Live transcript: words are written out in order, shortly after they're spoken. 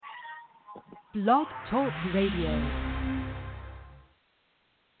Blog Talk Radio.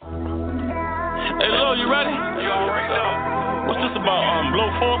 Hey, Lil, you ready? You already know. What's this about? Blow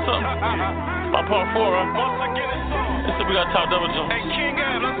 4 or something? About part 4, huh? Once I get it on. This is we got top double jump. Hey, King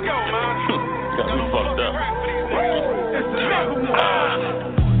Ab, let's go, man. Got me fucked up.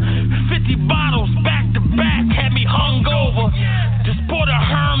 50 bottles back to back had me hungover. Just bought a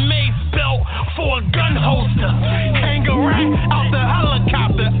Hermes belt for a gun holster. Hang a rack out the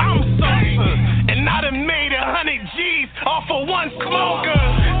helicopter. I'm sober. And I done made 100 G's off of one smoker.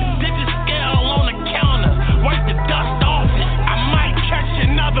 On the counter, wipe the dust off it. I might catch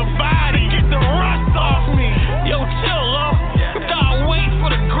another body, get the rust off me. Yo, chill, love. You gotta wait for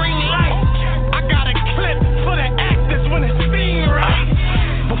the green light. I got a clip for the actors when it's seen right.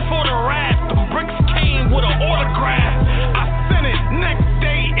 Before the rap, the bricks came with an autograph. I sent it next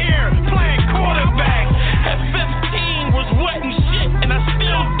day air, playing quarterback. At 15 was wet and shit, and I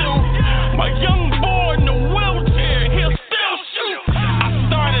still do. My young boy in the wheelchair, he'll still shoot. I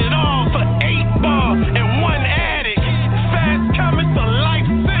started off for 8 ball and 1 addict. Fast coming to life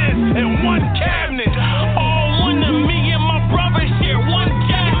sentence and 1 cabinet. All one of me and my brother share 1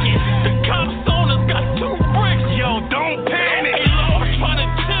 jacket. The cops on us got 2 bricks. Yo, don't panic. Hey, Lord, I'm trying to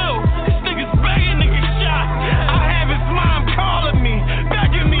chill. This nigga's begging to get shot. I have his mom calling me,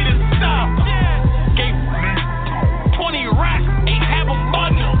 begging me to stop. Gave 20 racks, ain't have a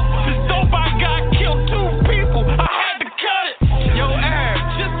bundle. This dope I got killed 2 people. I had to cut it. Yo, Ab,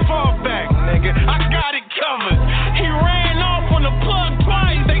 just fall back, nigga. I got it covered. He ran off on the plug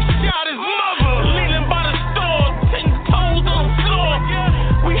twice. They shot his mother. Leaning by the store, 10 toes on the floor.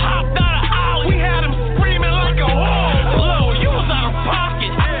 We hopped out of alley. We had him screaming like a whore. Low, you was out of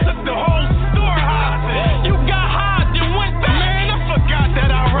pocket. I took the whole store hostage. You got high, then went back. Man, I forgot that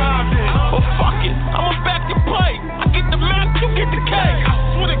I robbed it. Well, fuck it. I'ma back to play. I get the map, you get the cake. I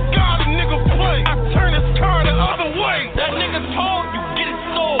swear to God, a nigga play. I turn his car the other way. That nigga told you get it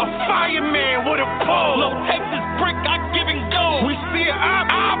sold. A fireman with a pole. Look, take this brick, I give and go. We see it,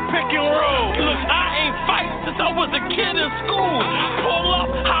 I pick and roll. Look, I ain't fight since I was a kid in school. Pull up,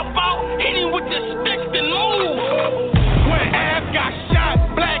 hop out, hit him with the sticks and move. When Ab got shot,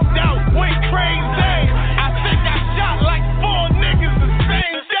 blacked out, went crazy. I think I shot like 4 niggas the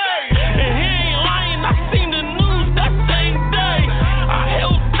same day. And he ain't lying, I seen the news that same day. I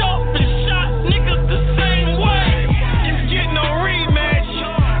held up and shot niggas the same way. You get no rematch,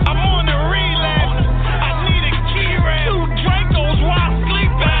 I'm on the relapse. I need a key rat, 2 Dracos while I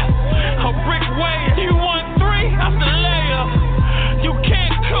sleep at. A brick way, you want 3 after layup. You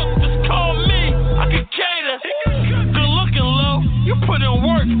can't cook, just call me, I can cater. Good looking, low, you put in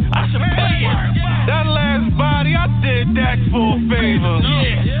work, I should pay it. That last body, I did that for a favor.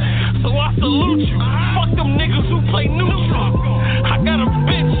 Yeah, so I salute you. Fuck them niggas who play neutral. I got a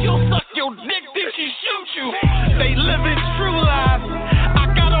bitch, she'll suck your dick, then she shoot you. They living true lives. I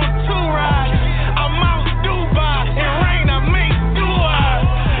got on 2 rides. I'm out Dubai. It rain, I make do-eyes.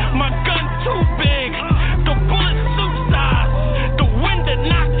 My gun too big. The bullet suit size. The wind that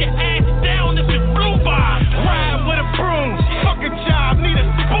knock your ass down if it blew by. Ride with a broom. Fuck a job, need a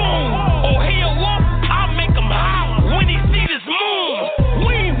spoon. Or he'll walk, I'll make him holler when he see this moon.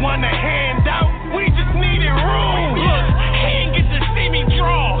 We ain't want a handout, we just needed room. Look, he ain't get to see me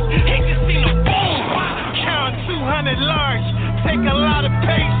draw. He just seen a boom. Count 200 large, take a lot of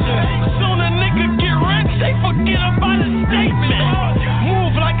patience. Soon a nigga get rich, they forget about his statement.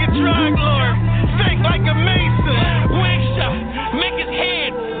 Move like a drug lord, fake like a mason. Wig shot, make his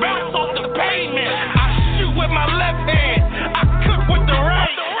head bounce off the pavement. I shoot with my left hand, I cook with the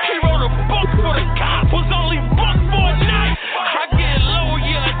right. He wrote a book for the cops, was only booked for a night. I get low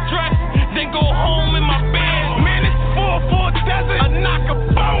your address, then go home in my bed. Man, it's 4-4 desert, I knock a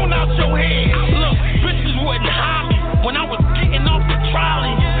bone out your head. Look, bitches wouldn't hobby when I was getting off the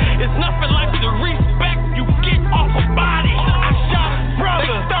trolley. It's nothing like the respect you get off a body. I shot his brother,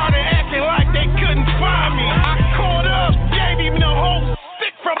 they started acting like they couldn't find me. I caught up, gave him the whole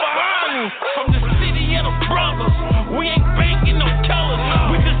stick from behind.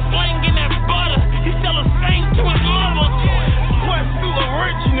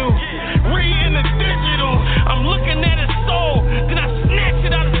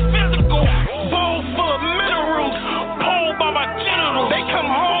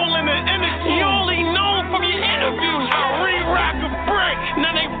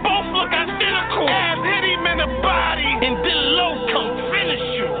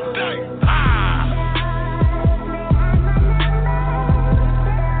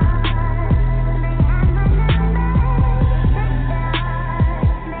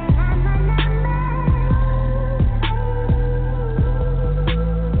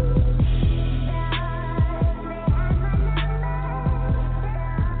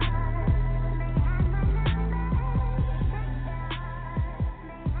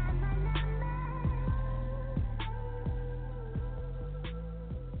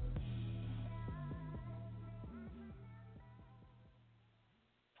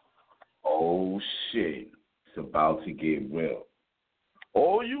 shit. It's about to get real.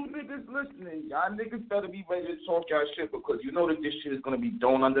 All you niggas listening, y'all niggas better be ready to talk y'all shit because you know that this shit is going to be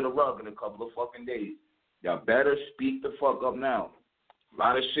thrown under the rug in a couple of fucking days. Y'all better speak the fuck up now. A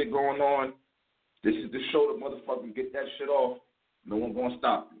lot of shit going on. This is the show to motherfucking get that shit off. No one's going to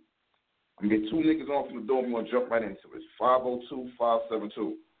stop you. I'm going to get two niggas on from the door. I'm going to jump right into it. It's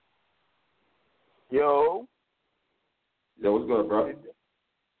 502-572. Yo. Yo, what's good, bro?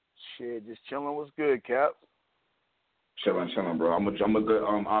 Shit, just chilling. What's good, Cap? Chilling, bro. I'm a good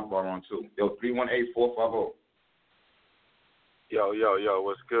Akbar on too. Yo, 318-450. Yo,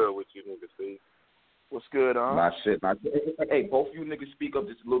 what's good with you niggas, see? What's good, huh? Not shit. Hey, both of you niggas speak up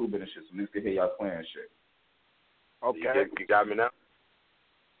just a little bit of shit so niggas can hear y'all playing shit. Okay. You got me now?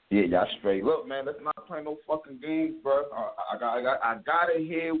 Yeah, y'all straight. Look, man, let's not play no fucking games, bro. I gotta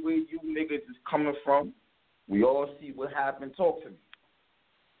hear where you niggas is coming from. We all see what happened. Talk to me.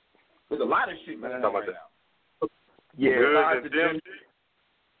 There's a lot of shit going on right now. Yeah. Goods and Jim shit?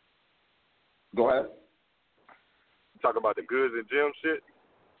 Go ahead. Talk about the goods and Jim shit?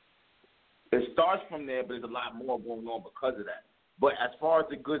 It starts from there, but there's a lot more going on because of that. But as far as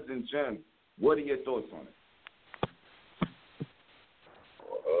the goods and gems, what are your thoughts on it?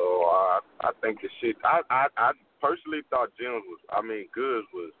 Oh, I think the shit. I personally thought goods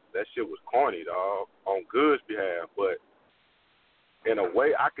was that shit was corny, dog, on goods' behalf. But in a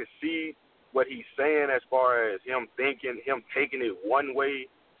way, I could see what he's saying as far as him taking it one way,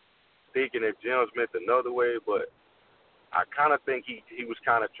 thinking that Jim's meant another way. But I kind of think he was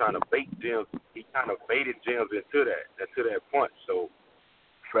kind of trying to bait Jim. He kind of baited Jim into that punch. So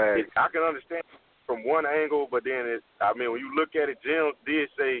I can understand from one angle, but then when you look at it, Jim did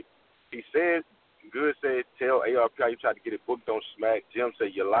say, he said, Good said, tell ARP how you tried to get it booked on Smack. Jim said,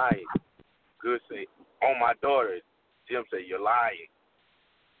 you're lying. Good say, on my daughter. Jim said, you're lying.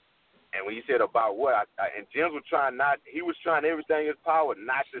 And when he said about what, and Jim was trying everything in his power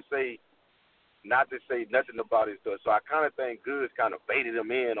not to say nothing about his daughter. So I kind of think Goods kind of baited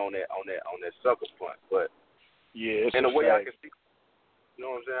him in on that sucker punch. But yeah, in a way I can see, you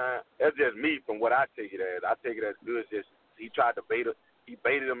know what I'm saying? That's just me from what I take it as. I take it as Goods just he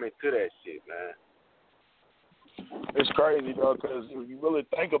baited him into that shit, man. It's crazy, though, because if you really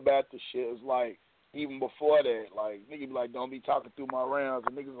think about the shit, it's like, even before that, like, niggas be like, don't be talking through my rounds.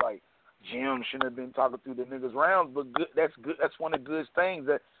 And niggas like, Jim shouldn't have been talking through the niggas' rounds. But that's good. That's one of the good things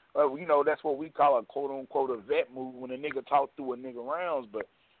that, that's what we call a quote-unquote a vet move when a nigga talk through a nigga rounds. But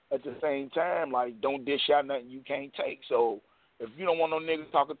at the same time, like, don't dish out nothing you can't take. So if you don't want no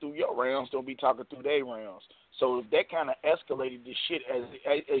niggas talking through your rounds, don't be talking through their rounds. So if that kind of escalated this shit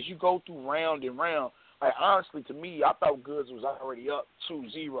as you go through round and round, like, honestly, to me, I thought Goods was already up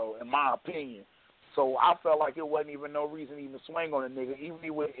 2-0, in my opinion. So I felt like it wasn't even no reason to even swing on a nigga, even if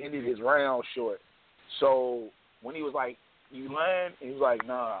he would have ended his round short. So when he was like, you lying? And he was like,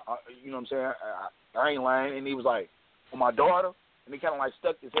 nah, you know what I'm saying? I ain't lying. And he was like, for my daughter? And he kind of like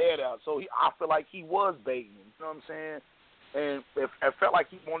stuck his head out. So I feel like he was baiting him, you know what I'm saying? And it felt like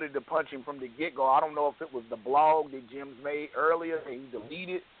he wanted to punch him from the get-go. I don't know if it was the blog that Jim's made earlier that he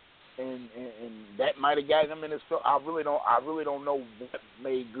deleted. And that might have gotten him in his foot. I really don't know what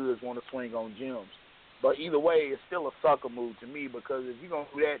made Goods want to swing on Jim's. But either way, it's still a sucker move to me because if you're going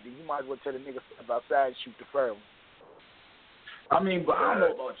to do that, then you might as well tell the nigga step outside and shoot the fair one. I mean, but I don't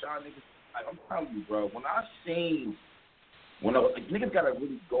know about y'all niggas. Like, I'm telling you, bro, niggas got to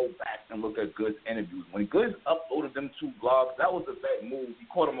really go back and look at Goods' interviews. When Goods uploaded them two blogs, that was a bad move. He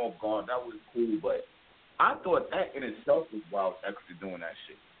caught him off guard. That was cool. But I thought that in itself was wild, actually doing that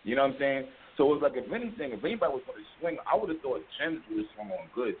shit. You know what I'm saying? So it was like, if anybody was going to swing, I would have thought Gems would have swung on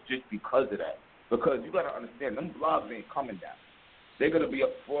Goods just because of that. Because you got to understand, them blogs ain't coming down. They're going to be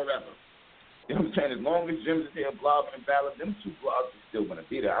up forever. You know what I'm saying? As long as Gems is here blogging and battling, them two blogs are still going to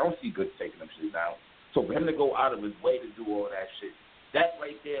be there. I don't see Goods taking them shit down. So for him to go out of his way to do all that shit, that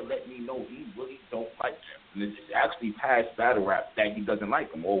right there let me know he really don't like Gems. And it's actually past Battlerap that he doesn't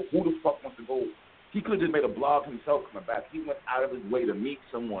like him. Or who the fuck wants to go? He could have just made a blog himself coming back. He went out of his way to meet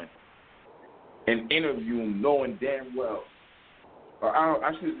someone and interview him knowing damn well.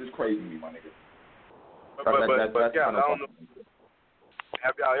 I should just crazy me, my nigga. But yeah, I don't know.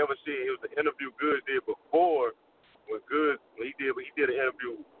 Have y'all ever seen it was the interview Goods did before when he did an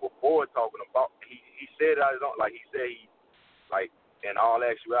interview before talking about he said out his own, like he said he like in all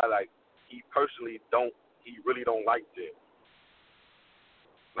actuality like he really don't like Jim.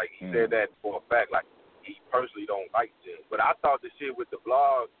 Like he said that for a fact, like he personally don't like Jim. But I thought the shit with the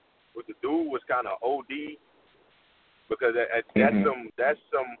blog with the dude was kind of OD because that's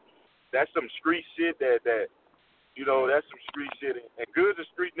some street shit that You know, that's some street shit. And Good's a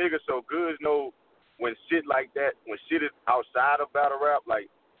street nigga, so Goods know when shit like that, when shit is outside of battle rap, like,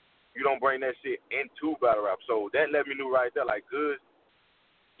 you don't bring that shit into battle rap. So that let me know right there, like, Goods,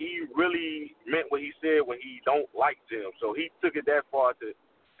 he really meant what he said when he don't like Jim. So he took it that far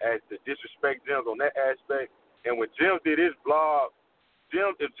as to disrespect Jim on that aspect. And when Jim did his blog,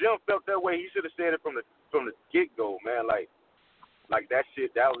 if Jim felt that way, he should have said it from the get go, man. Like that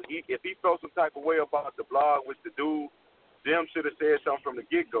shit. If he felt some type of way about the blog with the dude, Jim should have said something from the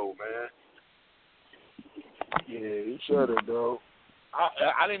get go, man. Yeah, he should have, though.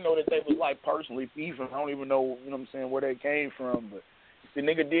 I didn't know that they was like personally beefing. I don't even know, you know what I'm saying, where they came from. But if the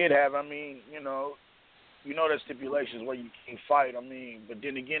nigga did have, I mean, you know that stipulations where you can't fight. I mean, but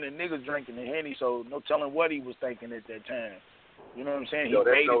then again, the nigga's drinking the Henny, so no telling what he was thinking at that time. You know what I'm saying? He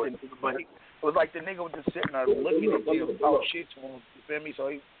baited it, but it was like the nigga was just sitting there looking at him, talk shit to him. You feel me? So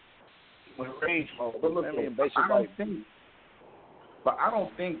he went rage mode. You know what I mean? Basically, I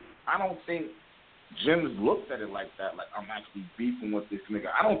don't think Jim's looked at it like that. Like, I'm actually beefing with this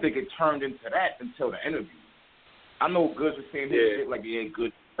nigga. I don't think it turned into that until the interview. I know Goods was saying his shit like, yeah,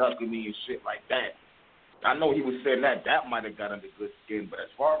 Good stuck me and shit like that. I know he was saying that might have got under Good's skin, but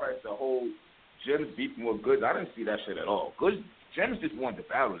as far as the whole Jim's beefing with Goods, I didn't see that shit at all. Jim's just wanted to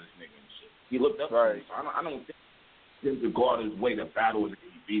battle this nigga and shit. He looked up to me, so I don't think Jim would go out of his way to battle with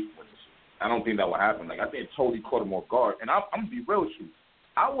nigga he beefed with and shit. I don't think that would happen. Like, I think it totally caught him off guard. And I'm going to be real with you.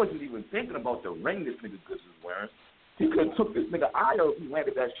 I wasn't even thinking about the ring this nigga Goods was wearing. He could have took this nigga eye out if he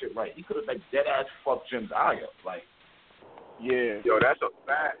landed that shit right. He could have, like, dead-ass fucked Jim's eye up. Like, yeah. Yo, that's a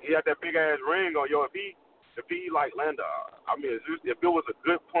fact. He had that big-ass ring on. Yo, if he like, landed, I mean, if it was a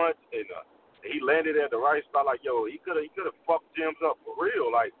good punch and he landed at the right spot, like, yo, he could have fucked Jim's up for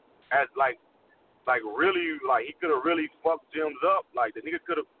real. Like, really, like, he could have really fucked Jim's up. Like, the nigga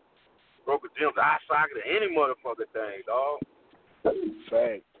could have broke Jim's eye socket or any motherfucking thing, dog.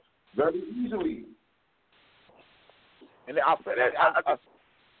 Fact. Very easily. And I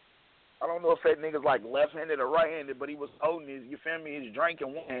don't know if that nigga's like left-handed or right-handed, but he was holding his, you feel me, his drink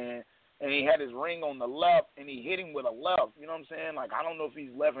in one hand, and he had his ring on the left, and he hit him with a left. You know what I'm saying? Like, I don't know if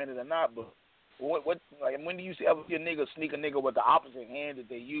he's left-handed or not, but what like, when do you ever see a nigga sneak a nigga with the opposite hand that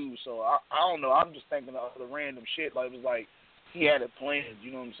they use? So I don't know. I'm just thinking of the random shit. Like, it was like he had it planned.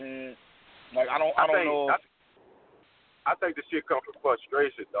 You know what I'm saying? Like, I don't know. I think the shit come from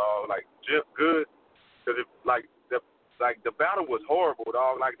frustration, dog. Like, Jim Good, because the battle was horrible,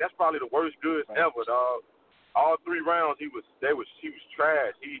 dog. Like, that's probably the worst Goods ever, dog. All 3 rounds he was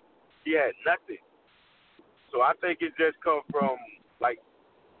trash. He had nothing. So I think it just come from like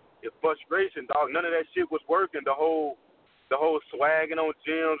the frustration, dog. None of that shit was working. The whole swagging on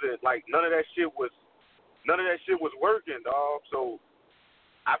gyms and like none of that shit was working, dog. So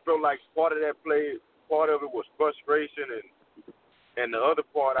I feel like part of it was frustration, and the other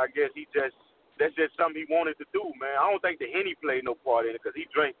part, I guess, that's just something he wanted to do, man. I don't think the Henny played no part in it because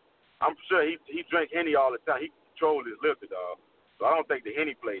I'm sure he drank Henny all the time. He controlled his liquor, dog. So I don't think the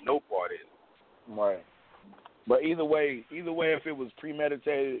Henny played no part in it. Right. But either way, if it was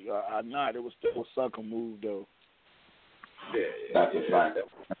premeditated or not, it was still a sucker move, though. Yeah. That's a fact.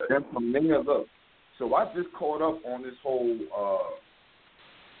 Then from many of us. So I just caught up on this whole.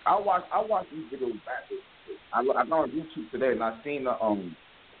 I watched these videos back. I got on YouTube today and I seen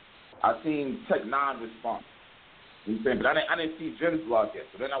Tech Nine response. You know what I'm saying? But I didn't see Jim's blog yet.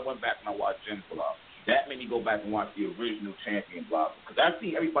 So then I went back and I watched Jim's blog. That made me go back and watch the original champion blog because I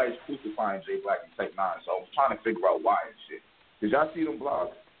see everybody's crucifying Jay Black and Tech Nine. So I was trying to figure out why and shit. Did y'all see them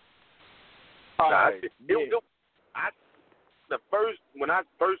blogs? When I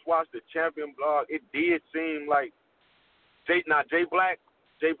first watched the champion blog, it did seem like Jay Black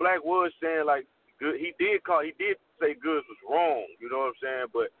was saying like good. He did say Goods was wrong. You know what I'm saying?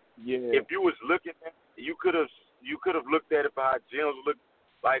 But if you was looking at it, you could have looked at it for how Jim's looked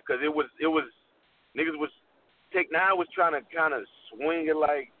like because it was niggas was Tech Nine was trying to kind of swing it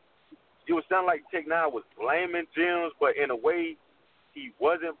like it was sounding like Tech Nine was blaming Jim's, but in a way he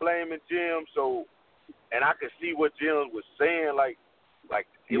wasn't blaming Jim. So, and I could see what Jim was saying like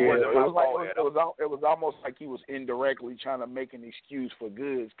it wasn't my fault. It was almost like he was indirectly trying to make an excuse for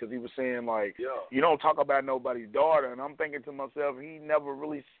Goods because he was saying like, you don't talk about nobody's daughter, and I'm thinking to myself, he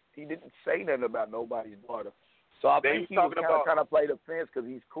didn't say nothing about nobody's daughter. So I think he was kind of play the fence because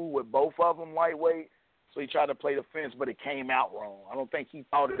he's cool with both of them lightweight. So he tried to play the fence, but it came out wrong. I don't think he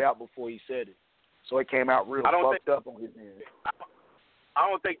thought it out before he said it. So it came out real fucked up on his end. I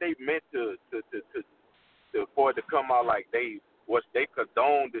don't think they meant to for it to come out like they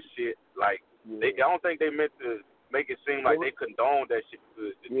condoned the shit. Like I don't think they meant to make it seem like they condoned that shit.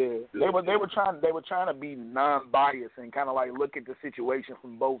 They were trying to be non-biased and kind of like look at the situation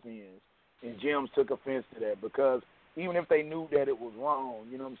from both ends. And Gems took offense to that because even if they knew that it was wrong,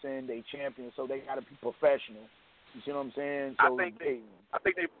 you know what I'm saying, they champions, so they got to be professional. You see what I'm saying? So I think they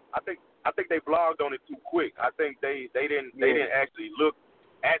blogged on it too quick. I think they didn't actually look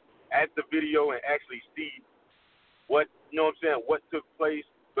at the video and actually see what, you know what I'm saying, what took place,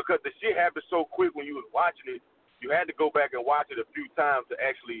 because the shit happened so quick when you was watching it. You had to go back and watch it a few times to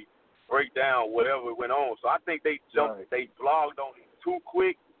actually break down whatever went on. So I think they blogged on it too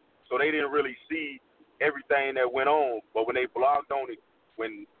quick, so they didn't really see everything that went on. But when they blogged on it,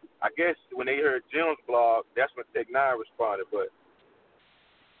 when they heard Jim's blog, that's when Tech 9 responded. But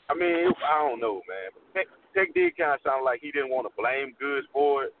I mean, I don't know, man. Tech did kind of sound like he didn't want to blame Goods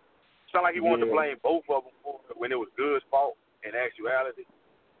for it. Sound like he wanted to blame both of them for it when it was Goods' fault in actuality.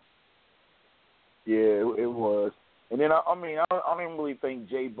 Yeah, it was. And then, I don't really think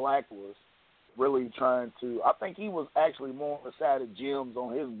Jay Black was really trying to. I think he was actually more on the side of Jim's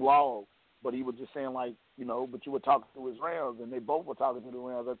on his blog, but he was just saying, like, you know, but you were talking through his rounds, and they both were talking through the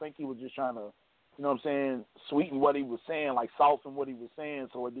rounds. I think he was just trying to, you know what I'm saying, sweeten what he was saying, like soften what he was saying,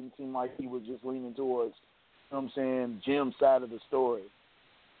 so it didn't seem like he was just leaning towards, you know what I'm saying, Jim's side of the story.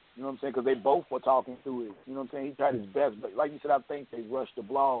 You know what I'm saying? Because they both were talking through it. You know what I'm saying? He tried his best, but like you said, I think they rushed the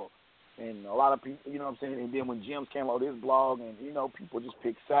blog. And a lot of people, you know what I'm saying? And then when Jim came out with his blog, and, you know, people just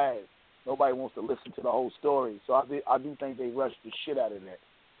pick sides. Nobody wants to listen to the whole story. So I do think they rushed the shit out of that.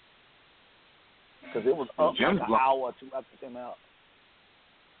 Because it was up like an hour or two after it came out.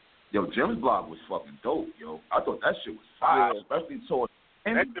 Yo, Jim's blog was fucking dope, yo. I thought that shit was fire, especially towards the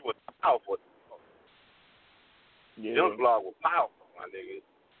end. That shit was powerful. Yeah. Jim's blog was powerful, my nigga.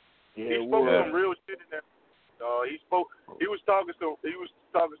 Yeah, he spoke some real shit in there. He was talking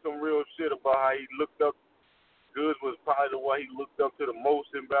some real shit about how he looked up. Goods was probably the one he looked up to the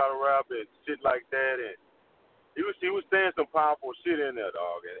most in battle rap and shit like that. And he was saying some powerful shit in there,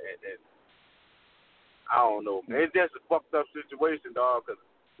 dog. And I don't know, man. It's just a fucked up situation, dog. Cause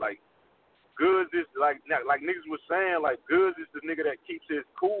like Goods is like niggas was saying, like Goods is the nigga that keeps his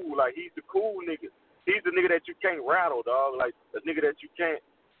cool. Like he's the cool nigga. He's the nigga that you can't rattle, dog. Like the nigga that you can't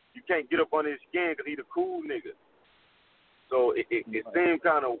get up on his skin because he's the cool nigga. So it seemed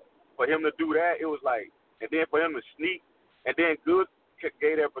kind of, for him to do that, it was like, and then for him to sneak, and then Good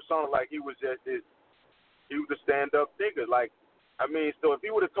gave that persona like he was just he was a stand-up nigga. Like, I mean, so if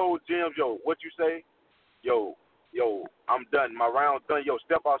he would have told Jim, yo, what you say? Yo, I'm done. My round's done. Yo,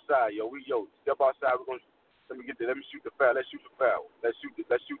 step outside. Step outside. Let me shoot the foul. Let's shoot the foul. Let's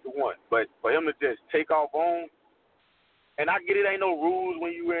shoot the one. But for him to just take off on, and I get it, ain't no rules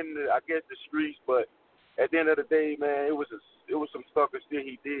when you in the streets, but at the end of the day, man, it was some sucker shit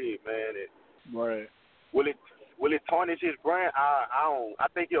he did, man. Right. Will it tarnish his brand? I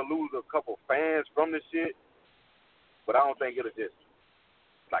think he'll lose a couple fans from the shit, but I don't think it'll just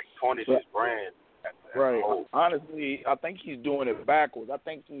like tarnish his brand. Right. Honestly, I think he's doing it backwards. I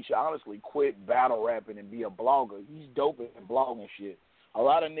think he should honestly quit battle rapping and be a blogger. He's dope at blogging shit. A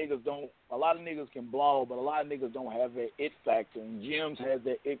lot of niggas can blog, but a lot of niggas don't have that it factor. And Jims has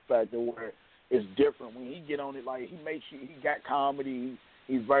that it factor where it's different. When he get on it, like he got comedy.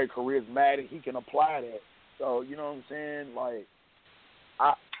 He's very charismatic. He can apply that. So you know what I'm saying? Like,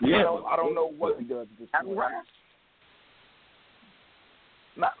 I don't know what he does at this point.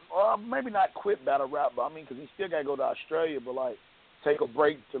 Maybe not quit battle rap, but I mean, because he still gotta go to Australia, but like take a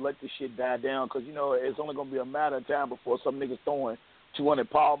break to let this shit die down. Because you know it's only gonna be a matter of time before some niggas throwing 200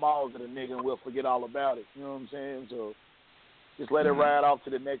 Pall Malls at a nigga and we'll forget all about it. You know what I'm saying? So just let it ride off to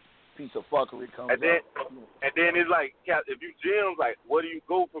the next piece of fuckery comes and then it's like, if you Jim, like, where do you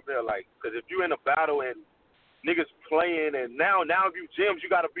go from there? Like, because if you in a battle and niggas playing, and now if you Jims, you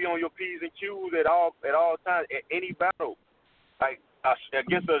got to be on your P's and Q's at all times at any battle. Like,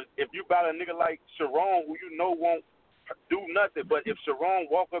 if you battle a nigga like Sharon, who you know won't do nothing, but if Sharon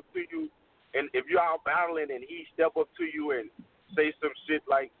walk up to you, and if you're out battling and he step up to you and say some shit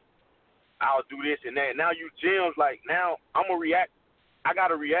like, I'll do this and that. Now you Jims, like, now I'm going to react. I got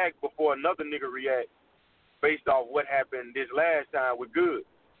to react before another nigga react based off what happened this last time with Good.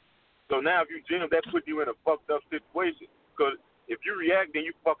 So now if you Jims, that puts you in a fucked up situation. Because if you react, then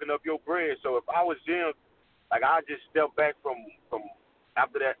you fucking up your bread. So if I was Jims, like, I just step back from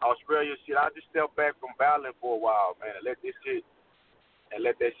after that Australia shit, I just step back from battling for a while, man, and let that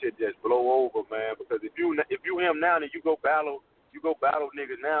shit just blow over, man. Because if you him now, then you go battle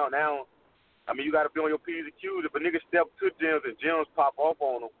niggas now. I mean, you got to be on your P's and Q's. If a nigga step to Jims and Jims pop off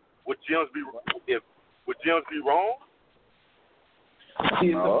on him, would Jims be wrong?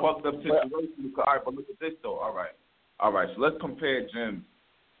 See, it's a fucked up situation. All right, but look at this though. All right, All right, so let's compare Jim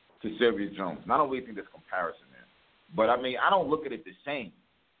to Serious Jones. And I don't really think there's comparison there. But, I mean, I don't look at it the same.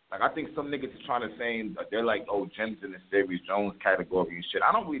 Like, I think some niggas is trying to say that they're like, oh, Jim's in the Serious Jones category and shit.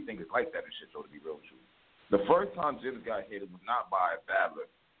 I don't really think it's like that and shit, though, to be real with you. The first time Jim got hit, it was not by a battler.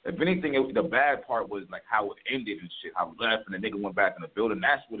 If anything, the bad part was, like, how it ended and shit, how it left and the nigga went back in the building.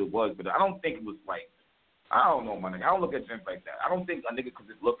 That's what it was. But I don't think it was, like, I don't know, my nigga. I don't look at Jim like that. I don't think a nigga could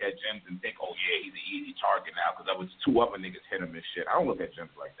just look at Jim and think, oh, yeah, he's an easy target now because there was two other niggas hit him and shit. I don't look at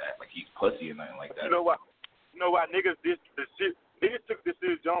Jim like that, like he's pussy or nothing like that. You know what? Niggas did the shit. Niggas took this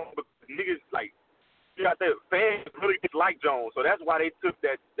to Jones because niggas, like, you got that fans really dislike Jones. So that's why they took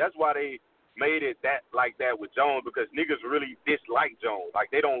that. That's why they made it that like that with Jones because niggas really dislike Jones. Like,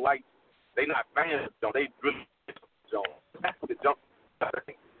 they don't like, they not fans of Jones. They really dislike Jones. That's the Jones.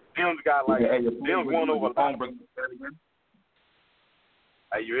 Jim's got like, Jim's won over a lot.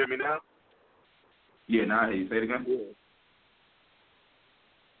 Hey, you hear me now? Yeah, now I hear you. Say it again. Yeah.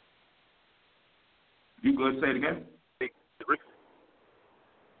 You good? Say it again.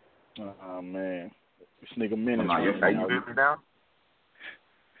 Oh, man. This nigga minutes. You hear me now?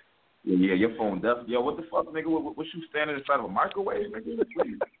 Yeah, your phone deaf. Yo, what the fuck, nigga? What you standing inside of a microwave, nigga?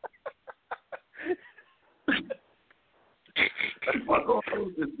 Please. What the fuck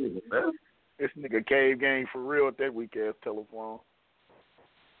on this nigga, man? This nigga Cave Gang for real with that weak ass telephone.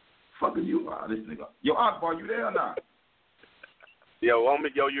 Fuck is you, this nigga? Yo, Akbar, you there or not? Yo,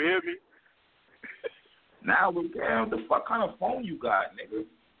 you hear me? Now we can. The fuck kind of phone you got, nigga?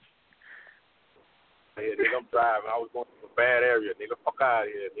 Yeah, nigga, I'm driving. I was going to a bad area, nigga. Fuck out of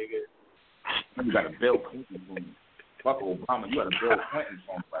here, nigga. You got a Bill Clinton phone. Fuck Obama. You got a Bill Clinton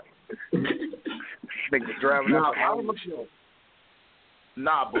phone, buddy. Nigga driving out the house.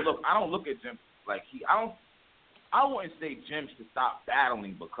 Nah, but look, I don't look at Jim like I wouldn't say Jim should stop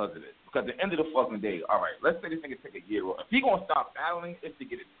battling because of this. Because at the end of the fucking day, all right, let's say this nigga take a year off. If he gonna stop battling, it's to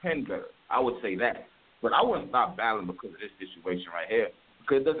get his pen better. I would say that. But I wouldn't stop battling because of this situation right here.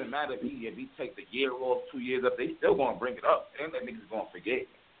 Because it doesn't matter if he takes a year off, 2 years up, they still gonna bring it up. And that nigga's gonna forget.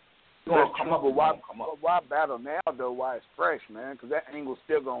 Gonna come up, but why battle now though? Why it's fresh, man? Because that angle's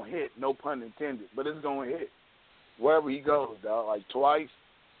still gonna hit. No pun intended, but it's gonna hit wherever he goes, dog. Like twice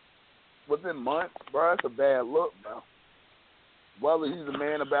within months, bro. It's a bad look, bro. Whether he's a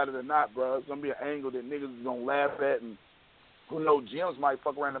man about it or not, bro, it's gonna be an angle that niggas is gonna laugh at, and who knows, Jims might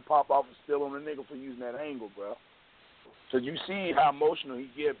fuck around and pop off and steal on the nigga for using that angle, bro. So you see how emotional he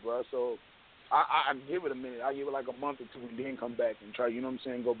get, bro. So I give it a minute. I give it like a month or two and then come back and try, you know what I'm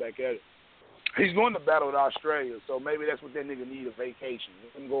saying, go back at it. He's going to battle with Australia, so maybe that's what that nigga need, a vacation. He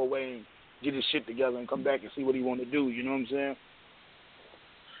can go away and get his shit together and come back and see what he want to do, you know what I'm saying?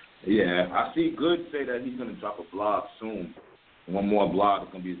 Yeah, I see Good say that he's going to drop a blog soon. One more blog.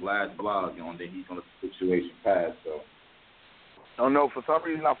 It's going to be his last blog, and then he's going to let the situation pass, so. I don't know. For some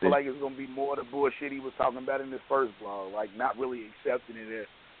reason, I feel like it's going to be more the bullshit he was talking about in his first blog, like not really accepting it as,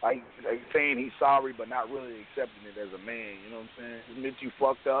 like saying he's sorry but not really accepting it as a man, you know what I'm saying? Admit you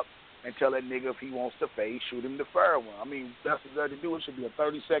fucked up and tell that nigga if he wants to face, shoot him the fair one. I mean, that's what to do. It should be a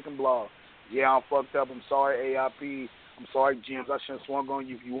 30-second blog. Yeah, I'm fucked up. I'm sorry, AIP. I'm sorry, Jims. I shouldn't have swung on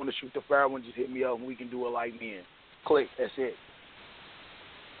you. If you want to shoot the fair one, just hit me up and we can do it like men. Click. That's it.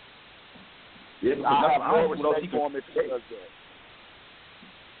 Yeah, I have no respect for him if he does that.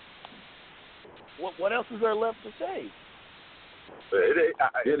 What else is there left to say?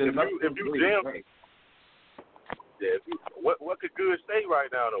 What could Good say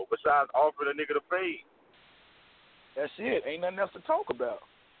right now though? Besides offering a nigga to fade. That's it. Ain't nothing else to talk about.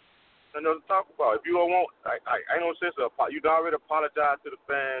 Nothing else to talk about. If you don't want, ain't no sense of you already apologized to the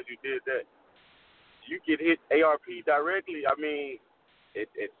fans. You did that. You can hit ARP directly. I mean,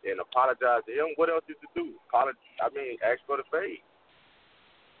 and apologize to him. What else is to do? Ask for the fade.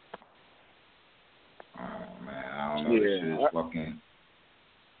 Oh man, I don't know. This shit is fucking.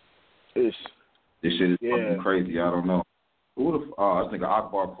 This shit is fucking crazy. I don't know. I think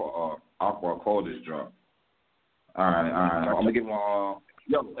Akbar called this drop. All right. I'm gonna give him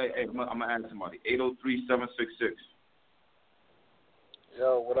hey, I'm gonna ask somebody. 803-766.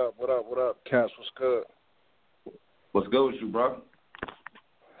 Yo, what up? Cass, what's good? What's good with you, bro?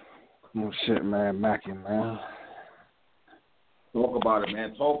 Oh shit, man, Mackie, man. Talk about it,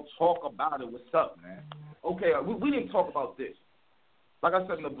 man. Talk about it. What's up, man? Okay, we didn't talk about this. Like I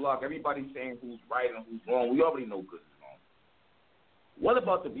said in the blog, everybody's saying who's right and who's wrong. We already know good is wrong. What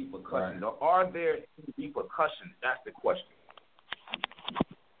about the repercussions? Right. Are there repercussions? That's the question.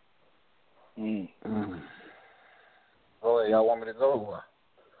 Oh, y'all want me to go?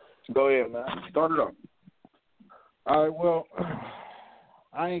 Go ahead, man. Start it up. All right, well,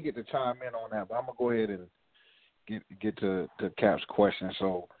 I ain't get to chime in on that, but I'm going to go ahead and get to Cap's question.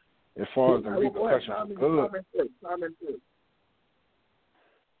 So, as far as the repercussions of good.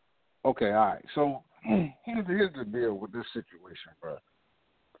 Okay, all right. So here's the deal with this situation, bro.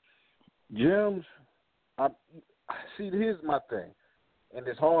 Gems, here's my thing, and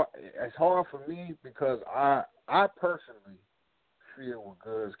it's hard. It's hard for me because I personally feel where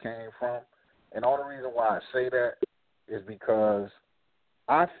goods came from, and the only reason why I say that is because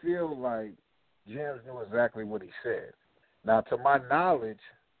I feel like Gems knew exactly what he said. Now, to my knowledge,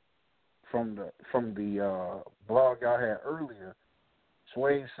 from the blog y'all had earlier,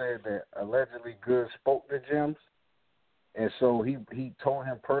 Sway said that allegedly Good spoke to Gems, and so he told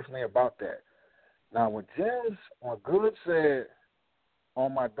him personally about that. Now, when Good said,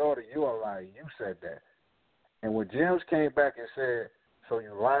 "On my daughter, you are lying," you said that, and when Gems came back and said, "So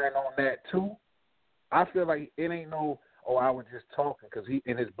you lying on that too?" I feel like it ain't no, "Oh, I was just talking," because he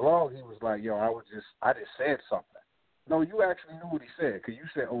in his blog he was like, "Yo, I just said something." No, you actually knew what he said, because you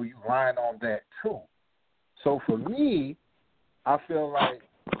said, "Oh, you lying on that too." So for me, I feel like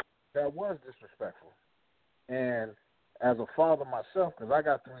that was disrespectful. And as a father myself, because I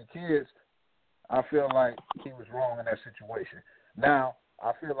got 3 kids, I feel like he was wrong in that situation. Now,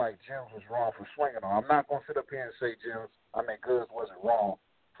 I feel like Gems was wrong for swinging on. I'm not going to sit up here and say Goods wasn't wrong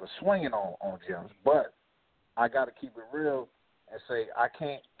for swinging on Gems, but I got to keep it real and say I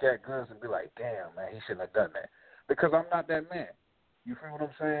can't get Goods and be like, "Damn, man, he shouldn't have done that," because I'm not that man. You feel what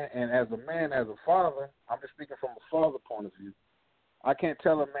I'm saying? And as a man, as a father, I'm just speaking from a father point of view, I can't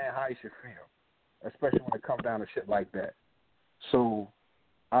tell a man how he should feel, especially when it comes down to shit like that. So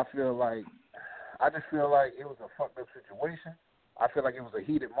I just feel like it was a fucked up situation. I feel like it was a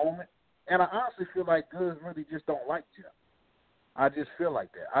heated moment. And I honestly feel like Goods really just don't like Jim. I just feel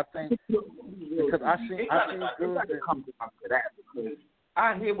like that. I think because I seen Goods come to that, because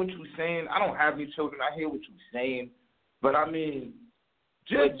I hear what you're saying. I don't have any children. I hear what you're saying. But I mean,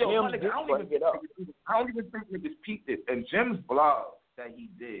 I don't even think niggas peeped it. And Jim's blog that he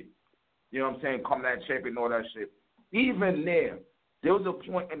did, you know what I'm saying, come that champion and all that shit. Even there was a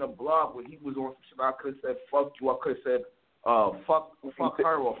point in the blog where he was on some shit. I could have said fuck you. I could have said fuck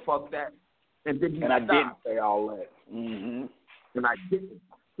her or fuck that. And then I didn't say all that. Mm-hmm. And I didn't.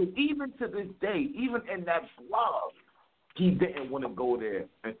 So even to this day, even in that blog, he didn't want to go there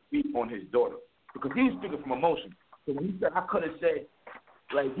and speak on his daughter because he was speaking from emotion. So when he said I could have said,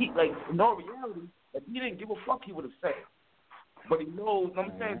 in all reality, if he didn't give a fuck, he would have said it. But he knows, what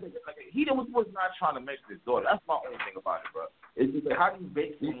I'm saying, he was not trying to mention his daughter. That's my only thing about it, bro. It's just like, how do you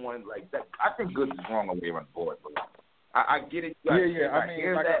base someone like that? I think Goods is wrong on the way around the board, bro. I get it. I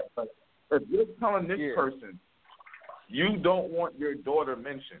hear that. But if you're telling this person you don't want your daughter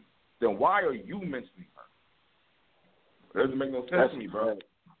mentioned, then why are you mentioning her? It doesn't make no sense to me, bro.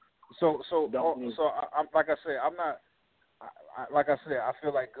 So like I said, I'm not. Like I said, I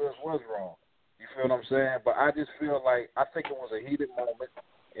feel like Goods was wrong. You feel what I'm saying? But I just feel like I think it was a heated moment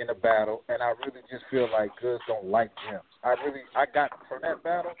in the battle, and I really just feel like Goods don't like Gems. I got from that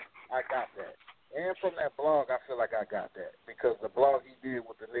battle, I got that, and from that blog, I feel like I got that because the blog he did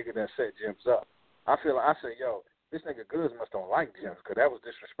with the nigga that set Gems up. I said, yo, this nigga Goods must don't like Gems because that was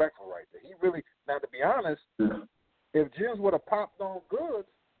disrespectful right there. He really, now to be honest, if Gems would have popped on Goods,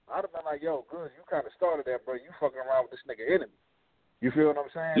 I'd have been like, yo, Goods, you kind of started that, bro. You fucking around with this nigga enemy. You feel what I'm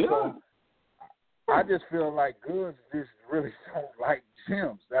saying? Yeah. So I just feel like Goods just really don't like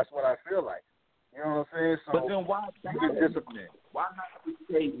Gems. That's what I feel like. You know what I'm saying? So, but then why battle him? Why not just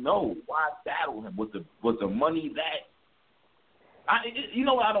say no? Why battle him? Was the money that? You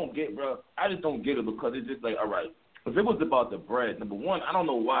know what I don't get, bro? I just don't get it because it's just like, all right, if it was about the bread, number one, I don't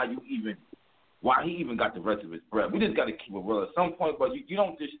know why he even got the rest of his bread. We just got to keep it real at some point, but you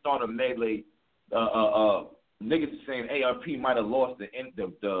don't just start a melee. Niggas saying ARP might have lost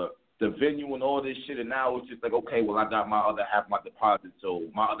the venue and all this shit, and now it's just like, okay, well, I got my other half of my deposit, so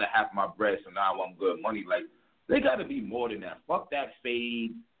my other half of my bread, so now I'm good money. Like, they got to be more than that. Fuck that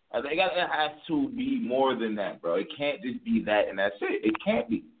fade. It has to be more than that, bro. It can't just be that and that's it. It can't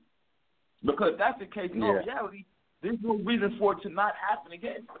be. Because if that's the case, in all reality, there's no reason for it to not happen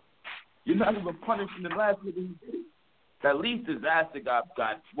again. You're not even punishing the last nigga who did it. At least disaster got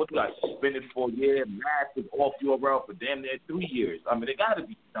suspended for a year, massive off your route for damn near 3 years. I mean, there got to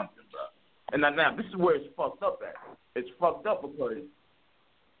be something, bro. And now this is where it's fucked up at. It's fucked up because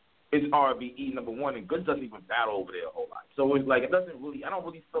it's RBE number one, and Goods doesn't even battle over there a whole lot. So it's like I don't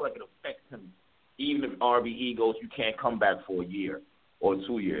really feel like it affects him. Even if RBE goes, you can't come back for a year or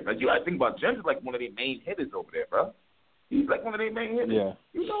 2 years. Like I think about James is like one of their main hitters over there, bro. He's like one of their main hitters. Yeah.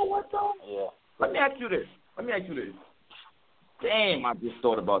 You know what though? Yeah. Let me ask you this. Damn, I just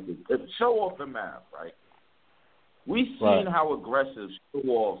thought about this. If show off the math, right? We seen how aggressive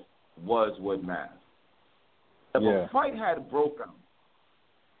Show was with Math. If a fight had broke out,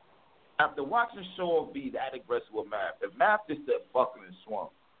 after watching Show be that aggressive with Math, if Math just said fucking and swung,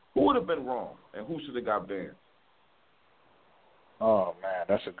 who would have been wrong and who should have got banned? Oh man,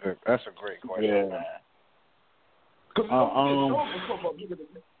 that's a great question, man. Because Show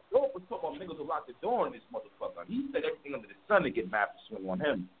was talking about niggas who locked the door on this motherfucker. He said everything under the sun to get Math to swing on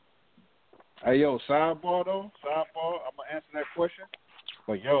him. Hey, yo, sidebar, I'm going to answer that question.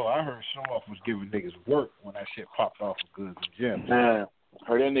 But, yo, I heard Show-Off was giving niggas work when that shit popped off of Goods and Gems. Man,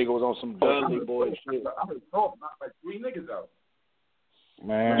 heard that nigga was on some Dudley boy shit. I heard Show-Off knocked like 3 niggas out.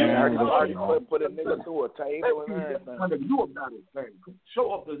 Man, I heard he put a nigga through a table and everything. You are not insane.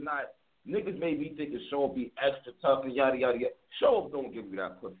 Show-Off does not, niggas may be thinking Show-Off be extra tough and yada, yada, yada. Show-Off don't give you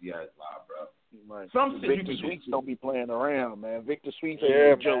that pussy-ass vibe, bro. Right. Some shit Victor Sweets don't be playing around, man. Victor Sweets ain't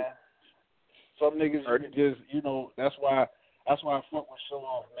a joke. Some niggas just, that's why I fuck with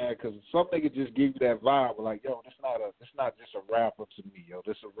Show-Off, man, because some niggas just give you that vibe, like, yo, this not just a rapper to me, yo,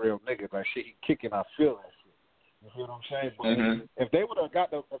 this a real nigga. Like, shit, he kicking, I feel that shit. You feel what I'm saying? But if they would have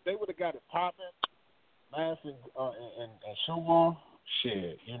got it popping, Mass and Show-Off,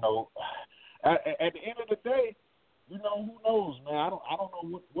 shit, at the end of the day, who knows, man? I don't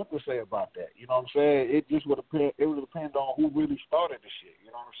know what to say about that. You know what I'm saying? It just would depend on who really started the shit. You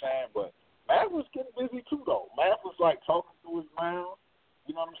know what I'm saying? But Math was getting busy too, though. Math was like talking through his mouth,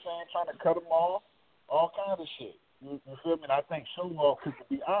 you know what I'm saying, trying to cut him off, all kinds of shit. You feel me? And I think Show-Off, because to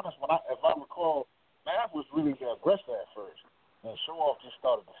be honest, if I recall, Math was really the aggressor at first, and Show-Off just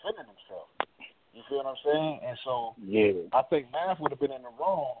started defending himself. You feel what I'm saying? And so I think Math would have been in the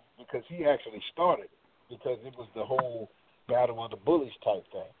wrong because he actually started it, because it was the whole battle of the bullies type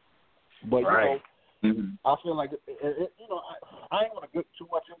thing. But, I feel like, I ain't going to get too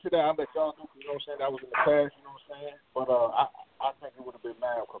much into that. I'll let y'all do, you know what I'm saying? That was in the past, you know what I'm saying? But I think it would have been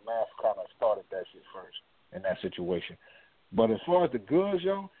Math, because Math kind of started that shit first in that situation. But as far as the Goods,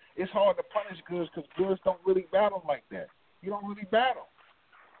 yo, it's hard to punish Goods because Goods don't really battle like that. You don't really battle.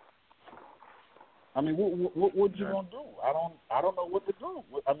 I mean, what you gonna do? I don't know what to do.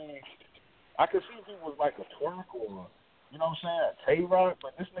 I mean, I could see if he was like a Twerk or, you know what I'm saying, a Tay-Rock,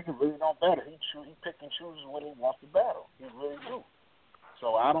 but this nigga really don't battle. He pick and chooses when he wants to battle. He really do.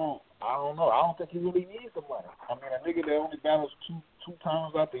 So I don't know. I don't think he really needs the money. I mean, a nigga that only battles two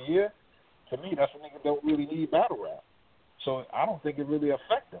times out the year, to me, that's a nigga that don't really need battle rap. So I don't think it really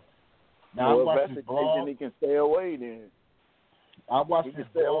affect him. Now I watched his blog. Then he can stay away. Then I watched his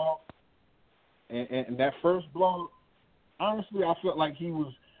blog, and that first blog. Honestly, I felt like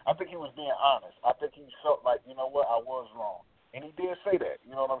I think he was being honest. I think he felt like, you know what, I was wrong, and he did say that.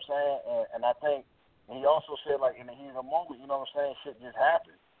 You know what I'm saying? And I think he also said, like, in the heat of the moment, you know what I'm saying, shit just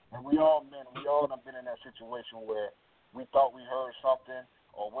happened, and we all have been in that situation where we thought we heard something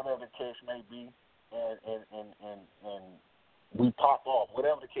or whatever the case may be, and we pop off,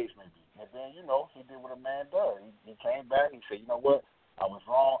 whatever the case may be. And then, he did what a man does. He came back and he said, you know what, I was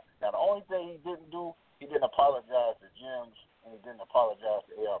wrong. Now, the only thing he didn't do, he didn't apologize to Gems, and he didn't apologize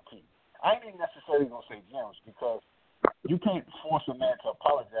to ARP. I ain't even necessarily going to say Gems, because you can't force a man to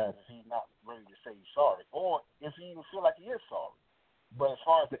apologize if he's not ready to say he's sorry, or if he even feel like he is sorry. But as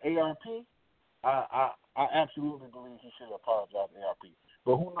far as the ARP, I absolutely believe he should apologize to ARP.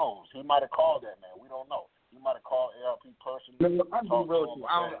 But who knows? He might have called that man. We don't know. He might have called ARP personally. I don't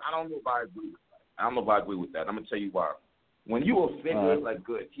know if I agree with that. I don't know if I agree with that. I'm going to tell you why. When you a figure like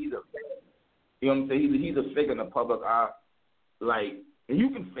Good, he's a figure. You know what I'm saying? He's a figure in the public eye. Like, and you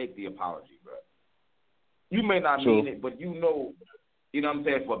can fake the apology, bro. You may not mean it, but you know what I'm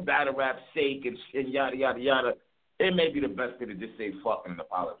saying, for battle rap's sake and yada, yada, yada, it may be the best thing to just say fuck and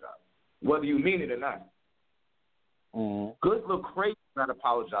apologize, whether you mean it or not. Good look crazy not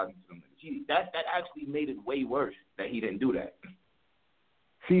apologizing to them. That actually made it way worse that he didn't do that.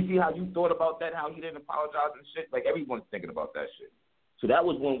 See how you thought about that, how he didn't apologize and shit? Like, everyone's thinking about that shit. So that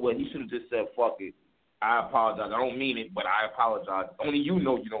was one where he should have just said, fuck it, I apologize. I don't mean it, but I apologize. Only you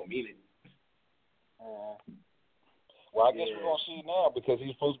know you don't mean it. Well, I guess we're going to see now, because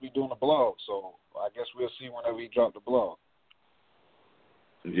he's supposed to be doing a blog. So I guess we'll see whenever he drops the blog.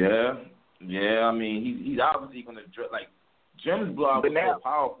 Yeah. I mean, he's obviously going to, like, Jim's blog is so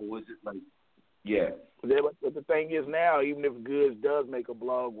powerful. Is it like, But the thing is now, even if Goods does make a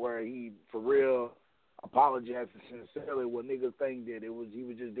blog where he, for real, apologizes sincerely, what niggas think that he was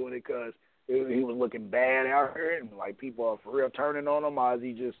just doing it because he was looking bad out here, and like people are for real turning on him, or is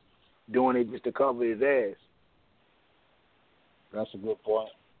he just doing it just to cover his ass? That's a good point.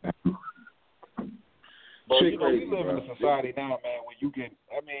 Shit, we live in a society now, man, where you can,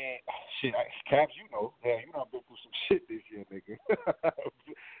 Caps, yeah, you done been through some shit this year, nigga.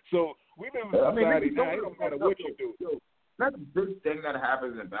 So we live in a society now, it don't matter what you do. Next big thing that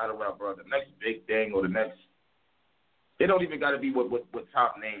happens in battle rap, bro, the next big thing or the next, it don't even got to be with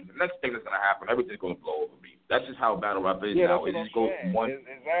top names. The next thing that's going to happen, everything's going to blow over me. That's just how battle rap is now. It just goes from one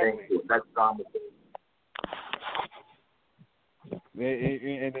thing to the next time.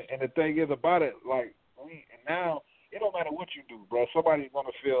 And the thing is about it, like, now, it don't matter what you do, bro. Somebody's going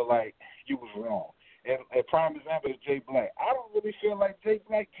to feel like you was wrong. And a prime example is Jay Black. I don't really feel like Jay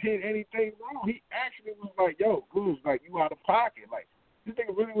Black did anything wrong. He actually was like, yo, Goose, like, you out of pocket. Like, this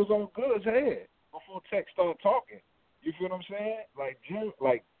nigga really was on Good's head before Tech started talking. You feel what I'm saying? Like,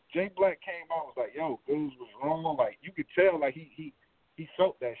 Jay Black came out and was like, yo, Goose was wrong. Like, you could tell, like, he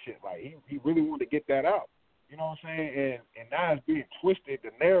felt that shit. Like, he really wanted to get that out. You know what I'm saying? And now it's being twisted.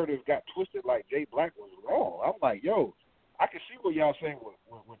 The narrative got twisted like Jay Black was wrong. I'm like, yo, I can see what y'all saying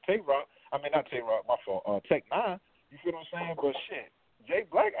with Tay-Rock. I mean, not Tay-Rock, my fault. Tech 9. You feel what I'm saying? But shit, Jay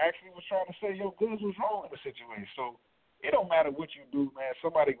Black actually was trying to say, yo, Goods was wrong in the situation. So it don't matter what you do, man.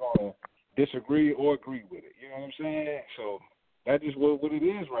 Somebody going to disagree or agree with it. You know what I'm saying? So that's just what it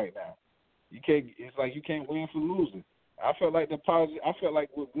is right now. It's like you can't win for losing. I felt like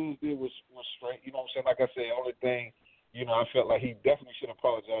what Goods did was straight. You know what I'm saying? Like I said, only thing, I felt like he definitely should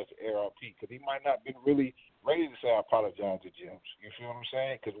apologize to ARP because he might not have been really ready to say I apologize to James. You feel what I'm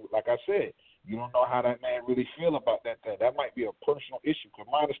saying? Because, like I said, you don't know how that man really feel about that thing. That might be a personal issue. Because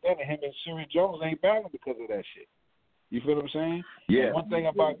my understanding, him and Siri Jones ain't battling because of that shit. You feel what I'm saying? Yeah. And one thing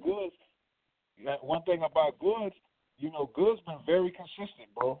about Goods, Goods been very consistent,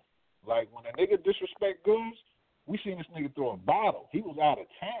 bro. Like, when a nigga disrespect Goods, we seen this nigga throw a bottle. He was out of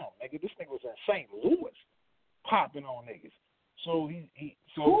town, nigga. This nigga was in St. Louis popping on niggas. So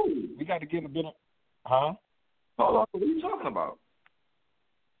we got to get a bit of, huh? Hold on, what are you talking about?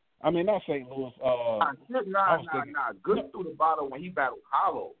 I mean, not St. Louis. Nah. Good through the bottle when he battled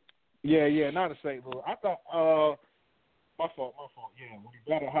Hollow. Yeah, not a St. Louis. I thought, my fault. Yeah, when he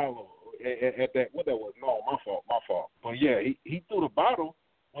battled Hollow at that, what that was? No, my fault. But yeah, he threw the bottle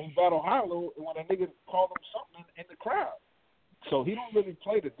when he battled Hollow and when a nigga called him something in the crowd. So he don't really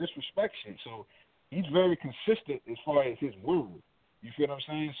play the disrespect shit. So he's very consistent as far as his word. You feel what I'm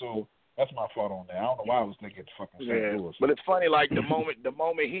saying? So that's my fault on that. I don't know why I was thinking fucking St. Louis. But it's funny, like the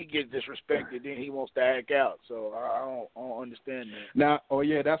moment he gets disrespected, then he wants to act out. So I don't understand that. Now,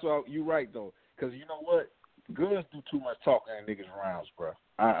 that's why you're right though, because you know what, Goods do too much talking in niggas' rounds, bro.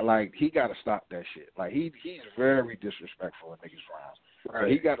 He got to stop that shit. Like he's very disrespectful in niggas' rounds. Right. So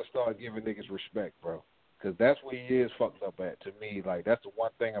he got to start giving niggas respect, bro. Because that's where he is fucked up at. To me, like that's the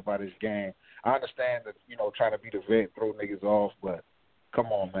one thing about his game. I understand that trying to be the vet, throw niggas off, but. Come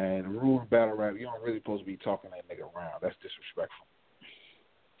on, man. The rule of battle rap, you don't really supposed to be talking that nigga around. That's disrespectful.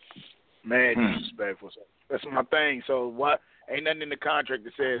 Man, disrespectful. That's my thing. So what? Ain't nothing in the contract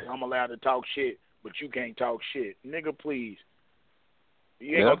that says I'm allowed to talk shit, but you can't talk shit. Nigga, please.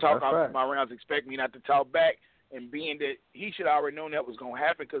 You ain't going to talk off my rounds, expect me not to talk back, and being that he should already known that was going to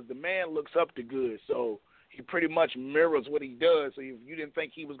happen because the man looks up to Good, so he pretty much mirrors what he does. So if you didn't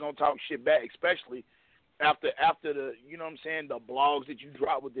think he was going to talk shit back, especially after the, you know what I'm saying, the blogs that you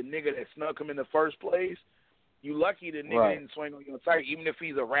dropped with the nigga that snuck him in the first place, you lucky the nigga didn't swing on your side, even if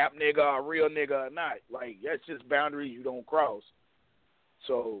he's a rap nigga or a real nigga or not. Like, that's just boundaries you don't cross.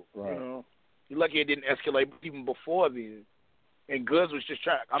 So, you lucky it didn't escalate even before then. And Goods was just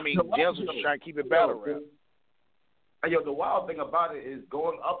Gems was just trying to keep it battle rap. Yo, the wild thing about it is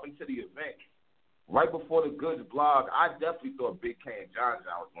going up into the event, right before the Goods blog, I definitely thought Big K and John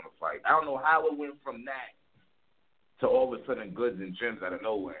was going to fight. I don't know how it went from that to all of a sudden Goods and Gems out of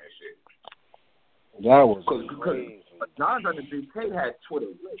nowhere and shit. That was crazy. Because John and Big K had Twitter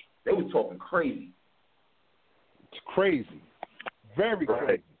lit. They were talking crazy. It's crazy. Very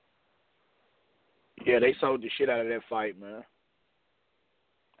crazy. Yeah, they sold the shit out of that fight, man.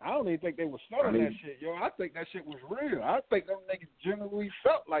 I don't even think they were selling that shit, yo. I think that shit was real. I think them niggas genuinely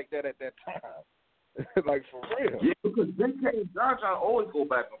felt like that at that time. Like, for real. Yeah, because Big K and John always go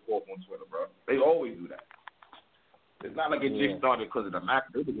back and forth on Twitter, bro. They always do that. It's not like it just started because of the Mac.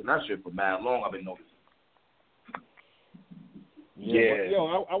 They've been doing that shit for mad long, I've been noticing. Yeah. But,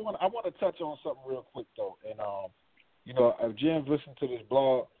 yo, I want to touch on something real quick, though. And, if Jim's listening to this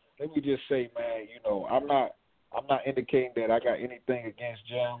blog, let me just say, man, I'm not indicating that I got anything against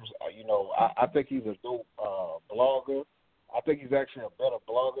Gems. I think he's a dope blogger. I think he's actually a better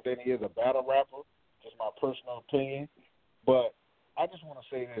blogger than he is a battle rapper. Just my personal opinion. But I just want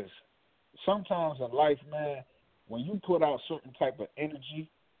to say this. Sometimes in life, man, when you put out certain type of energy,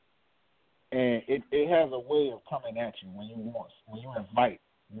 And it has a way of coming at you when you invite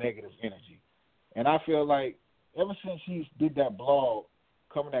negative energy. And I feel like ever since he did that blog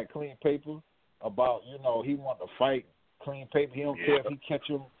coming at Clean Paper about, he wanted to fight Clean Paper, he don't care if he catch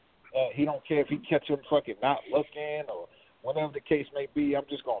him, he don't care if he catch him fucking not looking or whatever the case may be. I'm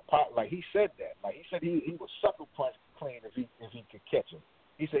just gonna pop. Like he said that. Like he said he would sucker punch Clean if he could catch him.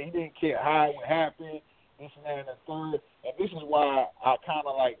 He said he didn't care how it would happen. This and that and the third, and this is why I kind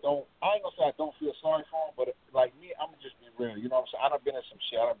of like don't. I ain't gonna say I don't feel sorry for him, but like me, I'm just being real. You know what I'm saying? I done been in some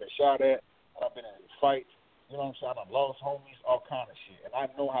shit. I done been shot at. I done been in fights. You know what I'm saying? I done lost homies, all kind of shit, and I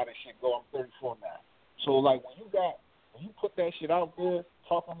know how this shit go. I'm 34 now, so like when you put that shit out there,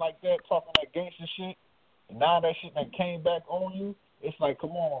 talking like that, talking like gangster shit, and now that shit that came back on you, it's like,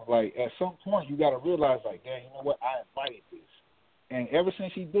 come on, like at some point you gotta realize, like, damn, you know what? I invited this, and ever since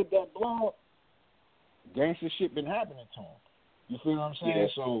he did that blog, gangster shit been happening to him. You feel what I'm saying? Yeah.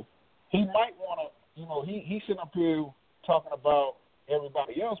 So he might want to, he's sitting up here talking about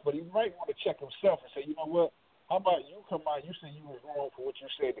everybody else, but he might want to check himself and say, you know what? How about you come out? You said you was wrong for what you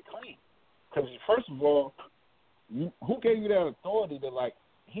said to Clean. Because first of all, who gave you that authority to, like,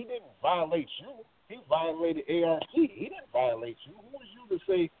 he didn't violate you. He violated ARP. He didn't violate you. Who was you to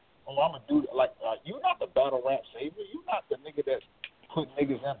say, oh, I'm going to do that? Like, you're not the battle rap savior. You're not the nigga that's put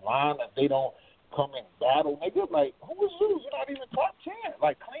niggas in line that they don't come and battle, nigga. Like, who is you? You're not even top 10.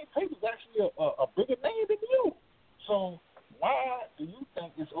 Like, Clean Paper's actually a bigger name than you. So why do you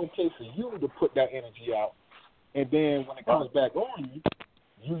think it's okay for you to put that energy out, and then when it comes back on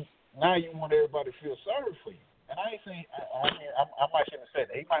you now you want everybody to feel sorry for you? And I ain't saying, I might shouldn't have said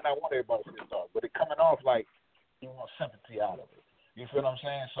that. He might not want everybody to feel sorry, but it coming off like he wants sympathy out of it. You feel what I'm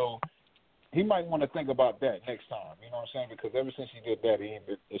saying? So he might want to think about that next time. You know what I'm saying? Because ever since he did that,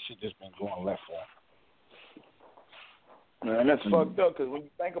 it shit just been going left for him. Man, that's fucked up. Because when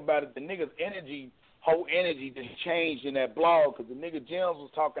you think about it, the nigga's whole energy just changed in that blog. Because the nigga James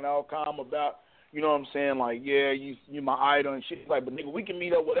was talking all calm about, you know what I'm saying? Like, yeah, you my idol and shit. He's like, but nigga, we can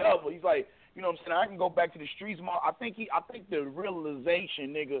meet up, whatever. He's like, you know what I'm saying? I can go back to the streets. I think the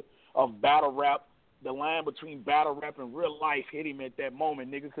realization, nigga, of battle rap, the line between battle rap and real life hit him at that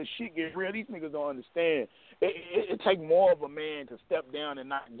moment, nigga, because shit get real. These niggas don't understand. It take more of a man to step down and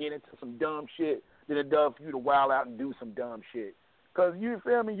not get into some dumb shit than it does for you to wild out and do some dumb shit. Because, you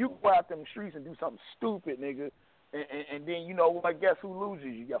feel me, you go out them streets and do something stupid, nigga, and then, I guess who loses?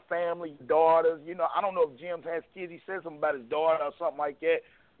 You your family, your daughters. I don't know if Jim has kids. He said something about his daughter or something like that.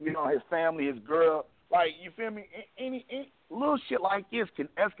 His family, his girl. Like, you feel me? Any little shit like this can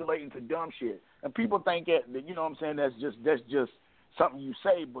escalate into dumb shit. And people think that, you know what I'm saying, that's just something you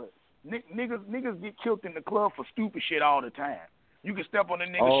say, but niggas get killed in the club for stupid shit all the time. You can step on a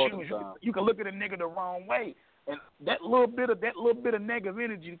nigga's shoes. You can look at a nigga the wrong way. And that little bit of negative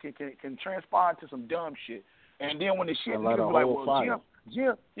energy can transpire into some dumb shit. And then when the shit, niggas be like, well,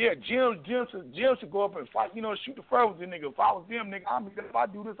 Jim should go up and fight, shoot the first with the nigga. If I was them, nigga, if I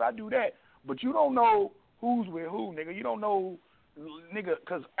do this, I do that. But you don't know who's with who, nigga. You don't know, nigga,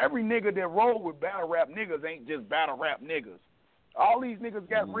 because every nigga that roll with battle rap niggas ain't just battle rap niggas. All these niggas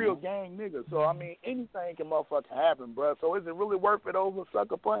got real gang niggas. So, I mean, anything can motherfucking happen, bro. So is it really worth it over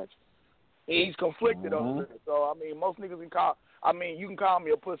sucker punch? He's conflicted over it. So, I mean, most niggas you can call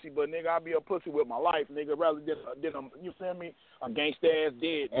me a pussy, but, nigga, I'll be a pussy with my life, nigga, rather than you feel me, a gangsta-ass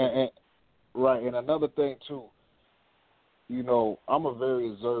dead. Right, and another thing, too, I'm a very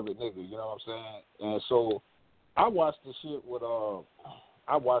observant nigga, you know what I'm saying? And so I watched the shit with,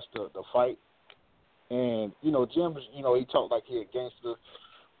 I watched the fight, and, Jim, he talked like he a gangster,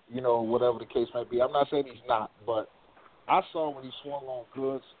 whatever the case may be. I'm not saying he's not, but I saw when he swung on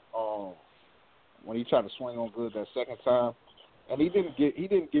Goods, when he tried to swing on Goods that second time, and he didn't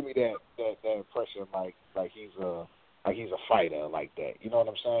give me that impression like he's a fighter like that. You know what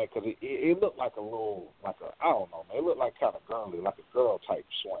I'm saying? Because it looked like I don't know, man. It looked like kind of girly, like a girl type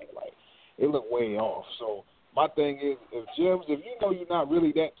swing. Like it looked way off. So my thing is, if you know you're not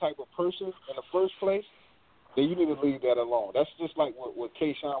really that type of person in the first place, then you need to leave that alone. That's just like what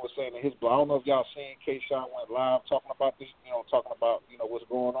K-Shine was saying in his blog. I don't know if y'all seen K-Shine went live talking about this, talking about, what's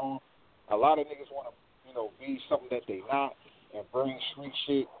going on. A lot of niggas want to, be something that they not and bring street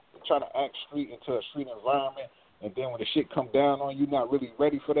shit, try to act street into a street environment, and then when the shit come down on you, not really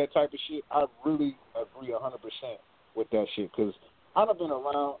ready for that type of shit. I really agree 100% with that shit, because I've been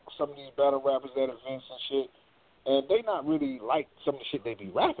around some of these battle rappers at events and shit, and they not really like some of the shit they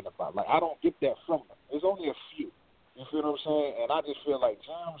be rapping about. Like, I don't get that from them. There's only a few. You feel what I'm saying? And I just feel like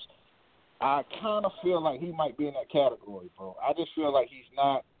James, I kind of feel like he might be in that category, bro. I just feel like he's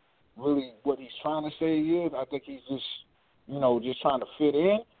not really what he's trying to say he is. I think he's just, just trying to fit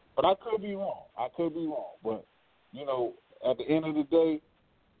in. But But I could be wrong. But, you know, at the end of the day,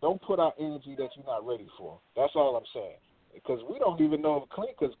 don't put out energy that you're not ready for. That's all I'm saying. Because we don't even know if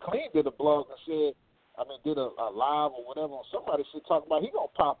Clean did a blog and said, did a live or whatever on somebody shit talking about he going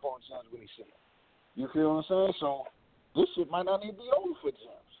to pop on Gems when he see him. You feel what I'm saying? So this shit might not even be over for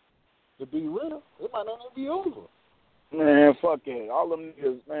Gems. To be real, it might not even be over. Man, fuck it. All them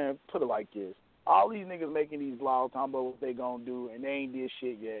niggas, man, put it like this. All these niggas making these vlogs talking about what they gonna do, and they ain't did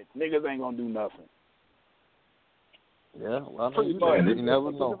shit yet. Niggas ain't gonna do nothing. Yeah, well, you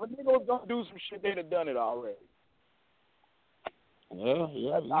never know. If a nigga was gonna do some shit, they'd have done it already. Yeah,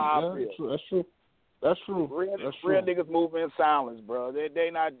 That's true. Real niggas move in silence, bro. They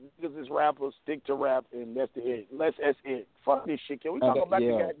not niggas is rappers, stick to rap, and that's it. That's it. Fuck this shit. Can we talk about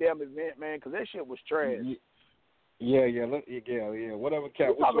the goddamn event, man? Because that shit was trash. Yeah. Whatever,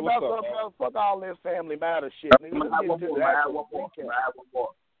 Cap. Talk about something else. Fuck all this family matter shit. Nigga, let's get to the actual thing.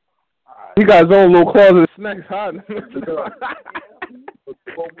 He got his own little closet of snacks hiding.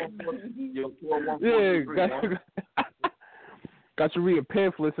 Got you reading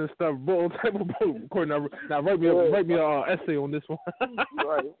pamphlets and stuff, bro. Type of book. Now write me an essay on this one.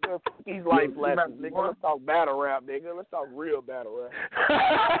 Right. These life lessons, nigga. Let's talk battle rap, nigga. Let's talk real battle rap.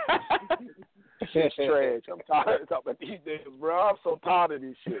 Shit's trash. I'm tired of talking about these niggas, bro. I'm so tired of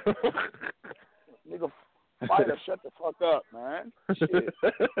this shit. Nigga, fighter, shut the fuck up, man. Shit.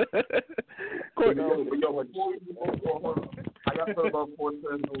 How y'all feel about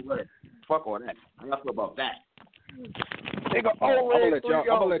Cortez O'Reilly? Fuck all that. How y'all feel about that? Nigga, I'm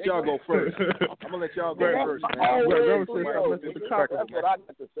gonna let y'all go first. I'm gonna let y'all go first, man. That's what I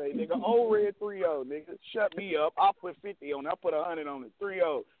got to say, nigga. Old Red 3-0, nigga. Shut me up. I'll put 50 on it. I'll put 100 on it.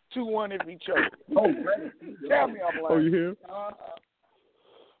 3-0. 2-1 if he choke. Tell me I'm lying. Oh, you hear?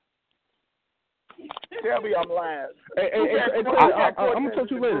 Tell me I'm lying. Hey, I'm gonna talk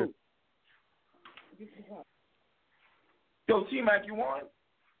to you later. Yo, T-Mac, you on?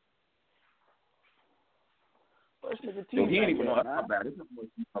 Yo, he ain't even know how bad.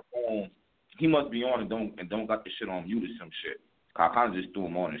 He must be on and don't got the shit on mute or some shit. I kind of just threw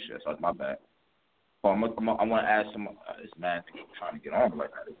him on and shit, so that's my bad. But I want to ask him. This man trying to get on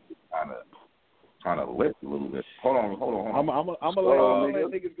like that. Kind of lift a little bit. Hold on. I'm gonna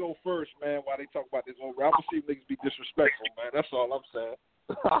let niggas go first, man. While they talk about this over, I'm gonna see if niggas be disrespectful, man. That's all I'm saying.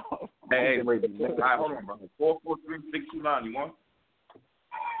 Hey, hold on, bro. 443-629. You want?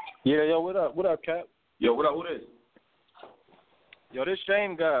 Yeah, yo, what up? What up, Cap? Yo, what up? Who this? Yo, this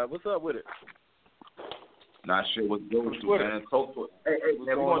Shame guy. What's up with it? Nah, shit. What's good with you, man? Hey,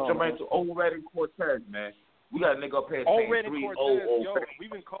 man, we gonna jump into Overrated and Cortez, man. We got a nigga up here saying 3-0. Yo,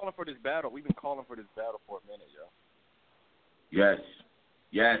 we've been calling for this battle. We've been calling for this battle for a minute, yo.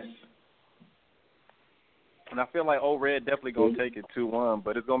 Yes. And I feel like O-Red definitely going to take it 2-1,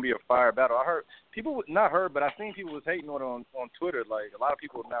 but it's going to be a fire battle. I heard people, not heard, but I seen people was hating on Twitter. Like, a lot of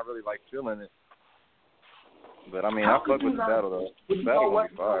people not really, like, feeling it. But, I mean, I fuck with the battle, though. The battle going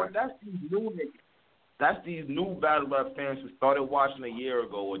to be fire. That's these new battle rap fans who started watching a year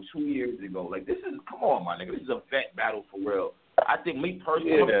ago or 2 years ago. Like, this is, come on, my nigga. This is a vet battle for real. I think me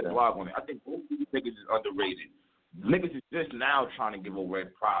personally, I'm going to blog on it. I think both of these niggas is underrated. Niggas is just now trying to give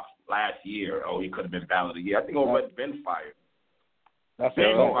O-Red props last year. Oh, he could have been battle of the year. I think O-Red's been fired. That's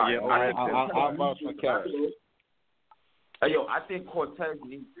been fired. I'm about to catch. Hey, yo, I think Cortez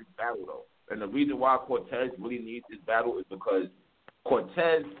needs this battle, though. And the reason why Cortez really needs this battle is because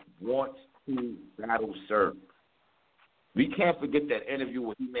Cortez wants to battle Surf. We can't forget that interview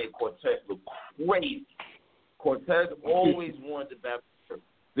where he made Cortez look crazy. Cortez always wanted to battle Surf.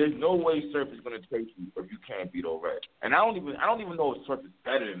 There's no way Surf is going to take you if you can't beat O-Red. And I don't even know if Surf is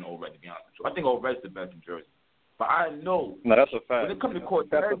better than O-Red, to be honest with you. I think O-Red's the best in Jersey. But I know that's a fact. When it comes to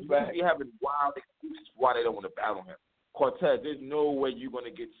Cortez, they be having wild excuses why they don't want to battle him. Cortez, there's no way you're going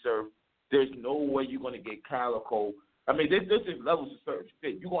to get Surf. There's no way you're going to get Calico. I mean, this is levels of certain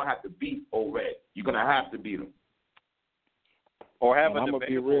shit. You're going to have to beat O-Red. You're going to have to beat him. Or have I'm going to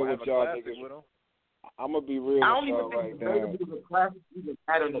be real with y'all niggas. I'm going to be real with y'all right now.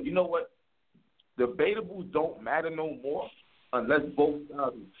 I don't know. You know what? Debatables don't matter no more unless both sides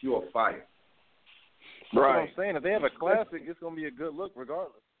are pure fire. That's what I'm saying. If they have a classic, it's going to be a good look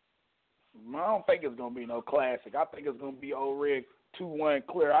regardless. I don't think it's going to be no classic. I think it's going to be O-Red 2-1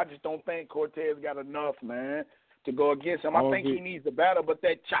 clear. I just don't think Cortez got enough, man, to go against him. I think he needs the battle, but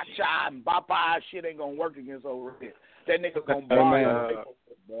that cha-cha and bye-bye shit ain't going to work against O-Red. That nigga going to buy his life,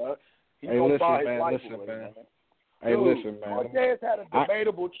 bro. He's going to buy his life away, man. Hey, listen, man. Cortez had a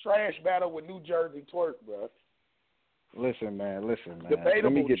debatable trash battle with New Jersey Twerk, bro. Listen, man. Debatable.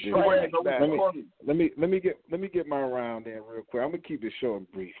 Let me get this. Trash battle. Let me get my round in real quick. I'm gonna keep this short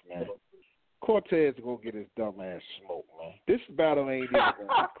and brief, man. Cortez gonna get his dumb ass smoked, man. This battle ain't even gonna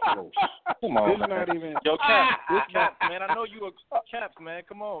be close. Come on, this man. not even. Yo, Caps, man. I know you a Caps, man.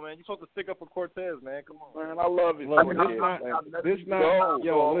 Come on, man. You supposed to stick up for Cortez, man. Come on, man. I love it.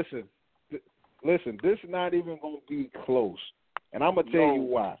 Listen. This not even gonna be close, and I'm gonna tell you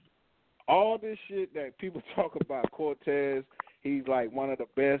why. All this shit that people talk about Cortez, he's like one of the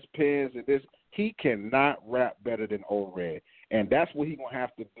best pens and this. He cannot rap better than O-Red, and that's what he gonna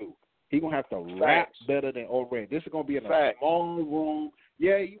have to do. He gonna have to rap better than O-Red. This is gonna be in a small room.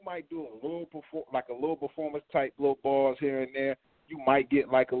 Yeah, you might do a little performance type little bars here and there. You might get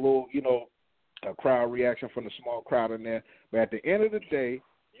like a little, a crowd reaction from the small crowd in there. But at the end of the day,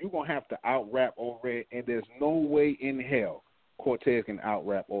 you're gonna have to out rap O-Red, and there's no way in hell Cortez can out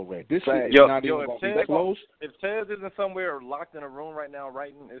rap O-Red. This shit is not even gonna be close. If Tez isn't somewhere locked in a room right now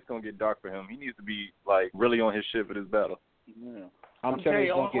writing, it's gonna get dark for him. He needs to be like really on his shit for this battle. Yeah. I'm telling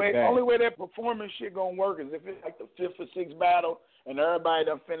you, only way that performance shit gonna work is if it's like the 5th or 6th battle and everybody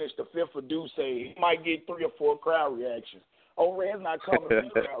done finished the 5th or Duce, he might get 3 or 4 crowd reactions. O-Red's not coming for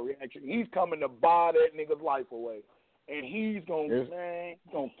the crowd reaction. He's coming to bar that nigga's life away, and he's gonna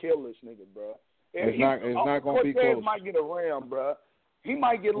kill this nigga, bro. It's not gonna be close. Cortez might get a round, bro. He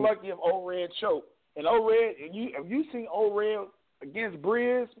might get lucky if O-Red choke. And O-Red, if you seen O-Red against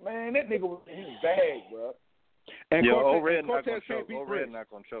Briz, man, that nigga was in his bag, bro. And O-Red Cortez can't beat Briz.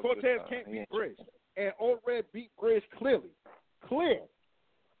 Cortez can't beat Briz. And O-Red beat Briz clearly. Clear.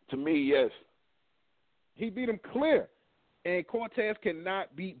 To me, yes. He beat him clear. And Cortez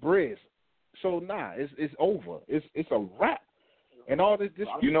cannot beat Briz. So, it's over. It's a wrap. And all this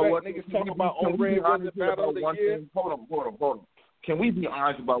disrespect, you know what? Niggas talk about O-Red was the battle of the year. Hold on. Can we be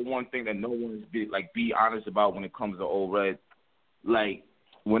honest about one thing that no one is be honest about when it comes to O-Red? Like,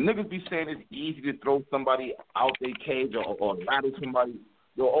 when niggas be saying it's easy to throw somebody out their cage or battle somebody,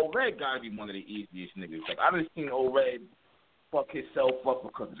 O-Red gotta be one of the easiest niggas. Like, I done seen O-Red fuck himself up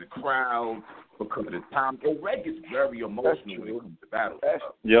because of the crowd, because of the time. O-Red gets very emotional when it comes to battles.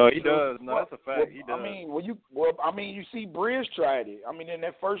 Yo, he does. No, that's a fact. He does. You see Briz tried it. I mean, in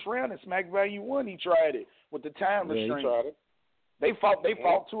that first round in Smack Value 1, he tried it with the time restraint. He tried it. They fought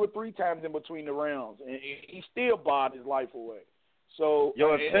 2 or 3 times in between the rounds, and he still barred his life away. So,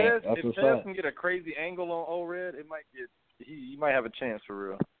 if Tez can get a crazy angle on O-Red, it might get he might have a chance for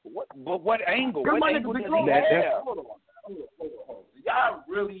real. What angle? What angle does he have? Hold on. Y'all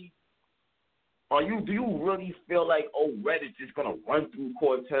really? Do you really feel like Red is just gonna run through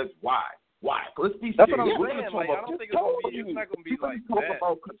Cortez? Why? Let's be serious. That's what I'm saying. Like, I don't think it's not gonna be like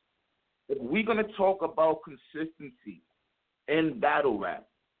that. If we're gonna talk about consistency in battle rap,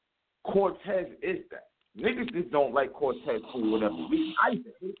 Cortez is that. Niggas just don't like Cortez for whatever reason. I'm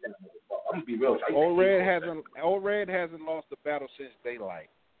gonna be real. O-Red hasn't lost a battle since Daylight.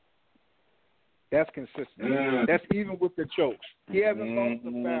 That's consistent. That's even with the chokes. He hasn't lost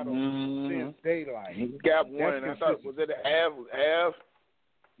a battle since Daylight. He got one. I thought, was it Av?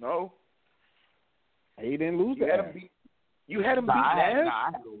 No. He didn't lose that. You had him beat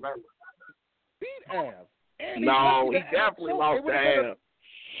Av? Beat Av. No, he definitely lost to Av.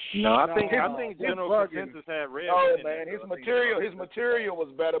 No, I think general consensus had Red. Oh man, his material was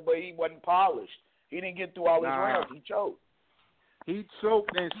better, but he wasn't polished. He didn't get through all his rounds. He choked. He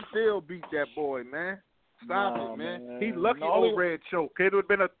choked and still beat that boy, man. Stop it, man. He lucky O-Red choke. It would have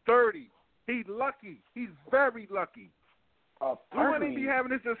been a 30. He's lucky. He's very lucky. We wouldn't be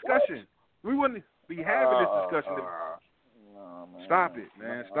having this discussion. We wouldn't be having this discussion. Stop it,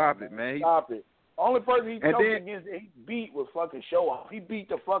 man. Stop it, man. Stop it. Only person he choked against he beat was fucking Show Off. He beat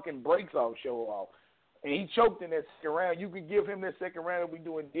the fucking brakes off Show Off. And he choked in that second round. You could give him that second round if we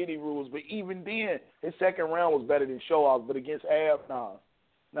doing Diddy rules, but even then, his second round was better than Show Off. But against Av,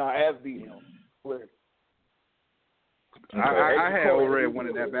 Av beat him. I had O-Red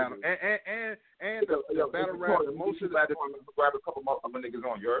winning that battle. And the battle rap, most of the grab a couple more other niggas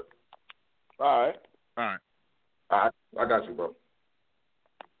on Europe. All right. I got you, bro.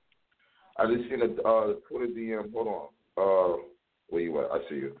 I just seen a Twitter DM. Hold on. Where you at? I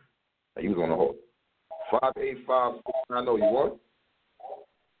see you. You was on the hold. 585. I know you want.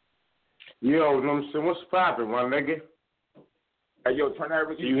 Yo, you know what I'm saying? What's poppin', my nigga? Hey, yo, turn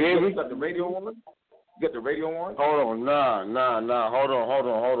that. You hear me? You got the radio on? You got the radio on? Hold on, nah. Hold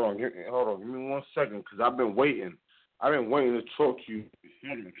on. Give me 1 second, because I've been waiting. To talk to you.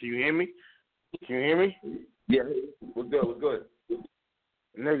 Can you hear me? Yeah, what's good?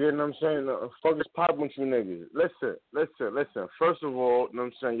 Nigga, you know what I'm saying? Fuck is poppin' with you niggas. Listen. First of all, you know what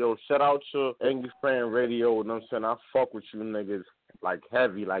I'm saying? Yo, shout out to Angry Fan Radio, you know what I'm saying? I fuck with you niggas, like,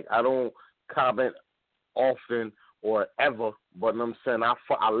 heavy. Like, I don't comment often or ever, but you know what I'm saying?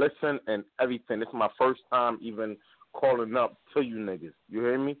 I listen and everything. This is my first time even calling up to you niggas. You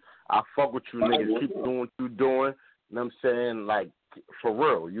hear me? I fuck with you niggas. Keep doing what you doing. You know what I'm saying? Like, for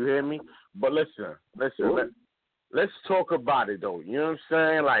real. You hear me? But listen. Let's talk about it, though. You know what I'm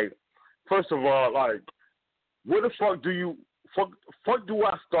saying? Like, first of all, like, where the fuck do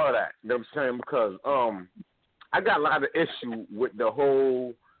I start at? You know what I'm saying? Because I got a lot of issue with the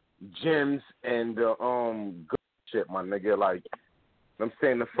whole gyms and the good shit, my nigga. Like, you know what I'm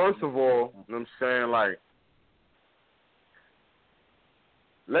saying? First of all, you know what I'm saying? Like,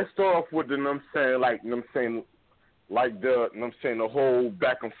 let's start off with the, you know what I'm saying? Like, you know what I'm saying? Like the, you know what I'm saying, the whole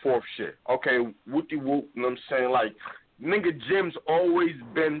back and forth shit. Okay, whoopty whoop, you know what I'm saying? Like, nigga, Jim's always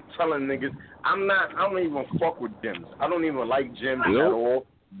been telling niggas, I don't even fuck with gyms. I don't even like gyms at all.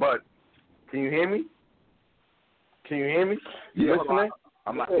 But, can you hear me? You listening?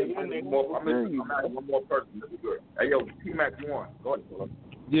 I'm not one more person. This is good. Hey, yo, T-Mac, you on? Go ahead.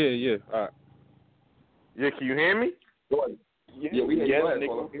 Yeah. All right. Yeah, can you hear me? Go ahead. Yeah, we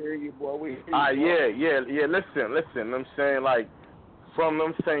hear you, boy. We hear you. Yeah. Listen. You know what I'm saying? Like, from, you know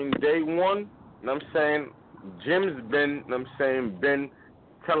what I'm saying, day one, you know what I'm saying, Jim's been, you know what I'm saying, been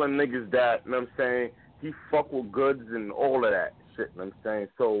telling niggas that, you know what I'm saying, he fuck with goods and all of that shit, you know what I'm saying?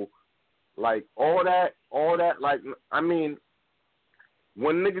 So, like, all that, like, I mean,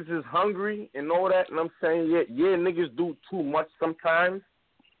 when niggas is hungry and all that, you know what I'm saying, yeah, niggas do too much sometimes,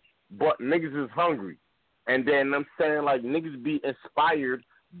 but niggas is hungry. And then, you know what I'm saying, like, niggas be inspired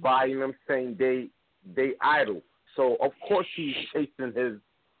by, you know what I'm saying, they idol. So, of course, he's chasing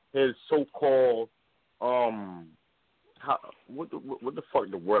his so-called, what the fuck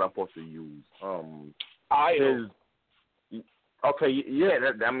the word I'm supposed to use? Idol. Okay, yeah,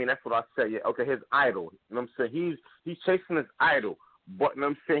 that's what I said. Yeah, okay, his idol. You know what I'm saying? He's chasing his idol. But, you know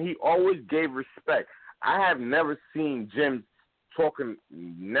what I'm saying, he always gave respect. I have never seen Jim talking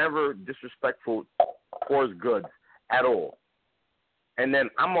never disrespectful towards goods at all. And then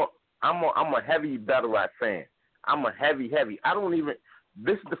I'm a heavy Battlerap fan. I'm a heavy. I don't even.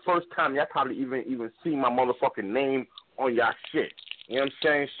 This is the first time y'all probably even see my motherfucking name on y'all shit. You know what I'm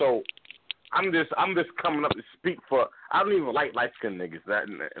saying? So I'm just coming up to speak for. I don't even like light skinned niggas. That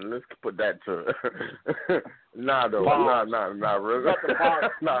and let's put that to. Nah, though. Nah, really.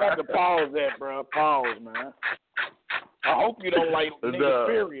 Got to pause that, bro. Pause, man. I hope you don't like niggas,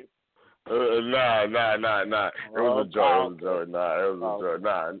 period. Nah. It was a joke.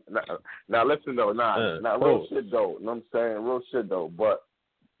 Nah, listen though. Nah, real shit though. You know what I'm saying? Real shit though. But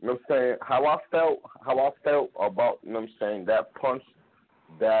you know what I'm saying? How I felt about, you know what I'm saying, that punch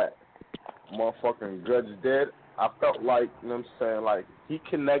that motherfucking Judge did. I felt like, you know what I'm saying, like he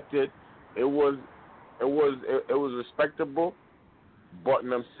connected. It was respectable. But you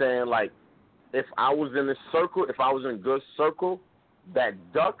know what I'm saying, like if I was in a circle, if I was in a good circle, that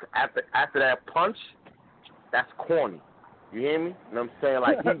duck after that punch, that's corny. You hear me? You know what I'm saying?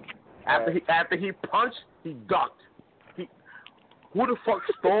 Like after he punched, he ducked. Who the fuck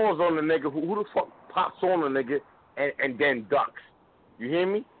stalls on the nigga? Who the fuck pops on the nigga and then ducks? You hear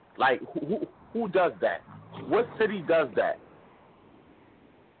me? Like who does that? What city does that?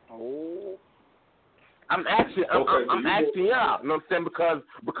 Oh. I'm asking y'all, you know what I'm saying?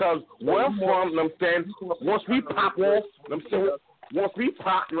 Because where I'm from, you know what I'm saying, once we pop off, you know what I'm saying, once we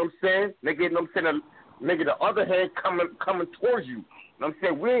pop, you know what I'm saying, nigga, you know what I'm saying, nigga, the other hand coming towards you. You know what I'm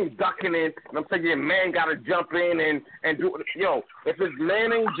saying? We ain't ducking in. You know what I'm saying? Your man got to jump in and do it. Yo, if his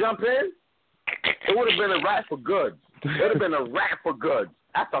man ain't jump in, it would have been a rap for goods. It would have been a rap for goods.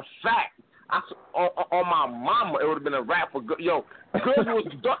 That's a fact. On my mama, it would have been a rap for goods. Yo, goods was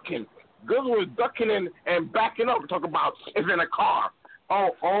ducking. Goods was ducking and backing up. Talk about it's in a car.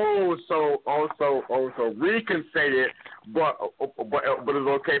 So we can say it, but it's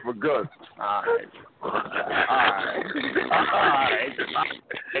okay for goods. All right.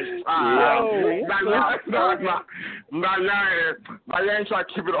 Now you ain't trying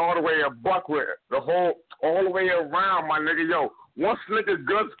to keep it all the way a buck with it. All the way around, my nigga. Yo, once nigga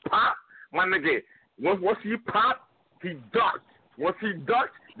goods pop, my nigga, once he pop, he ducked. Once he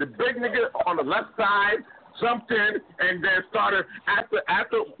ducked, the big nigga on the left side jumped in and then started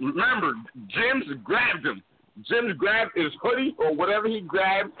after remember, Jim's grabbed him. Jim's grabbed his hoodie or whatever he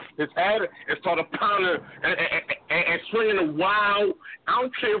grabbed, his head, and started pounding and swinging a wild. I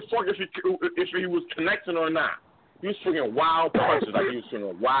don't care if he was connecting or not. He was swinging wild punches like he was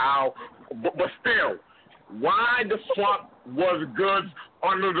swinging wild. But still, Why the fuck was Goods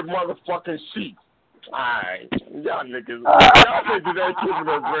under the motherfucking sheet? Alright, y'all niggas ain't keeping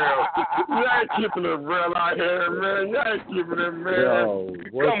it real. Y'all ain't keeping it real out here, man. Y'all ain't keeping it, man. Yo,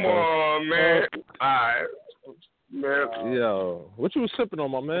 come on, man. Alright, man. Yo, what you was sipping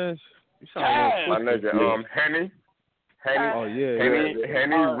on, my man? You sound my like nigga, Henny. Oh yeah,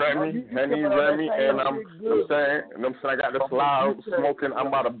 Henny, Remy, and I'm saying, I got this loud smoking. I'm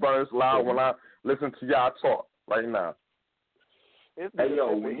about to burn this loud when I listen to y'all talk right now. Hey,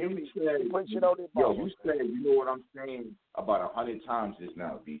 yo, when you said, you said, you know what I'm saying about 100 times just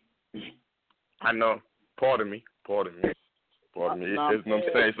now, B. I know. Pardon me. It's,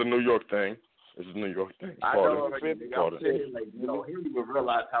 it's a New York thing. It's a New York thing. I know, I'm saying, like, you know, he didn't even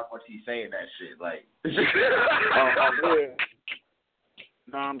realize how much he's saying that shit. Like,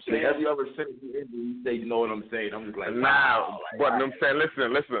 no, I'm saying every other sentence you say, you know what I'm saying. I'm just like, nah, but I'm saying,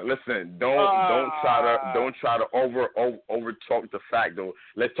 listen. Don't try to over talk the fact though.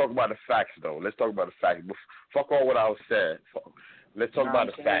 Let's talk about the facts though. Fuck all what I was said. Let's talk about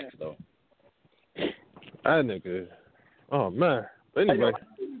the facts though. That nigga. Oh man. Anyway.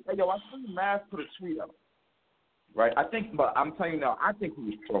 Hey, yo, I seen Mav put a tweet up. Right? But I'm telling you now, I think he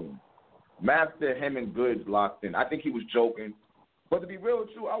was trolling. Mav said him and Goods locked in. I think he was joking. But to be real with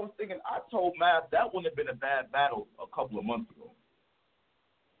you, I was thinking, I told Mav that wouldn't have been a bad battle a couple of months ago.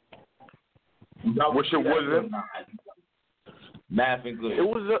 Which it wasn't. Mav and Goods. It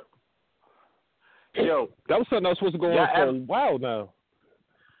was yo. That was something that was supposed to go on for a while now.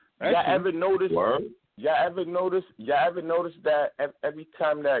 Y'all ever noticed? Y'all ever notice that every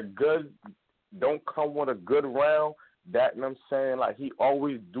time that Goods don't come with a good round, that, you know what I'm saying, like, he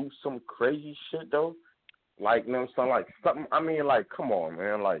always do some crazy shit, though? Like, you know what I'm saying, like, something, I mean, like, come on,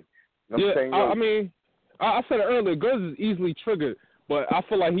 man, like, you know what I'm saying? I mean, I said it earlier, Goods is easily triggered, but I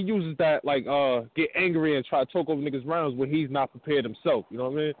feel like he uses that, like, get angry and try to talk over niggas' rounds when he's not prepared himself, you know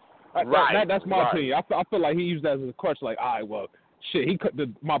what I mean? That's my opinion. I feel like he used that as a crutch, like, all right, well, shit,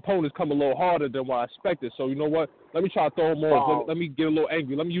 my opponent's come a little harder than what I expected. So you know what? Let me try to throw him off. Let me get a little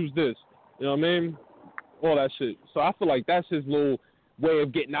angry. Let me use this. You know what I mean? All that shit. So I feel like that's his little way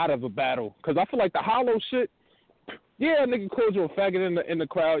of getting out of a battle. Because I feel like the hollow shit, yeah, nigga called you a faggot in the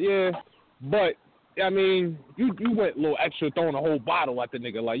crowd, yeah. But I mean, you went a little extra throwing a whole bottle at the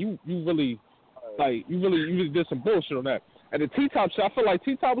nigga. Like you really did some bullshit on that. And the T-Top shit, I feel like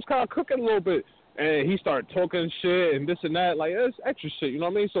T-Top was kind of cooking a little bit. And he started talking shit and this and that. Like, it's extra shit, you know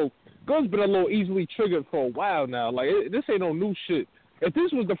what I mean? So, Goods been a little easily triggered for a while now. Like, this ain't no new shit. If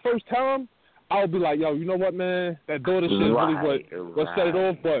this was the first time, I would be like, yo, you know what, man? That daughter shit is really what set it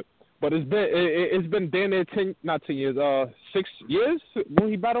off. But it's been damn near 6 years when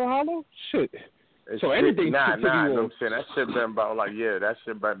he battled Hollow? Shit. So anything nah, I'm saying that shit been about like, that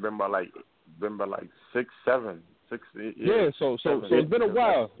shit been about like 6, 7. 6, yeah, so it's been a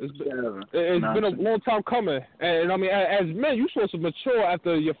while. It's been a long time coming. And I mean, as men, you're supposed to mature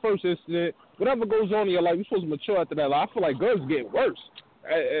after your first incident. Whatever goes on in your life, you're supposed to mature after that. Like, I feel like Goods getting worse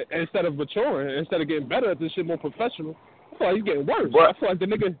instead of maturing, instead of getting better at this shit, more professional. I feel like he's getting worse. I feel like the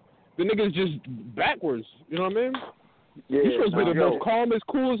nigga's just backwards. You know what I mean? Yeah, you're supposed to be the most calmest,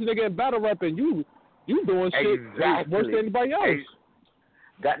 coolest nigga in battle rap, and you doing shit worse than anybody else.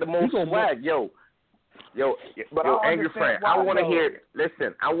 Got the most swag, yo, angry friend. I want to hear.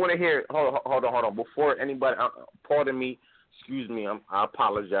 Listen, I want to hear. Hold on. Before anybody, pardon me. Excuse me. I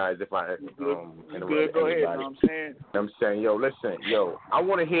apologize if I interrupted. Go ahead. I'm saying, listen, I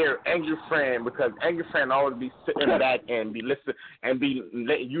want to hear angry friend because angry friend always be sitting back and be listening and be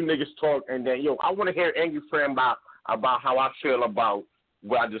letting you niggas talk, and then I want to hear angry friend about how I feel about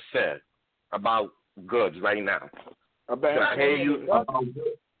what I just said about Goods right now. About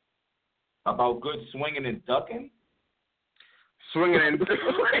Good swinging and ducking? Swinging and ducking.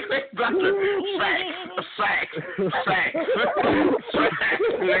 Facts.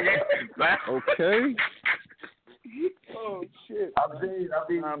 Okay. Oh, shit. I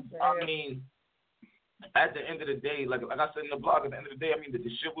mean, at the end of the day, like I said in the blog, at the end of the day, I mean, the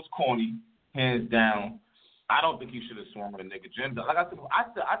shit was corny, hands down. I don't think he should have swung with a nigga. Jim, like I said,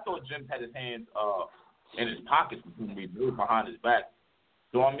 I thought Jim had his hands in his pockets behind his back.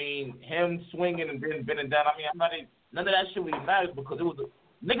 So, I mean, him swinging and then bending down, I mean, none of that shit really matters because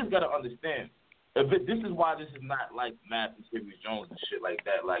niggas got to understand. This is why this is not like Matt and Sidney Jones and shit like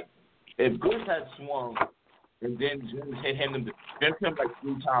that. Like, if Goods had swung and then Jim hit him like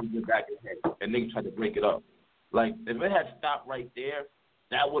 3 times in the back of his head and niggas tried to break it up. Like, if it had stopped right there,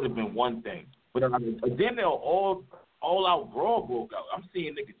 that would have been one thing. But then they'll all out brawl broke out. I'm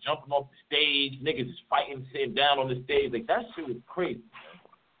seeing niggas jumping off the stage, niggas is fighting, sitting down on the stage. Like, that shit was crazy.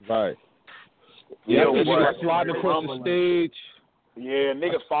 Right. Yeah, niggas sliding across the stage. Yeah,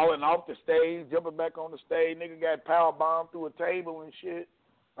 niggas falling off the stage, jumping back on the stage. Nigga got power bombed through a table and shit.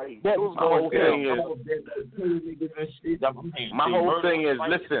 Like, my whole thing is,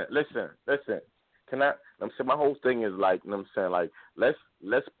 listen. Can I? I'm saying my whole thing is like, you know what I'm saying, like,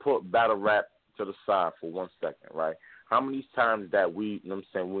 let's put battle rap to the side for 1 second, right? How many times that we, you know what I'm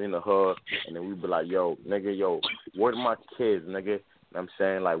saying, we're in the hood and then we be like, yo, nigga, where my kids, nigga? You know what I'm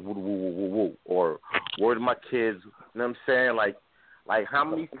saying, like, woo, woo, woo, woo, woo, or where my kids? You know what I'm saying, like how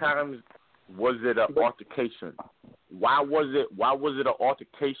many times was it an altercation? Why was it an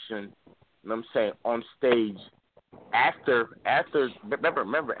altercation? You know what I'm saying, on stage after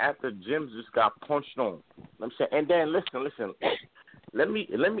remember after Jim just got punched on. You know what I'm saying, and then listen. Let me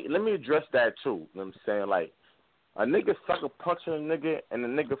address that too. You know what I'm saying, like a nigga sucker punching a nigga and a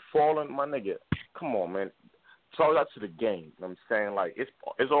nigga falling, my nigga. Come on, man. Throw that to the game. You know what I'm saying, like it's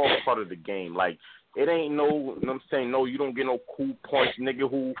all part of the game. Like it ain't no, you know what I'm saying, no, you don't get no cool punch, nigga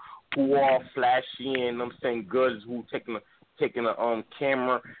who all flashy and, you know what I'm saying, goods who taking a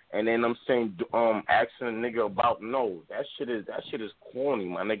camera and then I'm saying asking a nigga about that shit is corny,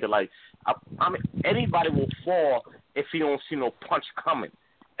 my nigga. Like I mean anybody will fall if he don't see no punch coming.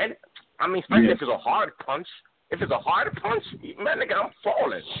 And I mean especially if it's a hard punch. If it's a hard punch, man, nigga, I'm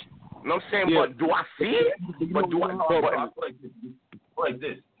falling. You know what I'm saying? Yeah. But do I see it? But do I like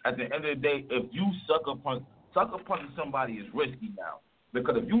this? At the end of the day, if you sucker punching somebody is risky now.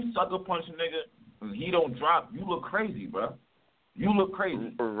 Because if you sucker punch a nigga and he don't drop, you look crazy, bro. You look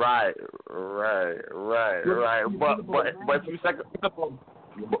crazy. Right. But if you sucker,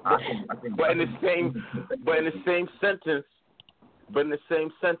 but in the same sentence,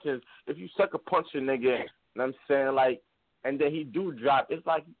 if you sucker punch a nigga, you know what I'm saying, like, and then he do drop, it's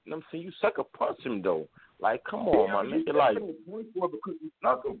like, you know what I'm saying, you sucker punch him though. Like, come on, my nigga, like. Because you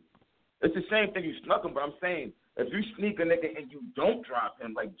snuck him. It's the same thing, you snuck him, but I'm saying, if you sneak a nigga and you don't drop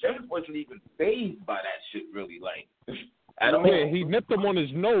him, like, James wasn't even fazed by that shit, really, like, at all. Yeah, he nipped him on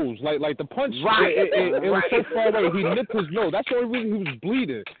his nose, like the punch, right. It was so far away, he nipped his nose. That's the only reason he was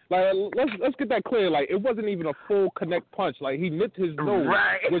bleeding. Like, let's get that clear, like, it wasn't even a full connect punch. Like, he nipped his nose,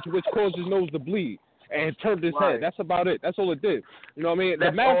 which caused his nose to bleed. And turned his head. That's about it. That's all it did. You know what I mean?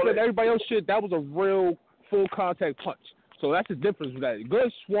 The mask and everybody else shit, that was a real full contact punch. So that's the difference with that.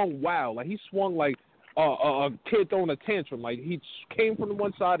 Good swung wild. Like he swung like a kid throwing a tantrum. Like he came from the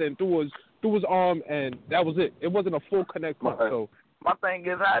one side and threw his arm, and that was it. It wasn't a full connect punch. So my thing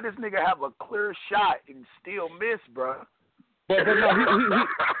is, how this nigga have a clear shot and still miss, bro? But no, he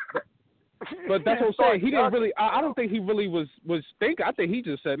But that's what I'm saying. He didn't really. I don't think he really was thinking. I think he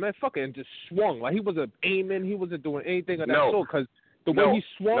just said, "Man, fuck it," and just swung. Like he wasn't aiming. He wasn't doing anything of that sort. Because the way he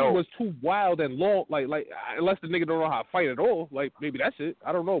swung was too wild and long. Like unless the nigga don't know how to fight at all. Like maybe that's it.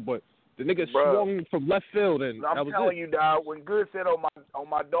 I don't know. But the nigga swung from left field, and I'm that was telling you, dog. When Good said on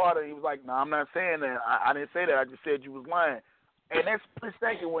my daughter, he was like, "No, I'm not saying that. I didn't say that. I just said you was lying." And that's split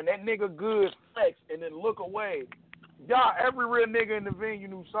second when that nigga Good flex and then look away. Y'all, every real nigga in the venue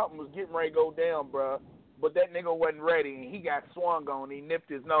knew something was getting ready to go down, bro. But that nigga wasn't ready, and he got swung on. He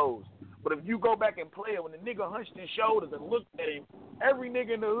nipped his nose. But if you go back and play it, when the nigga hunched his shoulders and looked at him, every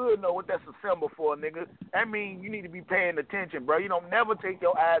nigga in the hood know what that's a symbol for, nigga. That means you need to be paying attention, bro. You don't never take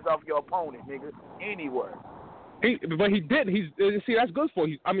your eyes off your opponent, nigga, anywhere. But he did. See, that's good for.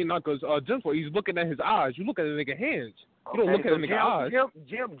 Not good. Jim's for. He's looking at his eyes. You look at the nigga hands. You don't look at the nigga eyes.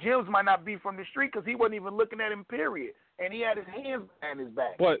 Jim's might not be from the street because he wasn't even looking at him. Period. And he had his hands behind his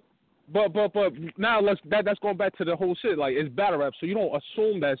back. But now that's going back to the whole shit. Like it's battle rap, so you don't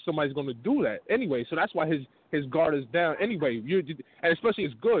assume that somebody's going to do that anyway. So that's why his guard is down anyway. And especially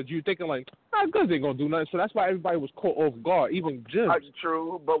it's good. You're thinking like, good ain't gonna do nothing. So that's why everybody was caught off guard, even Jim.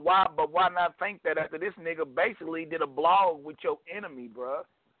 True, but why not think that after this nigga basically did a blog with your enemy, bro?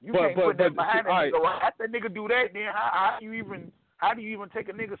 You can't put that behind that nigga. Right. After that nigga do that, then how do you even take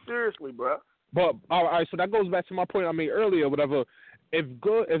a nigga seriously, bro? But all right, so that goes back to my point I made earlier. Whatever. If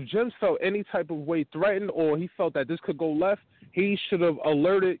Jim felt any type of way threatened or he felt that this could go left, he should have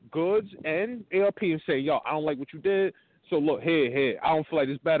alerted Goods and ARP and say, yo, I don't like what you did. So look, here, I don't feel like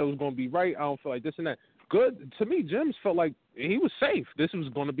this battle is going to be right. I don't feel like this and that. Good to me, Jim felt like he was safe. This was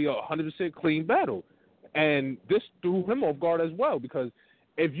going to be a 100% clean battle, and this threw him off guard as well because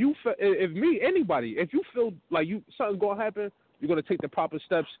if you feel like something's going to happen, you're going to take the proper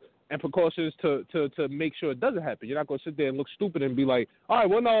steps and precautions to make sure it doesn't happen. You're not going to sit there and look stupid and be like, all right,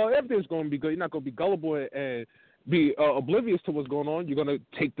 well, no, everything's going to be good. You're not going to be gullible and be oblivious to what's going on. You're going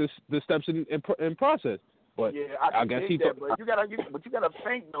to take the steps in process. But yeah, I guess that, but you gotta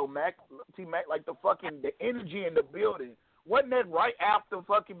think though, Mac, like the energy in the building Wasn't that right after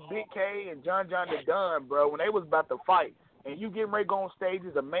fucking Big K and John the Dunn, bro, when they was about to fight, and you getting ready to go on stage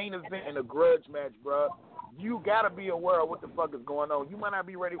as a main event in a grudge match, bro? You gotta be aware of what the fuck is going on. You might not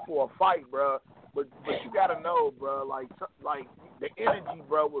be ready for a fight, bro, but you gotta know, bro. Like the energy,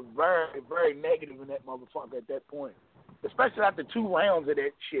 bro, was very, very negative in that motherfucker at that point. Especially after 2 rounds of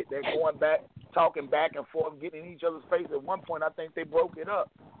that shit. They're going back, talking back and forth, getting in each other's face. At one point, I think they broke it up.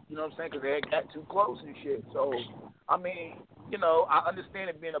 You know what I'm saying? Because they had got too close and shit. So, I mean, you know, I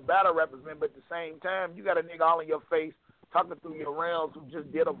understand it being a battle representative, but at the same time, you got a nigga all in your face talking through your rounds who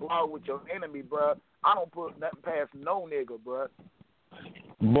just did a vlog with your enemy, bro. I don't put nothing past no nigga, bro.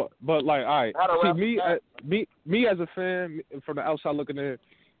 But like, all right. See, me as a fan from the outside looking in,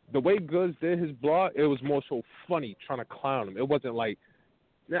 the way Goods did his blog, it was more so funny trying to clown him. It wasn't like,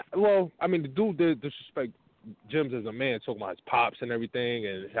 well, I mean, the dude did disrespect Jims as a man, talking about his pops and everything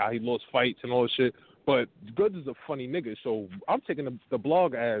and how he lost fights and all this shit. But Goods is a funny nigga, so I'm taking the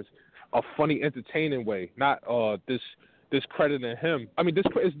blog as a funny, entertaining way, not discrediting him. I mean,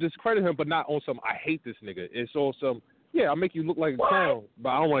 it's discredit him, but not on some I hate this nigga. It's on some, yeah, I'll make you look like a clown, but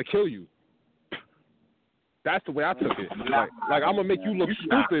I don't want to kill you. That's the way I took it. Like I'm gonna make you look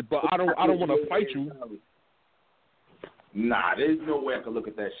stupid, but I don't want to fight you. Nah, there's no way I can look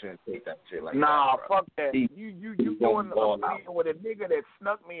at that shit and take that shit like nah, that. Nah, fuck that. You doing a video with a nigga that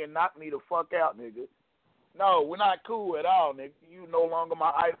snuck me and knocked me the fuck out, nigga. No, we're not cool at all, nigga. You no longer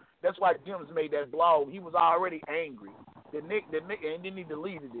my idol. That's why Jims made that blog. He was already angry. The nigga, and then he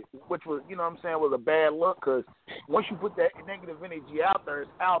deleted it, which was, you know what I'm saying, was a bad look, because once you put that negative energy out there,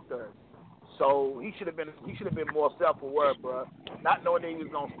 it's out there. So he should have been more self-aware, bro. Not knowing that he was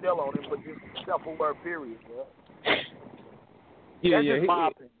gonna steal on him, but just self-aware, period, bro. Yeah, That's just my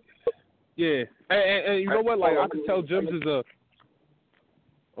opinion. Yeah, and you know what? Like I could tell Jims is a.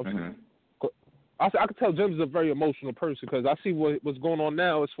 I could tell Jims is a very emotional person because I see what's going on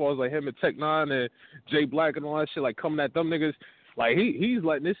now as far as like him and Tech Nine and Jay Black and all that shit, like coming at them niggas. Like he's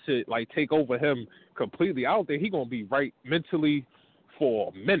letting this shit like take over him completely. I don't think he's gonna be right mentally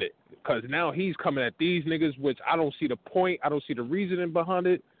for a minute. Because now he's coming at these niggas, which I don't see the point. I don't see the reasoning behind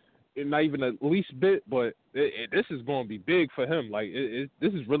it, not even the least bit. But this is going to be big for him. Like,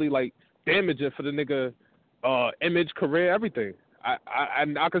 this is really, like, damaging for the nigga image, career, everything. I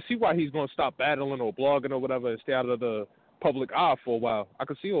can see why he's going to stop battling or blogging or whatever and stay out of the public eye for a while. I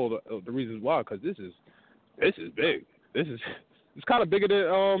can see all the reasons why, because this is big. It's kind of bigger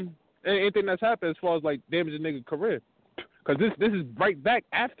than anything that's happened as far as, like, damaging nigga career. Because this is right back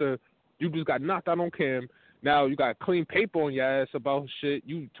after you just got knocked out on cam. Now you got clean paper on your ass about shit.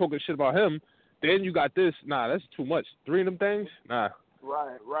 You talking shit about him. Then you got this. Nah, that's too much. 3 of them things? Nah.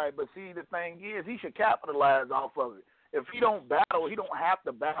 Right. But see, the thing is, he should capitalize off of it. If he don't battle, he don't have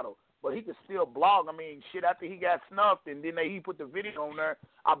to battle. But he can still blog. I mean, shit, after he got snuffed and then he put the video on there,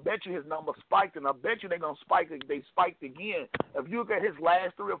 I bet you his number spiked, and I bet you they're going to spike it. They spiked again. If you look at his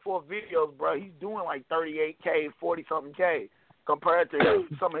last 3 or 4 videos, bro, he's doing like 38K, 40-something K, compared to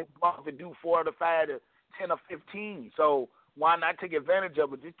some of his blogs that do 4 to 5 to 10 or 15. So why not take advantage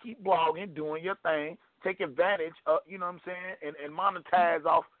of it? Just keep blogging, doing your thing, take advantage of, you know what I'm saying, and monetize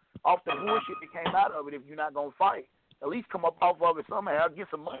off the bullshit that came out of it if you're not going to fight. At least come up off of it somehow, get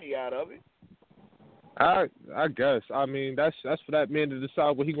some money out of it. I guess. I mean, that's for that man to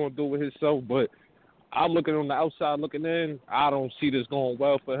decide what he gonna do with himself. But I'm looking on the outside, looking in. I don't see this going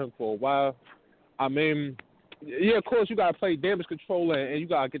well for him for a while. I mean, yeah, of course you gotta play damage control and you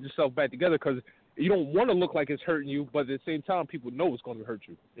gotta get yourself back together because you don't want to look like it's hurting you, but at the same time, people know it's gonna hurt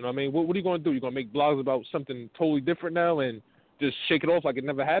you. You know what I mean? What are you gonna do? You gonna make blogs about something totally different now and just shake it off like it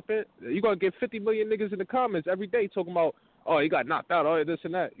never happened? You're going to get 50 million niggas in the comments every day talking about, oh, he got knocked out, oh, this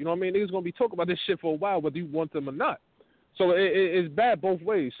and that. You know what I mean? Niggas going to be talking about this shit for a while, whether you want them or not. So it's bad both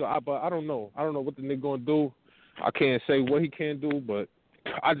ways. So but I don't know. I don't know what the nigga going to do. I can't say what he can do, but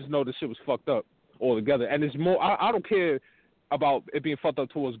I just know this shit was fucked up altogether. And it's more, I don't care about it being fucked up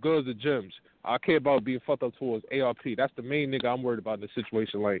towards Goods or Jims. I care about it being fucked up towards ARP. That's the main nigga I'm worried about in this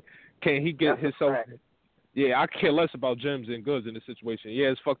situation. Like, can he get himself... Yeah, I care less about Jims and Goods in this situation. Yeah,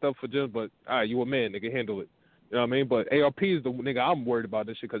 it's fucked up for Jims, but all right, you a man, nigga, handle it. You know what I mean? But ARP is the nigga I'm worried about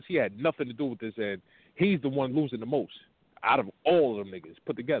this shit because he had nothing to do with this, and he's the one losing the most out of all of them niggas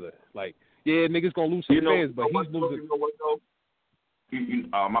put together. Like, yeah, niggas gonna lose some fans, but he's losing. You know what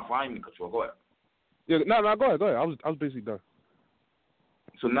though? My flying in control. Go ahead. Yeah, no, go ahead. I was basically done.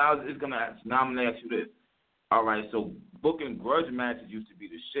 So now I'm gonna ask you this. All right, so booking grudge matches used to be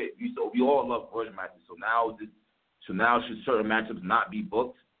the shit. We all love grudge matches. So now should certain matchups not be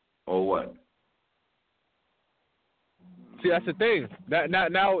booked, or what? See, that's the thing.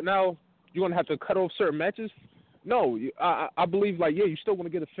 Now you're gonna have to cut off certain matches No, I believe, like, yeah, you still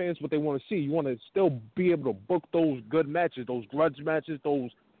want to get the fans what they want to see. You want to still be able to book those good matches, those grudge matches,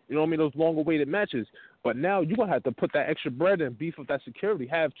 those, you know what I mean, those longer-awaited matches. But now you're going to have to put that extra bread in, beef up that security,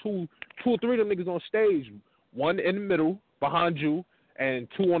 have two or three of them niggas on stage, one in the middle behind you and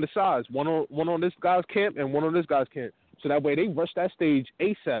two on the sides, one on this guy's camp and one on this guy's camp. So that way they rush that stage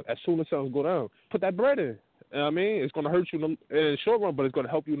ASAP as soon as something go down. Put that bread in. You know what I mean? It's going to hurt you in the short run, but it's going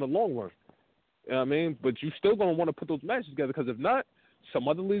to help you in the long run. You know what I mean? But you still going to want to put those matches together because if not, some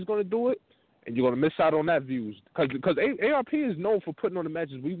other league's going to do it, and you're going to miss out on that views. Because ARP is known for putting on the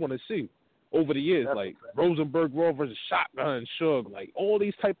matches we want to see over the years, like Rosenberg Raw versus Shotgun, Suge, like all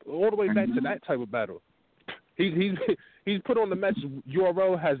these all the way back to that type of battle. He's put on the matches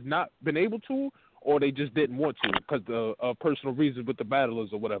URL has not been able to, or they just didn't want to because of personal reasons with the battlers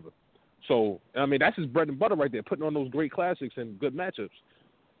or whatever. So, I mean, that's his bread and butter right there, putting on those great classics and good matchups.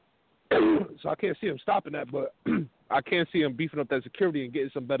 So I can't see him stopping that, but I can see him beefing up that security and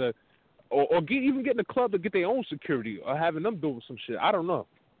getting some better, or even getting the club to get their own security or having them do some shit. I don't know.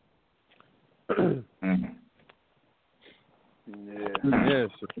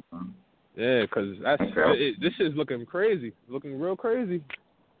 Yeah, because this is looking crazy, looking real crazy.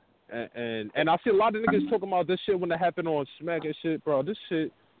 And I see a lot of niggas talking about this shit when it happened on Smack and shit, bro. This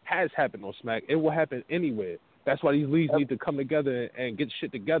shit has happened on Smack. It will happen anywhere. That's why these leagues need to come together and get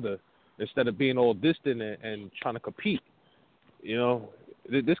shit together instead of being all distant and trying to compete. You know,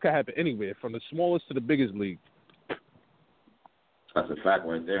 this could happen anywhere, from the smallest to the biggest league. That's a fact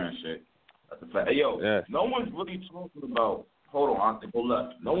right there and shit. That's a fact. Hey, yo, no one's really talking about. Hold on, I think go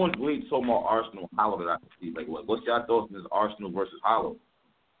left. No one's really talking about Arsenal and Hollow that I can see. Like, what's your thoughts on this Arsenal versus Hollow?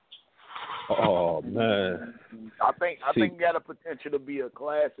 Oh man, I think it got a potential to be a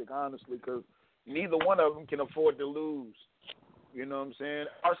classic, honestly, because neither one of them can afford to lose. You know what I'm saying?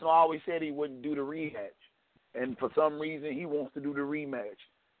 Arsenal always said he wouldn't do the rematch, and for some reason he wants to do the rematch.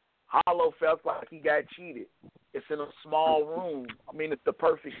 Hollow felt like he got cheated. It's in a small room. I mean, it's the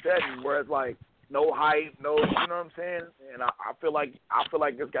perfect setting where it's like no hype, no, you know what I'm saying? And I feel like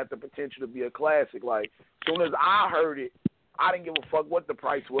it's got the potential to be a classic. Like, as soon as I heard it, I didn't give a fuck what the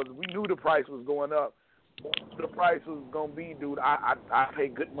price was. We knew the price was going up. What the price was going to be, dude, I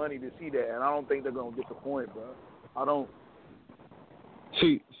paid good money to see that, and I don't think they're going to disappoint, bro. I don't.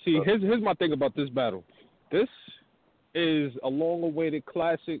 See, here's my thing about this battle. This is a long-awaited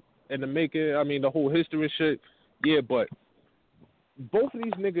classic in the making. I mean, the whole history and shit, yeah, but both of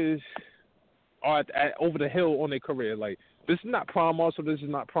these niggas are at over the hill on their career. Like, this is not prime Arsenal, this is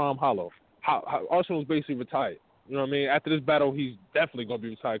not prime Hollow. Arsenal's basically retired. You know what I mean? After this battle, he's definitely going to be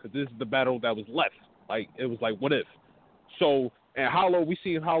retired because this is the battle that was left. Like, it was like, what if? So, and Hollow, we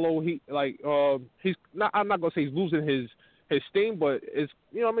seen Hollow, he's not, I'm not going to say he's losing his steam, but it's,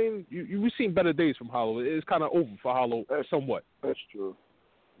 you know what I mean? We've seen better days from Hollow. It's kind of over for Hollow somewhat. That's true.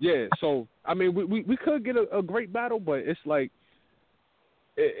 Yeah, so, I mean, we could get a great battle, but it's like,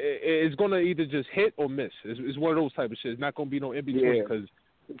 it's going to either just hit or miss. It's one of those type of shit. It's not going to be no in between because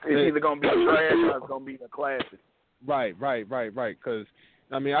it's either going to be a trash or it's going to be a classic. Right. Because,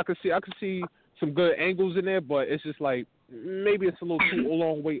 I mean, I could see some good angles in there, but it's just like maybe it's a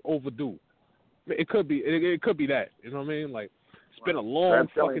long way overdue. It could be that. You know what I mean? Like, it's been a long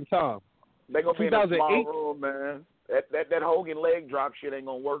fucking time. They're going to be in a small room, man. That Hogan leg drop shit ain't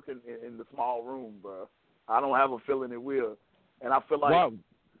going to work in the small room, bro. I don't have a feeling it will. And I feel like... Wow.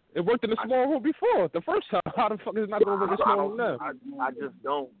 It worked in the small room before, the first time. How the fuck is it not going to work in the small room now? I just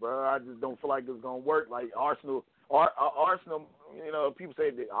don't, bro. I just don't feel like it's going to work. Like, Arsenal, you know, people say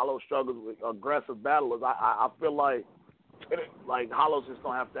that Hollow struggles with aggressive battlers. I feel like Hollow's just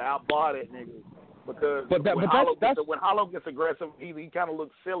going to have to outbar that nigga. Because when Hollow gets aggressive, he kind of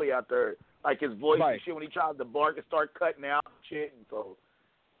looks silly out there. Like his voice and shit, when he tries to bark and start cutting out and shit. And so,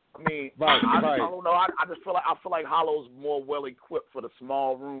 I mean, I don't know. I just feel like Hollow's more well equipped for the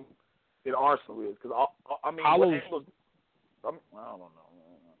small room than Arsenal is. Because I mean, I don't know.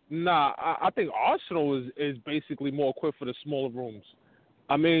 Nah, I think Arsenal is basically more equipped for the smaller rooms.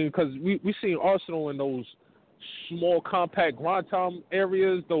 I mean, because we seen Arsenal in those small, compact grind time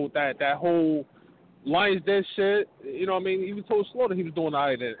areas, though that whole Lions Den shit. You know what I mean? Even told Slaughter he was doing all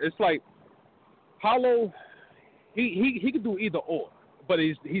right there. It's like Hollow, he could do either or. But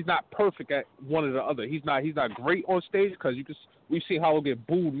he's not perfect at one or the other. He's not great on stage because we've seen Hollow get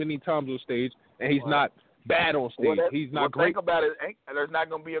booed many times on stage, and he's not bad on stage. He's not great. Think about it. There's not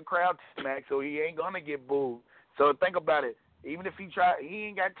gonna be a crowd smack, so he ain't gonna get booed. So think about it. Even if he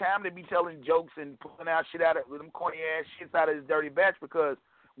ain't got time to be telling jokes and pulling out shit out of them corny ass shits out of his dirty batch because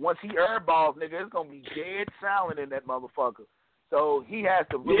once he airballs, nigga, it's gonna be dead silent in that motherfucker. So he has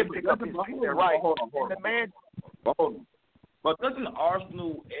to really pick up his feet right. Oh, but doesn't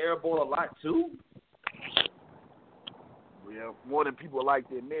Arsenal airball a lot too? Yeah, more than people like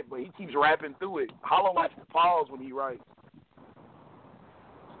to admit, but he keeps rapping through it. Hollow likes to pause when he writes.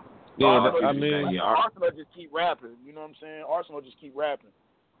 Yeah, Arsenal just keep rapping. You know what I'm saying? Arsenal just keep rapping.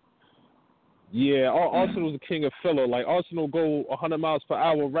 Yeah, Arsenal's the king of filler. Like, Arsenal go 100 miles per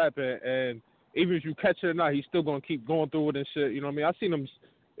hour rapping, and even if you catch it or not, he's still gonna keep going through it and shit. You know what I mean? I seen him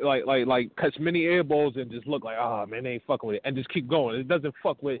like catch many air balls and just look like, man, they ain't fucking with it, and just keep going. It doesn't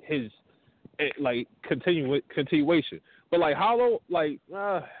fuck with his continuation. But like Hollow, I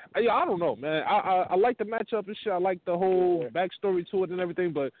don't know, man. I like the matchup and shit. I like the whole backstory to it and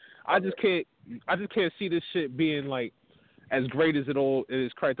everything, but I just can't see this shit being like as great as it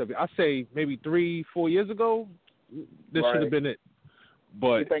is cracked up. I say maybe 3-4 years ago, this should have been it.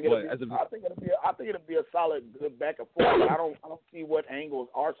 But I think it'll be a solid good back and forth. But I don't see what angles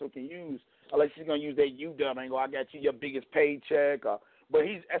Arsenal can use unless he's gonna use that UW angle. I got you your biggest paycheck. But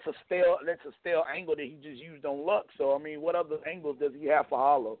that's a stale angle that he just used on Lux. So I mean, what other angles does he have for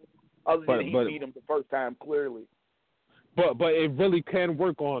Hollow? Other than he beat him the first time clearly. But it really can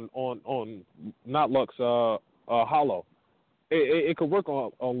work on not Lux, Hollow. It could work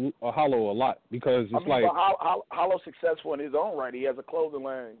on Hollow a lot because it's Hollow's successful in his own right. He has a clothing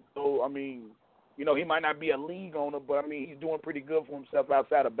line. So I mean, he might not be a league owner, but I mean he's doing pretty good for himself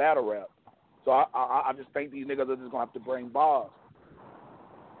outside of Battlerap. So I just think these niggas are just gonna have to bring bars.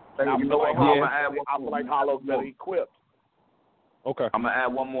 And I feel like Hollow's better equipped. Okay. I'm gonna add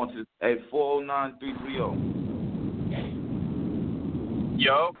one more to 409-330.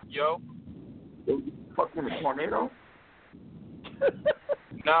 Yo. Fucking the tornado.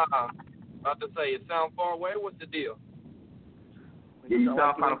 Nah, about to say it sound far away. What's the deal? Yeah, you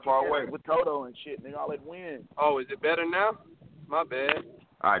sound kind of far away with Toto and shit. Nigga, all that wind. Oh, is it better now? My bad.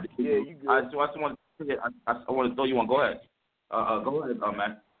 All right. Yeah, you good. I just want to throw you one. Go ahead. Go ahead,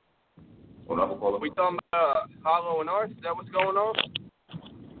 man. We talking about Hollow and Arts? Is that what's going on?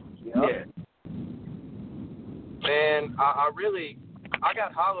 Yeah. Man, I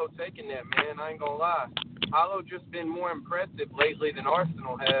got Hollow taking that, man. I ain't gonna lie. Hollow just been more impressive lately than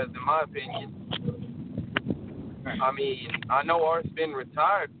Arsenal has, in my opinion. I mean, I know Art's been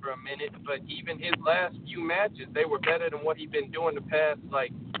retired for a minute, but even his last few matches, they were better than what he's been doing the past,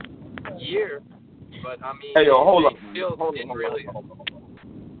 year. But, I mean, hold up.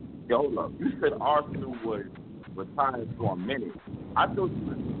 Hold up. You said Arsenal was retired for a minute. I thought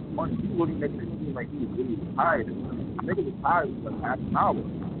you really make it seem like he was really retired. I think he was retired for half an hour.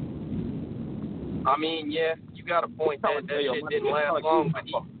 I mean, yeah, you got a point. That shit didn't last long, but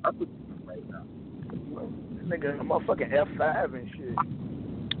this nigga a motherfucking F5 and shit.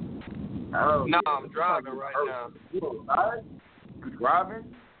 Nah, I'm driving right now. You driving?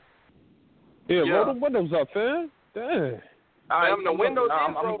 Yeah, roll the windows up, fam. Damn. Damn, the windows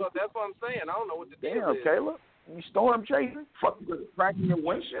is rolled up. That's what I'm saying. I don't know what the deal is. Damn, Caleb. You storm chasing? Fucking cracking your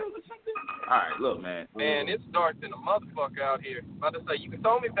windshield or something? All right, look, man. Man, it's dark than a motherfucker out here. About to say, you can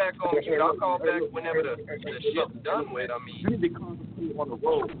throw me back on mute. I'll call back whenever the shit's done with. I mean, you need to concentrate on the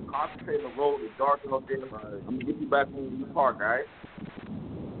road. Concentrate on the road. It's dark out there. I'm gonna get you back in the park, all right?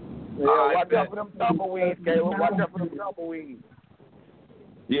 Yeah, watch out for them tumbleweeds, Caleb. Watch out for them tumbleweeds.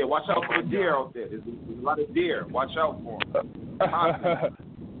 Yeah, watch out for the deer out there. There's a lot of deer. Watch out for them.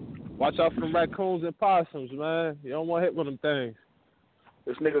 Watch out for them raccoons and possums, man. You don't want to hit one of them things.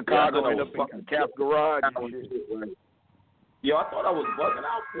 This nigga Cargo ended up in Cap's garage and shit. Yo, I thought I was bugging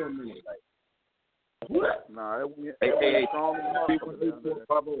out for a minute. What? Nah, hey.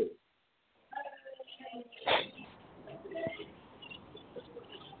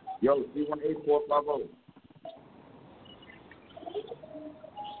 Yo, 318-450.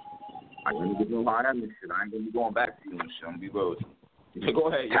 I ain't gonna get no high on this shit. I ain't gonna be going back to you and shit. I'm gonna be real. Go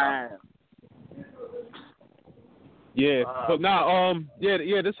ahead, y'all. Yeah, but now,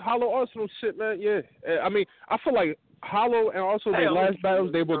 this Hollow Arsenal shit, man. Yeah, I mean, I feel like Hollow and also their last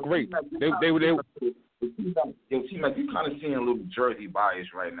battles, they were great. They were. Yo, T-Mac, you kind of seeing a little Jersey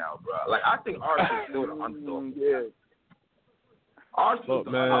bias right now, bro. Like, I think Arsenal's still the underdog. Yeah. Arsenal,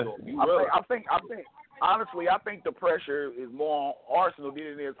 man. I think. Honestly, I think the pressure is more on Arsenal than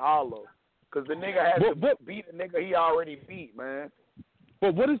it is Hollow. Because the nigga has to beat the nigga he already beat, man.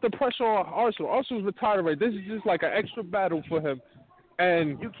 But what is the pressure on Arsenal? Arsenal's retired right. This is just like an extra battle for him.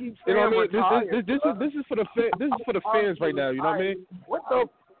 And you keep saying, you know what I mean? This is for the fans right now, you know what I mean? What the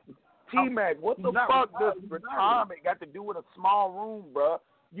T-Mac, what the fuck does retirement got to do with a small room, bro?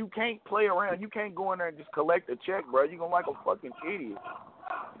 You can't play around. You can't go in there and just collect a check, bro. You're going to like a fucking idiot.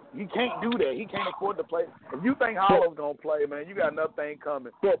 He can't do that. He can't afford to play. If you think Hollow's gonna play, man, you got another thing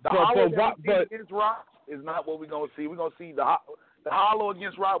coming. The Hollow against Rock is not what we're gonna see. We're gonna see the Hollow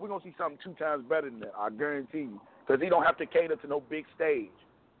against Rock. We're gonna see something 2 times better than that. I guarantee you, because he don't have to cater to no big stage.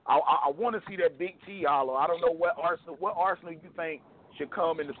 I want to see that Big T Hollow. I don't know what Arsenal you think should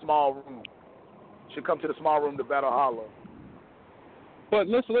come in the small room. Should come to the small room to battle Hollow. But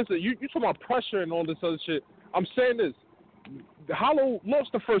listen, you talking about pressure and all this other shit. I'm saying this. Hollow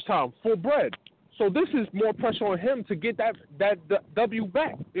lost the first time for bread. So this is more pressure on him to get that W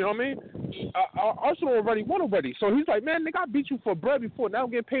back. You know what I mean? Arsenal already won already. So he's like, man, nigga, I beat you for bread before. Now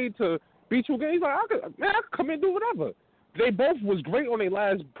I'm getting paid to beat you again. He's like, I could come in and do whatever. They both was great on their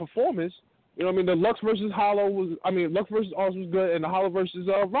last performance. You know what I mean? The Lux versus Arsenal was good, and the Hollow versus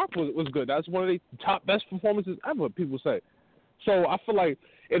Rock was good. That's one of the top best performances ever, people say. So I feel like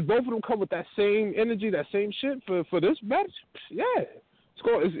if both of them come with that same energy, that same shit for this match, yeah, it's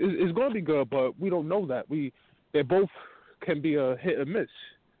going to be good. But we don't know that. They both can be a hit or miss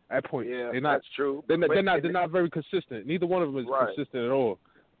at points. Yeah, that's true. They're not very consistent. Neither one of them is consistent at all.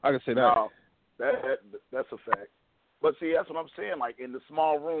 I can say that. No, that's a fact. But see, that's what I'm saying. Like in the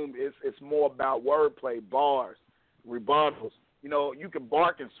small room, it's more about wordplay, bars, rebuttals. You know, you can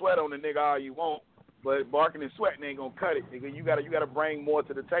bark and sweat on the nigga all you want. But barking and sweating ain't gonna cut it, nigga. You gotta bring more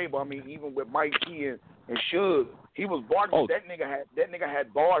to the table. I mean, even with Mike T and Shyyyyyt, he was barking. Oh. That nigga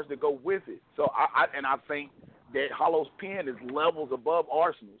had bars to go with it. So I think that Hollow's pen is levels above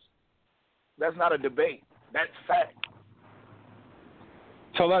Arsenal's. That's not a debate. That's fact.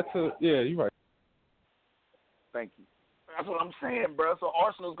 So yeah, you're right. Thank you. That's what I'm saying, bro. So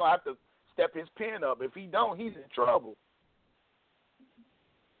Arsenal's gonna have to step his pen up. If he don't, he's in trouble.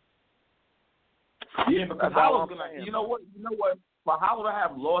 Yeah, because Hollow's gonna. You know what? For Hollow to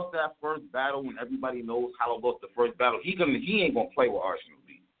have lost that first battle, when everybody knows Hollow lost the first battle, he ain't gonna play with Arsenal.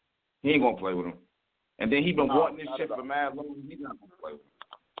 He ain't gonna play with him. And then he been wanting this shit for mad long. He's not gonna play with him.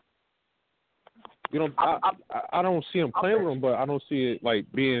 You know, I don't see him playing with him, but I don't see it like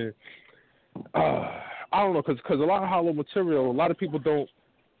being. I don't know, because a lot of Hollow material, a lot of people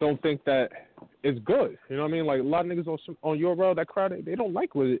don't think that it's good. You know what I mean? Like a lot of niggas on your world, that crowd, they don't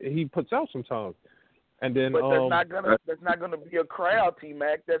like what he puts out sometimes. And then, but there's not gonna be a crowd,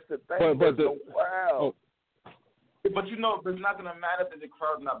 T-Mac. That's the thing. But the crowd. But you know, it's not gonna matter if the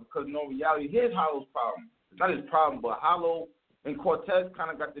crowd's not, because in reality, here's Hollow's problem. It's not his problem, but Hollow and Cortez kind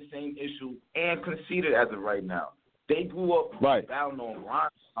of got the same issue and Conceited as of right now. They grew up down on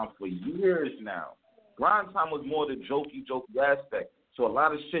grind time for years now. Grind time was more the jokey aspect. So a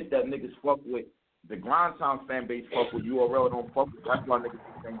lot of shit that niggas fuck with, the grind time fan base fuck with, URL don't fuck with. That's why niggas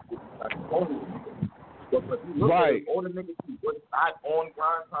the same shit like But if you look at all the niggas who was not on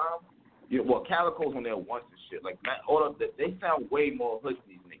grind time, well, Calico's on there once and shit. Like, they sound way more hood than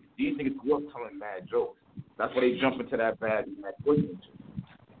these niggas. These niggas grew up telling mad jokes. That's why they jump into that bad hood shit.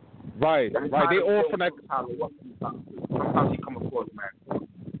 Right. They all from that. Sometimes he come across mad.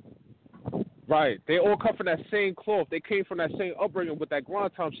 Right. They all come from that same cloth. They came from that same upbringing with that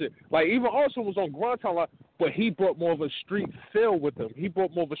grind time shit. Like, even Arsenal was on grind time, but he brought more of a street feel with him. He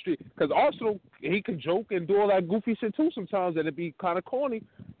brought more of a street. Because Arsenal, he can joke and do all that goofy shit too sometimes, and it'd be kind of corny.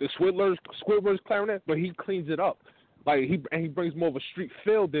 The Squidward's clarinet, but he cleans it up. Like, he brings more of a street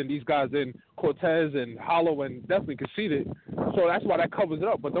feel than these guys in Cortez and Hollow and definitely Conceited. So that's why that covers it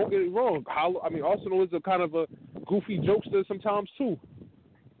up. But don't get it wrong. Arsenal is a kind of a goofy jokester sometimes too.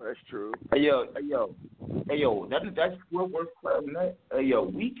 That's true. Hey yo, that's Squidward's clarinet. Hey yo,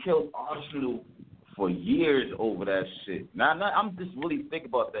 we killed Arsenal for years over that shit. Now I'm just really thinking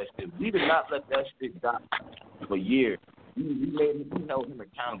about that shit. We did not let that shit die for years. We held him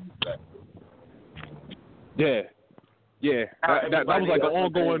accountable for that. Yeah. Yeah, that was like an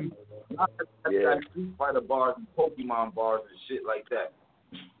ongoing. Street Fighter bars and Pokemon bars and shit like that.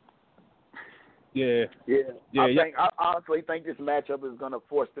 Yeah. I honestly think this matchup is going to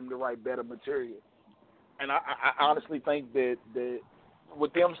force them to write better material, and I honestly think that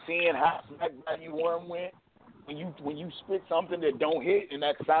with them seeing how SmackDown U1 went, when you spit something that don't hit and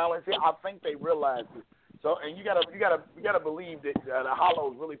that silence hit, I think they realize it. So, and you gotta believe that the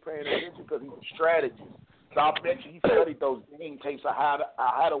Hollow's really paying attention because he's a strategist. So I bet you he studied those game tapes of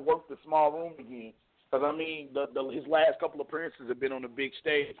how to work the small room again. Because, I mean, his last couple of appearances have been on the big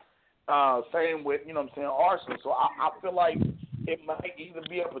stage. Same with, Arsenal. So I feel like it might either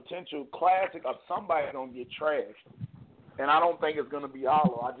be a potential classic or somebody going to get trashed. And I don't think it's going to be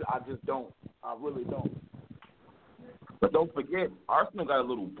Hollow. I just don't. I really don't. But don't forget, Arsenal got a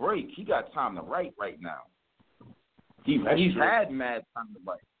little break. He got time to write right now. He's had mad time to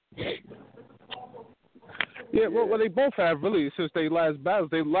write. Yeah, well, they both have really since their last battles.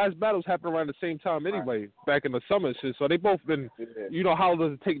 Their last battles happened around the same time anyway, back in the summer and shit. So they both been, you know, Hollow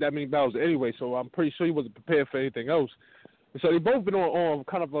doesn't take that many battles anyway. So I'm pretty sure he wasn't prepared for anything else. So they both been on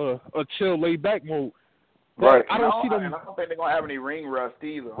kind of a chill, laid back mode. But right. I don't see them. And I don't think they're gonna have any ring rust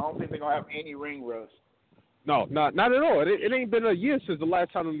either. I don't think they're gonna have any ring rust. No, not at all. It ain't been a year since the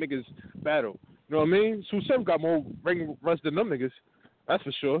last time them niggas battled. You know what I mean? Sue got more ring rust than them niggas. That's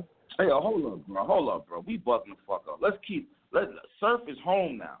for sure. Hey, hold up, bro. We bugging the fuck up. Surf is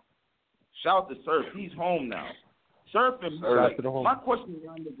home now. Shout out to Surf. He's home now. Surf and my question to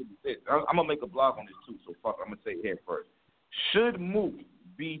y'all niggas is this. I'm gonna make a blog on this too, so fuck it. I'm gonna say it here first. Should Mook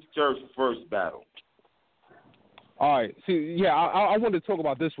be Surf's first battle? All right. See, yeah, I wanted to talk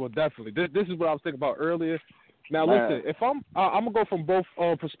about this one definitely. This is what I was thinking about earlier. Now listen, if I'm gonna go from both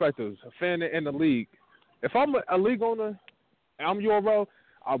perspectives, a fan and the league. If I'm a league owner, I'm URL.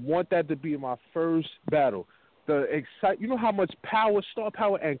 I want that to be my first battle. You know how much power, star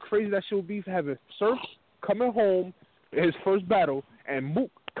power, and crazy that shit would be for having Surf coming home, his first battle, and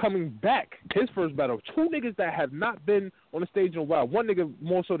Mook coming back, his first battle. Two niggas that have not been on the stage in a while. One nigga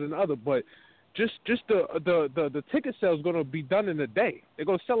more so than the other, but just the ticket sale is gonna be done in a day. They're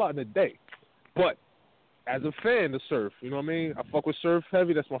gonna sell out in a day. But as a fan of Surf, you know what I mean? I fuck with Surf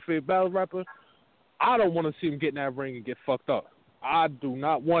heavy. That's my favorite battle rapper. I don't want to see him get in that ring and get fucked up. I do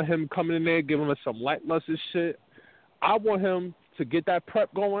not want him coming in there giving us some lackluster shit. I want him to get that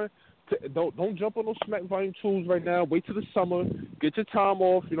prep going. Don't jump on those Smack Volume 2s right now. Wait till the summer. Get your time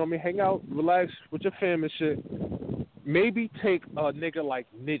off. You know what I mean? Hang out, relax with your fam and shit. Maybe take a nigga like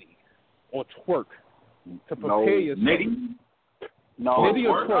Nitty or Twerk to prepare yourself. Nitty? No, Nitty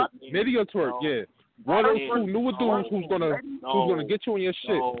or Twerk. Nitty or Twerk, yeah. One of those two newer dudes who's gonna get you in your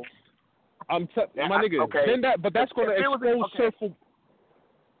shit. My nigga. Okay. Then that's gonna expose Surf.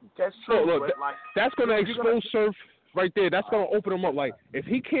 That's true. Look, that's gonna expose Surf right there. That's gonna open him up. Like if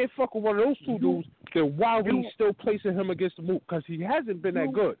he can't fuck with one of those two dudes, then why are we still placing him against the Mook? Because he hasn't been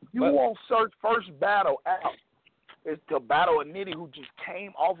that good. You want Surf's first battle out is to battle a Nitty who just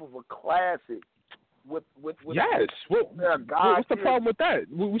came off of a classic. With yes. What's the problem with that?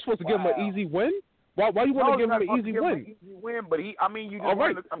 We supposed to give him an easy win? Why you want to give him an easy win? But you just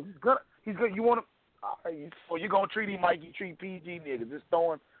want to. He's good. You want to? So you're gonna treat him like you treat PG niggas? Just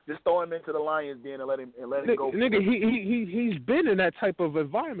throw him into the Lion's Den and let him go. Nigga, he's been in that type of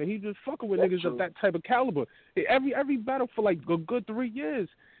environment. He's been fucking with niggas of that type of caliber. Every battle for like a good 3 years,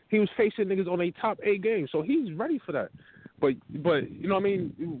 he was facing niggas on a top 8 game. So he's ready for that. But you know what I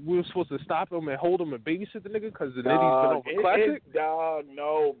mean? We were supposed to stop him and hold him and babysit the nigga because the Nitty's been over classic.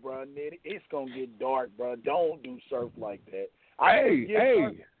 No, bro, Nitty, it's gonna get dark, bro. Don't do Surf like that.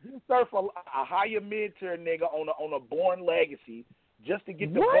 Give Surf a higher mid-tier nigga on a Born Legacy just to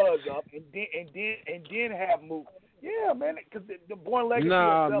get the buzz up, and then have Mook. Yeah, man, because the Born Legacy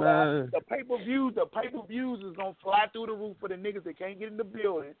the pay-per-views is gonna fly through the roof for the niggas that can't get in the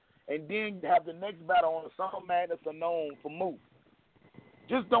building. And then have the next battle on the Summer Madness Unknown for Mook.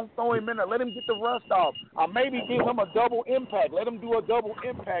 Just don't throw him in there. Let him get the rust off. Or maybe give him a double impact. Let him do a double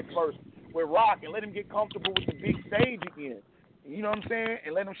impact first with Rock and let him get comfortable with the big stage again. You know what I'm saying?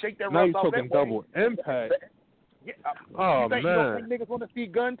 And let him shake that rust off. Now you're talking double impact. Yeah. Oh, man. You don't think niggas want to see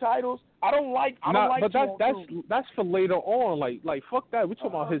gun titles? I don't like. But that's for later on. Like fuck that. We're talking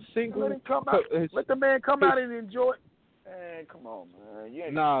about his single. Let him come out. Let the man come out and enjoy it. Man, come on, man.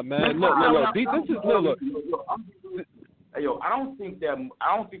 Yeah. Nah, man. Look. This is look. Hey, yo, I don't think that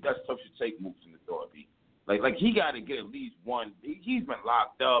stuff should take Mooks in the door, B. Like he got to get at least one. He's been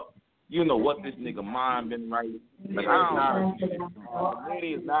locked up. You know what this nigga mind been right. Like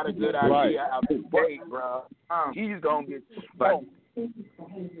Nitty is not a good idea out the gate, bro. He's gonna get smoked.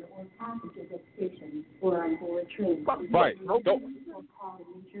 Right. Which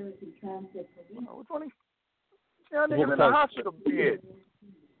one? Yeah, niggas in the hospital bed.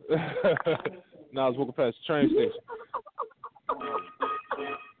 I was walking past the train station.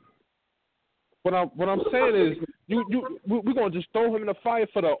 What I'm saying is, we're gonna just throw him in the fire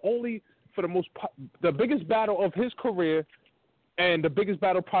for the biggest battle of his career, and the biggest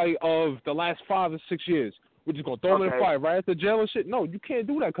battle probably of the last 5 or 6 years. We're just gonna throw him in the fire right at the jail and shit. No, you can't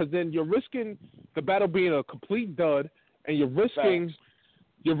do that because then you're risking the battle being a complete dud, and you're risking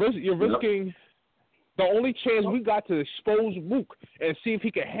the only chance we got to expose Mook and see if he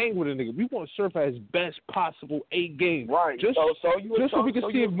can hang with a nigga. We want to Surf at his best possible 8 games. Right. Just so we can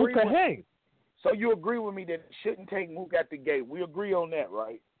see if Mook can hang. So you agree with me that it shouldn't take Mook at the gate. We agree on that,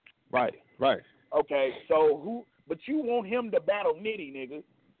 right? Right. Okay, so but you want him to battle Nitty, nigga.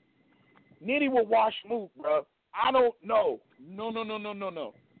 Nitty will wash Mook, bro. I don't know. No.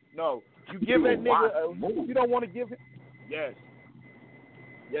 No. You give that nigga you don't want to give him. Yes.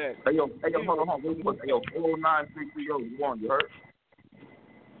 Yes. Hey, yo, hold on. Hey, yo, 409-630, you on, you heard?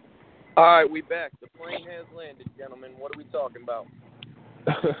 All right, we back. The plane has landed, gentlemen. What are we talking about?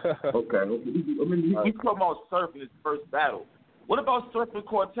 Okay. I mean, we talking about Surf in his first battle. What about Surf and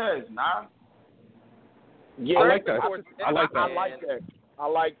Cortez, nah? Yeah, I like that. I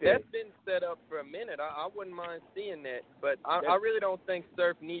like that. That's been set up for a minute. I wouldn't mind seeing that, but I really don't think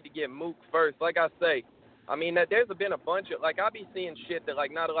Surf need to get Mook first. Like I say, I mean, there's been a bunch of, like, I be seeing shit that,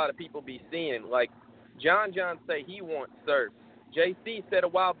 like, not a lot of people be seeing. Like, John say he wants Surf. JC said a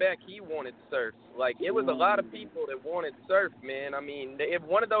while back he wanted Surf. Like, it was a lot of people that wanted Surf, man. I mean, if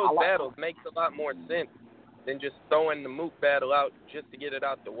one of those battles makes a lot more sense than just throwing the Mook battle out just to get it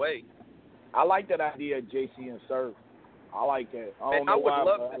out the way. I like that idea of JC and Surf. I like that. I would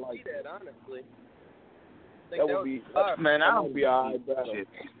love to see that, honestly. That would be, man, that would be all right battle.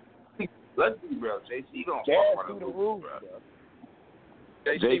 Let's be real. JC gonna fuck around and lose, bro.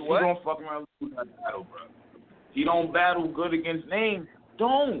 JC gonna fuck around and lose that battle, bro. He don't battle good against names.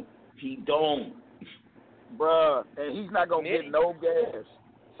 He don't. Bruh, and he's not going to get no gas.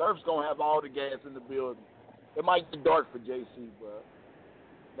 Surf's going to have all the gas in the building. It might be dark for JC, bruh.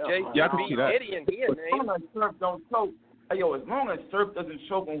 JC I can see that. Eddie and he as long as Surf don't choke, hey, yo, as long as Surf doesn't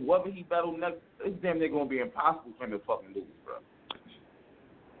choke on whoever he battle next, it's damn near going to be impossible for him to fucking lose, bro.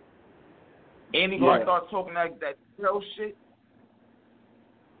 And he going to start talking that hell shit.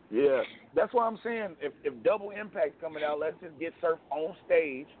 Yeah, that's what I'm saying. If Double Impact's coming out, let's just get Surf on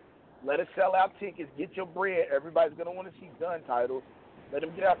stage. Let us sell out tickets. Get your bread. Everybody's going to want to see gun titles. Let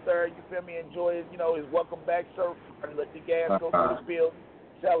him get out there, you feel me, enjoy his welcome back Surf. And let the gas go through the field,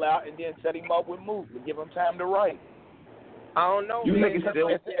 sell out, and then set him up with moves and give him time to write. I don't know, you man.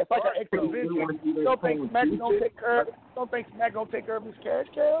 It's like an exhibition. You don't think Smack going to take care of his cash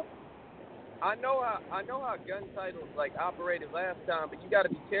cow? I know how gun titles like operated last time, but you got to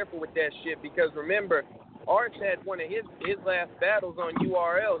be careful with that shit because remember, Arch had one of his last battles on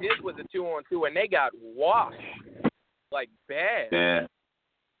URL. His was a 2-on-2, and they got washed like bad. Yeah.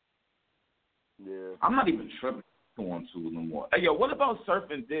 Yeah. I'm not even tripping 2-on-2 no more. Hey, yo, what about Surf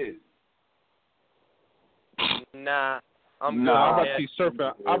and Diz? Nah, I'm good. I'm about to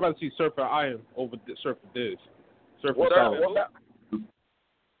see Surf and Iron over Surf and Diz. Surf and Solomon.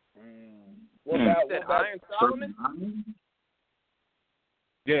 What about Iron Solomon?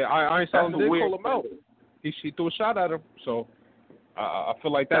 Yeah, Iron Solomon did call him out. He threw a shot at him, so I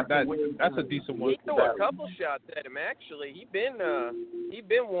feel like that's a decent one. He threw a couple shots at him actually. He been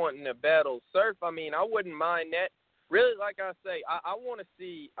wanting to battle Surf. I mean, I wouldn't mind that. Really, like I say, I want to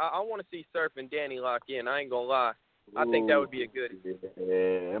see Surf and Danny lock in. I ain't gonna lie. I think that would be a good.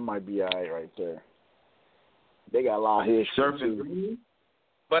 Yeah, it might be all right there. They got a lot of history. Surf and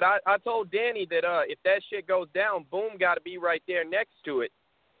But I told Danny that if that shit goes down, Boom got to be right there next to it.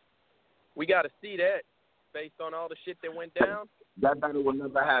 We got to see that based on all the shit that went down. That battle will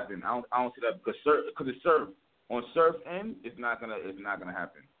never happen. I don't see that because it's Surf on Surf end. It's not gonna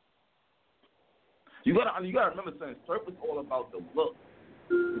happen. You gotta remember something. Surf is all about the look.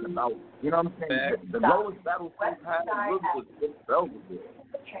 It's about what I'm saying. The lowest battle Surf had was Velvet.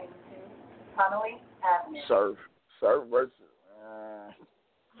 Surf versus.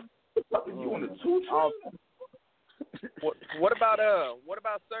 You on the 2 What about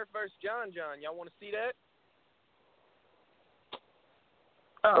Surf versus John? Y'all want to see that?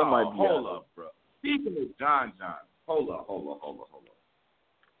 Oh, hold up, bro. Speaking of John, hold up.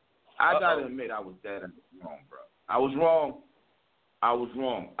 I gotta admit I was dead wrong, bro. I was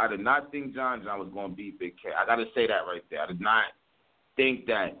wrong. I did not think John was gonna beat Big K. I gotta say that right there. I did not think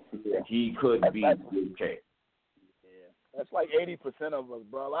that he could beat Big K. That's like 80% of us,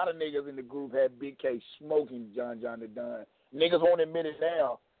 bro. A lot of niggas in the group had Big K smoking John the Don. Niggas won't admit it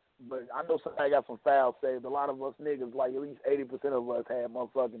now, but I know somebody got some foul saved. A lot of us niggas, like at least 80% of us had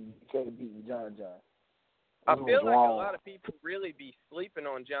motherfucking Big K beating John. I feel like a lot of people really be sleeping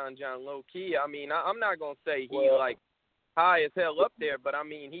on John low key. I mean, I'm not gonna say he like high as hell up there, but I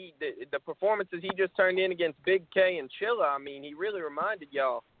mean the performances he just turned in against Big K and Chilla. I mean, he really reminded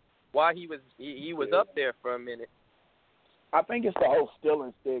y'all why he was up there for a minute. I think it's the whole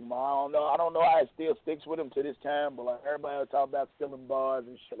stealing stigma. I don't know how it still sticks with him to this time, but like everybody will talk about stealing bars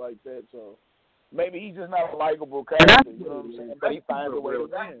and shit like that. So maybe he's just not a likable character. You know what I'm saying? But he finds a way to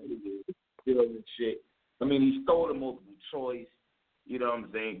win. Stealing shit. I mean, he stole the multiple choice. You know what I'm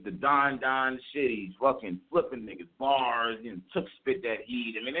saying? The Don shit. He's fucking flipping niggas bars and took spit that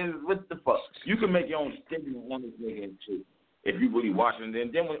heat. I mean, what the fuck? You can make your own stigma on this nigga and shit. If you really watching, and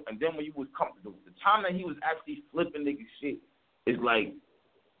then when you was comfortable, the time that he was actually flipping niggas shit is like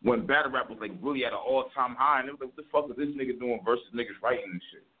when Battlerap was like really at an all-time high, and it was like, what the fuck is this nigga doing versus niggas writing and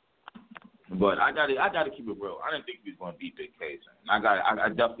shit. But I gotta keep it real. I didn't think he was gonna beat Big K. I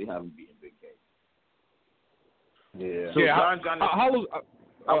definitely have him beating Big K. Yeah. So yeah. John,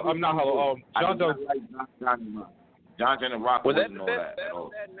 I'm not Hollow. John and Rock was that wasn't the all best that at battle all.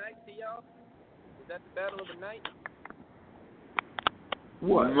 of that night to y'all? Was that the battle of the night?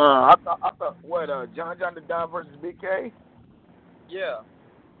 What? Nah, I thought what John the Don versus Big K. Yeah.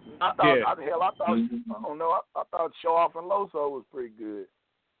 I thought Yeah. I don't know. I thought Show Off and Loso was pretty good.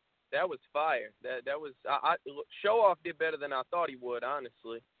 That was fire. That was Show Off did better than I thought he would,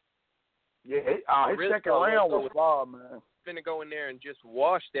 honestly. Yeah, his really second round was far, man. Finna go in there and just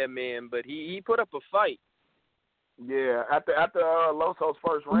wash that man, but he put up a fight. Yeah, after Loso's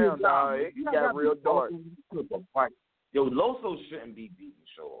first round, it got real dark. Yo, Loso shouldn't be beating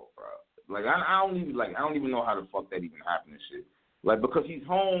Show Off, bro. Like I don't even know how the fuck that even happened and shit. Like because he's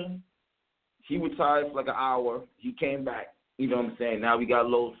home, he retired for like an hour, he came back. You know what I'm saying? Now we got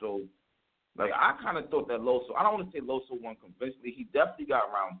Loso. Like I kind of thought that Loso. I don't want to say Loso won convincingly. He definitely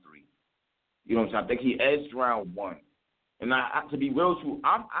got round 3. You know what I'm saying? I think he edged round 1. And I to be real with you,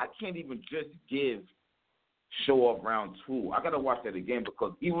 I can't even just give Show Off round 2. I gotta watch that again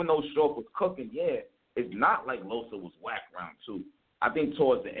because even though Show Off was cooking, yeah, it's not like Loso was whack round 2. I think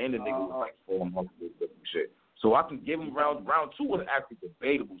towards the end the nigga was like falling off with shit. So I can give him round 2 was actually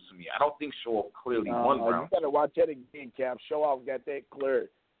debatable to me. I don't think Show Off clearly won round. You gotta watch that again, Cap. Show Off got that clear.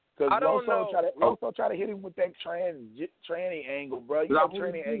 Because Loso tried to hit him with that tranny angle, bro. You know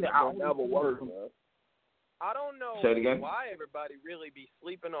tranny angle don't never work, bro. I don't know Say it again? why everybody really be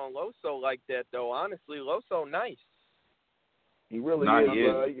sleeping on Loso like that, though. Honestly, Loso nice. He really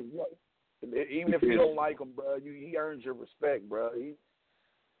is, bro. Even if you don't like him, bro, he earns your respect, bro. He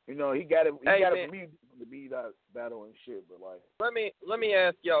got it. He got it for me to be that battle and shit. But like, let me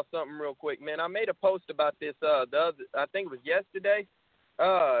ask y'all something real quick, man. I made a post about this. I think it was yesterday.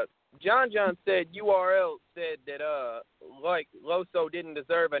 John said URL said that like Loso didn't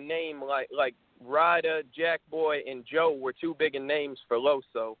deserve a name like Ryder, Jack Boy, and Joe were too big of names for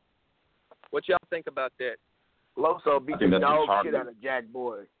Loso. What y'all think about that? Loso beat the dog shit out of Jack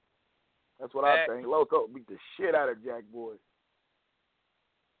Boy. That's what I think. Loso beat the shit out of Jack Boy.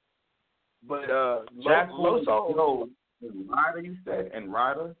 But Jack Loso, Ryder, you said, and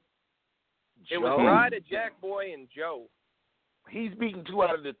Ryder. It was Ryder, Jack Boy, and Joe. He's beaten 2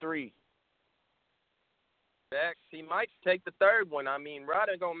 out of the 3. He might take the third one. I mean,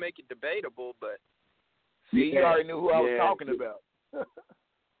 Ryder gonna make it debatable, but see, you already knew who I was talking about.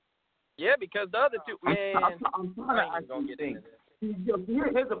 Yeah, because the other two, man. I'm trying to get into this.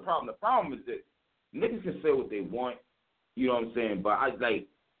 Here's the problem. The problem is this: niggas can say what they want. You know what I'm saying? But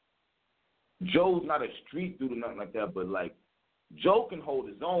Joe's not a street dude or nothing like that. But like, Joe can hold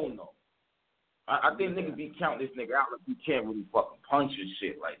his own though. I think niggas be counting this nigga out like he can't really fucking punch and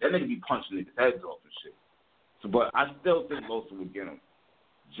shit. Like that nigga be punching niggas heads off and shit. So, but I still think Loso would get him.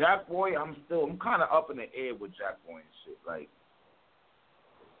 Jack Boy, I'm kind of up in the air with Jack Boy and shit. Like,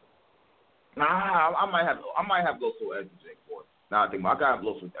 I might have Loso as Jack Boy. Nah, I think I gotta have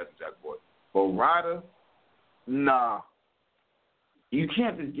Loso as Jack Boy. But Ryder, nah. You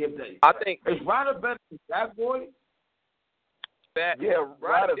can't just give that. I think is Ryder better than Jack Boy? Yeah,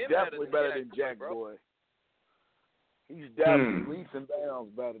 Ryder's definitely better than Jack Boy. He's definitely leaps and bounds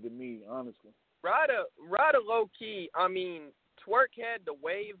better than me, honestly. Ryder low key. I mean, Twerk had the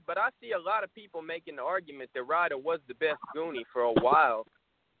wave, but I see a lot of people making the argument that Ryder was the best Goonie for a while.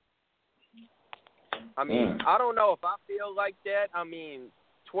 I mean, I don't know if I feel like that. I mean,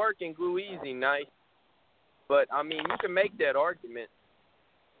 Twerk and Glue Easy nice, but I mean, you can make that argument.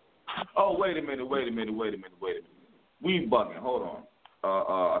 Oh, wait a minute. We bugging. Hold on.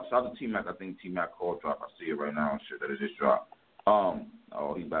 I saw the T-Mac. I think T-Mac call drop. I see it right now. I'm sure that it just dropped. Oh,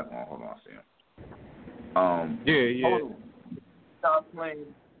 he's back on. Hold on. I see him. Yeah. Hold on. Stop playing.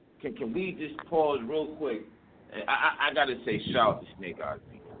 Can we just pause real quick? I gotta say, shout out to Snake Eyes.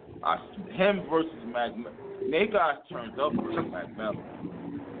 Him versus Mac. Snake Eyes turned up versus Mac Mel.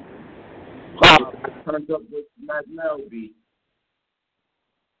 Turned up versus Mac Mel, B.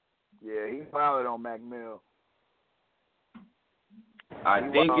 Yeah, he fouled on Mac Mill. I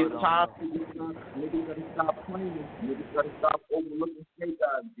think it's time for niggas gotta stop playing. Niggas gotta stop overlooking Snake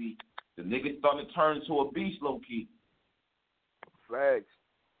Eyes, B. The niggas starting to turn into a beast, low key. Facts.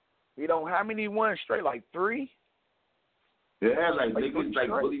 He don't. How many won straight? Like 3. Yeah, like niggas like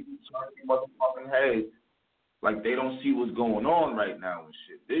really turning motherfucking heads. Like they don't see what's going on right now and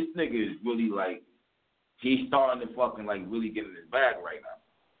shit. This nigga is really like he's starting to fucking like really get in his bag right now.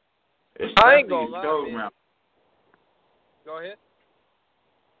 I ain't gonna lie, man. Go ahead.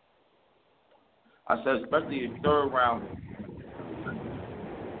 I said especially in third round.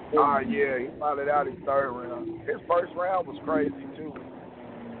 Yeah, he followed out his third round. His first round was crazy too.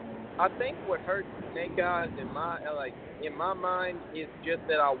 I think what hurt Snake Eyes in my mind is just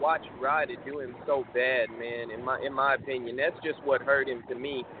that I watched Ryder do him so bad, man. In my opinion, that's just what hurt him to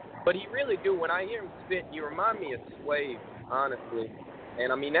me. But he really do. When I hear him spit, he remind me of Swave, honestly.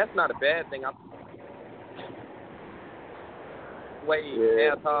 And I mean that's not a bad thing. Swave,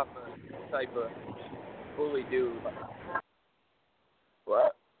 ass hopper type of bully dude.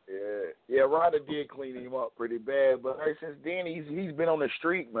 What? Yeah, Ryder did clean him up pretty bad, but since then he's been on the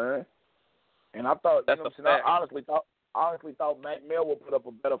streak, man. And I thought, I honestly thought Mac Mel would put up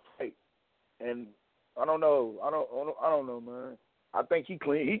a better fight. And I don't know, man. I think he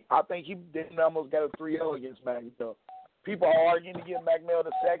didn't almost got a 3-0 against Mac Mel. People are arguing to give Mac Mel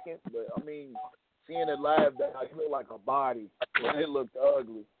the second, but I mean, seeing it live, he looked like a body. It looked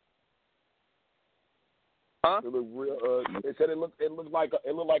ugly. Huh? It looked real. They said it looked like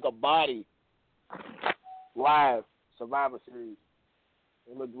a body. Live Survivor Series.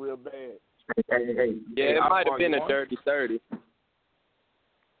 It looked real bad. Yeah, it might have been a dirty 30.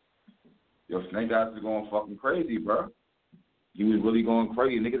 Yo, Snake Eyes is going fucking crazy, bro. He was really going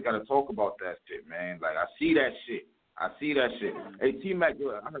crazy. Niggas got to talk about that shit, man. Like I see that shit. Hey, T-Mac,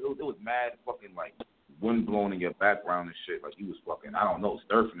 I heard it was mad fucking like wind blowing in your background and shit. Like he was fucking, I don't know,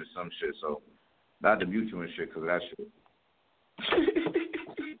 surfing or some shit. So. Not to mute you and shit because of that shit.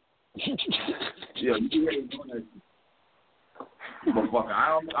 Yeah, you really doing that shit. But fucking,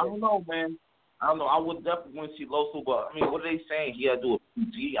 I don't know, man. I don't know. I would definitely want to see Loso, but I mean, what are they saying? He had to do a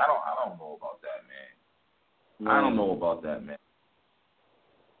PG? I don't know about that, man. I don't know about that, man.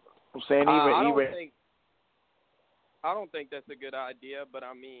 I'm saying I don't think that's a good idea, but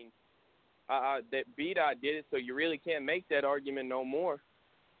I mean, that B-Dot did it, so you really can't make that argument no more.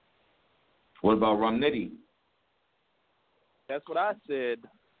 What about Rum Nitty? That's what I said.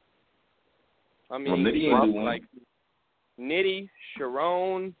 I mean, Nitty like Nitty,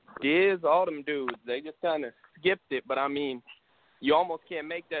 Sharon, Diz, all them dudes, they just kind of skipped it. But I mean, you almost can't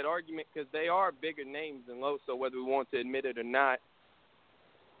make that argument because they are bigger names than Loso, whether we want to admit it or not.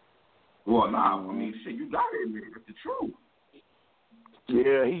 Well, nah, I mean, shit, you got to admit it. It's the truth.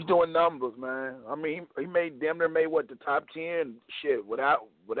 Yeah, he's doing numbers, man. I mean, he damn near made the top 10 shit without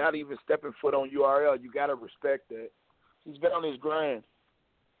even stepping foot on URL. You gotta respect that. He's been on his grind.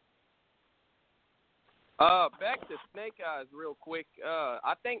 Back to Snake Eyes real quick.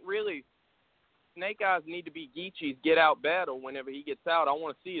 I think really Snake Eyes need to be Geechee's get out battle whenever he gets out. I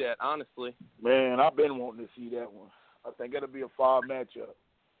want to see that, honestly. Man, I've been wanting to see that one. I think it'll be a far matchup.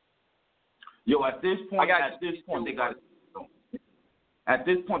 Yo, at this point, they got. At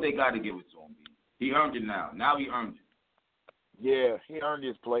this point, they got to give it to him. He earned it now. Now he earned it. Yeah, he earned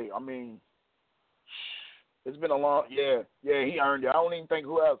his play. I mean, it's been a long. Yeah, he earned it. I don't even think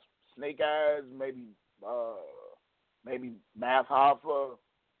who else. Snake Eyes, maybe Math Hoffa.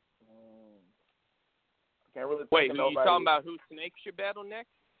 I can't really. Wait, you talking about who Snake should battle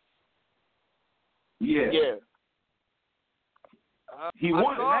next? Yeah. He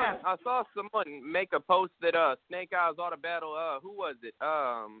won Math. I saw someone make a post that Snake Eyes ought to battle. Who was it?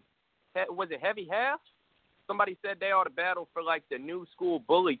 Was it Heavy Half? Somebody said they ought to battle for like the new school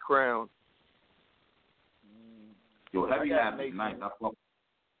bully crown. Yo, Heavy Half is nice.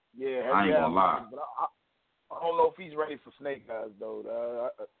 Yeah, I ain't gonna lie. But I don't know if he's ready for Snake Eyes though.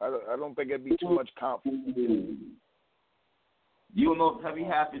 I don't think it'd be too much confidence. You don't know if Heavy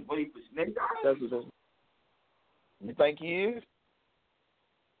Half is ready for Snake Eyes? You think he is?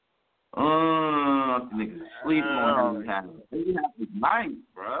 Niggas sleeping on Heavy Half. Heavy Half is nice,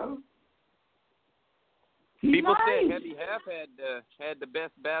 bro. People said Heavy Half had the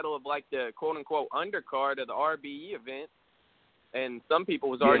best battle of like the quote unquote undercard of the RBE event, and some people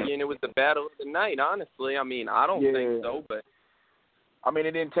was arguing it was the battle of the night. Honestly, I mean I don't think so, but I mean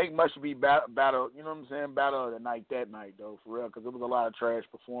it didn't take much to be battle. You know what I'm saying? Battle of the night that night though, for real, because it was a lot of trash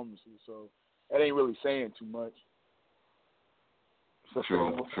performances. So that ain't really saying too much.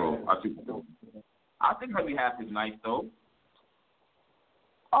 Sure. I think Heavy Half is nice though.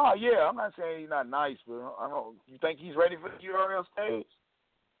 Oh yeah, I'm not saying he's not nice, but I don't. You think he's ready for the URL stage?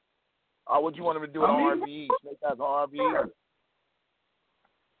 Or would you want him to do it on RBE? Snake Eyes on RBE?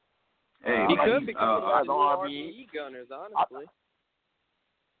 Hey, he could become one of the RBE gunners, honestly.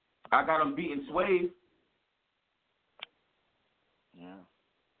 I got him beating Swave. Yeah.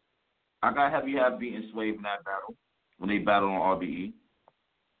 I got Heavy Half beating Swave in that battle when they battled on RBE.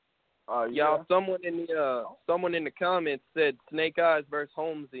 Y'all, someone in the comments said Snake Eyes versus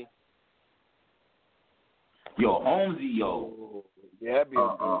Holmesy. Yo, Holmesy, yo. Yeah, that'd be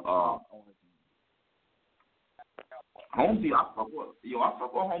Holmesy, I fuck with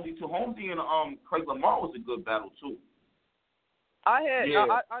Holmesy too. Holmesy and Craig Lamar was a good battle too. I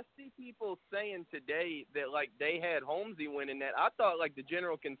see people saying today that like they had Holmesy winning that. I thought like the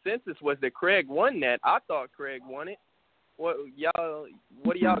general consensus was that Craig won that. I thought Craig won it. What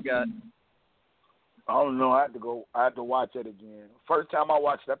do y'all got? I don't know. I had to watch it again. First time I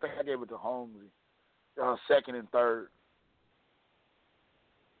watched it, I think I gave it to Holmesy. Second and third.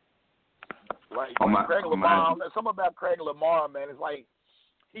 Like Craig Lamar, something about Craig Lamar, man. It's like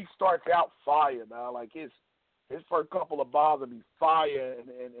he starts out fire, man. Like his first couple of balls will be fire, and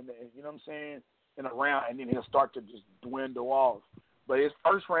you know what I'm saying, in a round, and then he'll start to just dwindle off. But his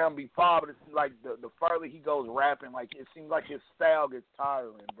first round be fire, but it seems like the further he goes rapping, like it seems like his style gets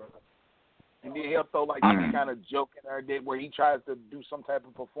tiring, bro. And then he'll throw like any kind of joke in there where he tries to do some type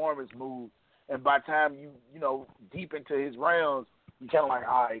of performance move, and by the time you know deep into his rounds, you kind of like,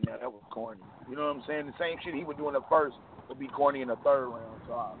 all right, now that was corny. You know what I'm saying? The same shit he would do in the first would be corny in the third round.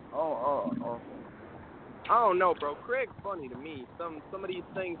 So I don't know, bro. Craig's funny to me. Some of these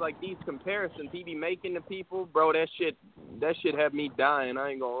things, like these comparisons he be making to people, bro, that shit have me dying. I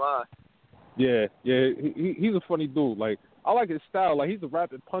ain't gonna lie. Yeah, he's a funny dude. Like, I like his style. Like, he's a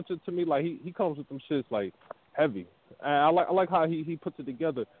rapid puncher to me. Like, he comes with them shits like heavy. And I like how he puts it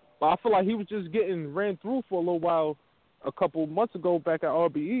together. But I feel like he was just getting ran through for a little while a couple months ago back at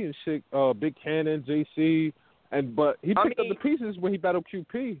RBE and shit. Big Cannon, JC. But he picked up the pieces when he battled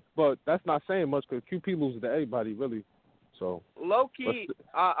QP, but that's not saying much because QP loses to everybody, really. So low-key,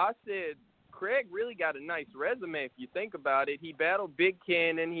 I said Craig really got a nice resume if you think about it. He battled Big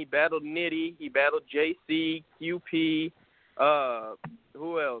Cannon, he battled Nitty, he battled JC, QP,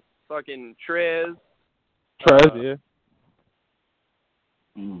 who else? Fucking Trez. Yeah.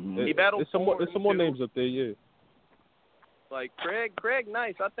 He battled there's some more names up there, yeah. Like, Craig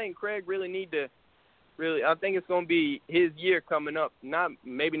nice. I think Craig really need to... I think it's gonna be his year coming up.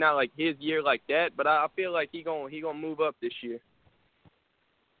 Maybe not like his year like that, but I feel like he gonna move up this year.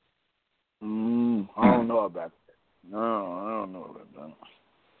 I don't know about that. No, I don't know about that.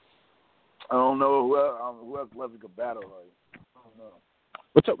 I don't know who else left to battle. Like, I don't know.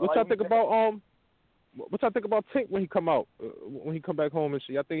 What y'all think about What y'all think about Tink when he come out? When he come back home and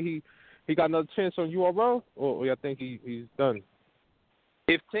shit? I think he got another chance on URL, or y'all think he's done?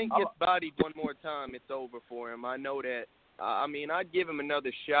 If Tink gets bodied one more time, it's over for him. I know that. I mean, I'd give him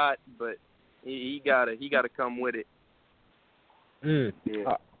another shot, but he gotta come with it.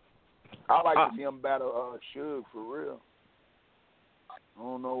 Yeah. I like to see him battle Suge for real. I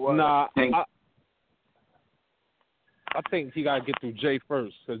don't know why. Nah, I think he gotta get through Jay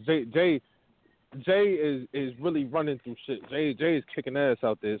first, because Jay is really running through shit. Jay is kicking ass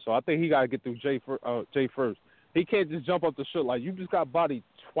out there, so I think he gotta get through Jay first. He can't just jump up the shit like you just got bodied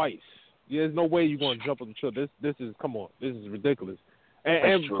twice. There's no way you're gonna jump up the shit. This is come on. This is ridiculous.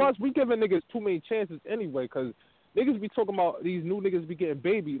 And plus we giving niggas too many chances anyway, because niggas be talking about these new niggas be getting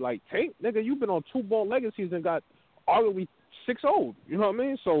baby like Tank. Nigga, you been on 2 ball legacies and got arguably 6-0. You know what I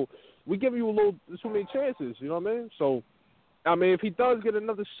mean? So we giving you a little too many chances. You know what I mean? So I mean, if he does get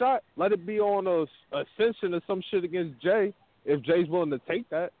another shot, let it be on a Ascension or some shit against Jay. If Jay's willing to take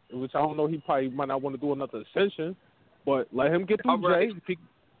that, which I don't know, he probably might not want to do another Ascension, but let him get through Jay.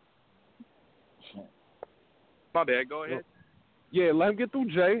 My bad. Go ahead. Yeah, let him get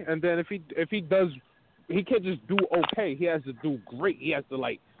through Jay, and then if he does, he can't just do okay. He has to do great. He has to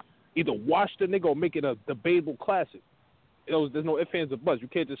like either wash the nigga or make it a debatable classic. There's no ifs, ands, or buts. You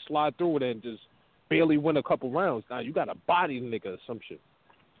can't just slide through it and just barely win a couple rounds. Now you got to body the nigga or some shit.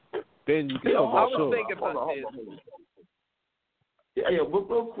 Then you can. I was thinking about this. Yeah, but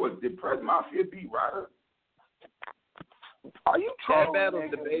real quick, did Press Mafia beat Ryder? Are you trying? That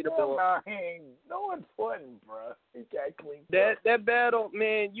battle's debatable. No one's fun, bro. Exactly. That battle,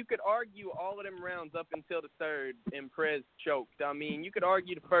 man, you could argue all of them rounds up until the third, and Prez choked. I mean, you could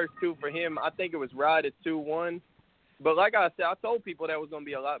argue the first 2 for him. I think it was Ryder 2-1. But like I said, I told people that was going to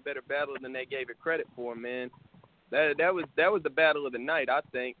be a lot better battle than they gave it credit for, man. That was the battle of the night, I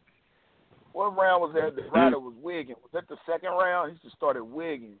think. What round was that? The Ryder was wigging. Was that the second round? He just started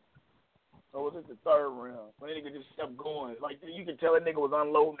wigging. Or was it the third round? When nigga just kept going. Like, you could tell that nigga was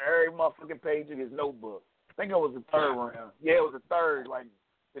unloading every motherfucking page of his notebook. I think it was the third round. Yeah, it was the third. Like,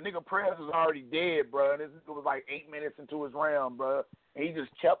 the nigga Prez was already dead, bro. And it was like 8 minutes into his round, bro. And he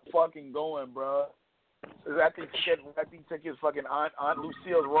just kept fucking going, bro. After he took his fucking Aunt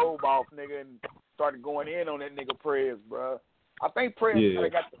Lucille's robe off, nigga, and started going in on that nigga Prez, bro. I think Prez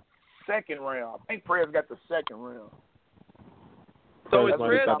got the second round. So is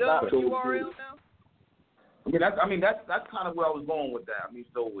Prez done with URL now? I mean that's kind of where I was going with that. I mean,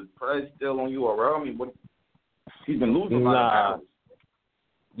 so was Prez still on URL? I mean, what? He's been losing a lot of battles.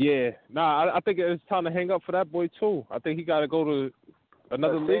 Yeah, I think it's time to hang up for that boy too. I think he got to go to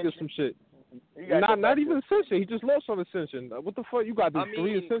another league or some shit. Not even Ascension. He just lost on Ascension. What the fuck? You got these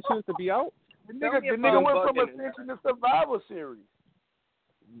 3 Ascensions to be out? The nigga went from Ascension to Survivor Series.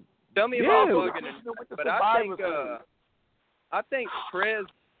 Tell me about bugging, but I think Prez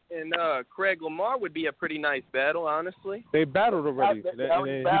and Craig Lamar would be a pretty nice battle, honestly. They battled already, and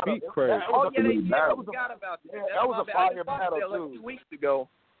he beat Craig. I forgot about that. That was a fire battle, too. Like 2 weeks ago.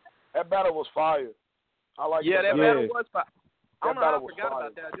 That battle was fire. I like that battle was fire. I don't know how I forgot fire.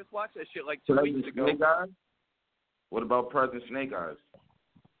 about that. I just watched that shit like 2 weeks ago. Snake Eyes? What about President Snake Eyes?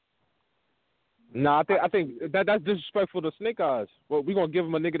 Nah, I think that's disrespectful to Snake Eyes. Well, we gonna give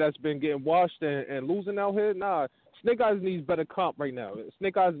him a nigga that's been getting washed and losing out here? Nah, Snake Eyes needs better comp right now.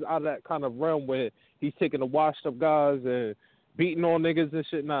 Snake Eyes is out of that kind of realm where he's taking the washed up guys and beating on niggas and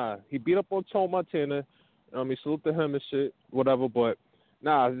shit. Nah, he beat up on Tone Montana. Salute to him and shit, whatever. But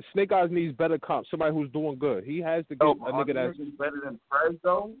nah, Snake Eyes needs better comp. Somebody who's doing good. He has to get a nigga that's better than Prez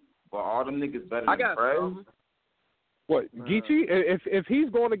though. But all them niggas better than Prez. What, Geechee? If he's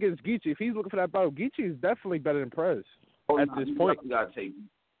going against Geechee, if he's looking for that battle, Geechee is definitely better than Prez at this point. You gotta take.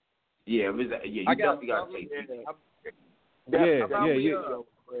 You definitely gotta take.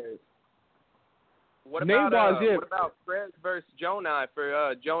 What about Prez versus Jonai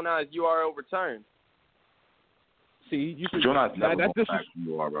for Jonai's UR overturned? See, you can. Jonai's never that's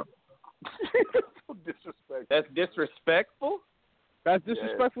disrespectful. That's disrespectful. That's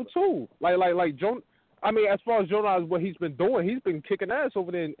disrespectful too. Like Jon. I mean, as far as Jonah, what he's been doing, he's been kicking ass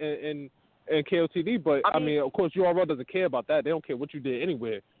over there in KOTD. But I mean, of course, URL doesn't care about that. They don't care what you did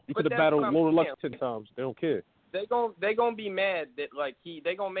anywhere. You could have battled Loaded Lux 10 times. They don't care. They gonna be mad that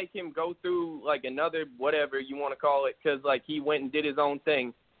they gonna make him go through like another whatever you want to call it, because like he went and did his own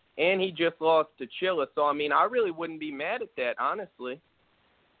thing, and he just lost to Chilla. So I mean, I really wouldn't be mad at that, honestly.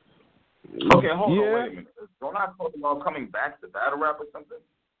 Okay, hold on, wait a minute. Don't I talk about coming back to Battlerap or something?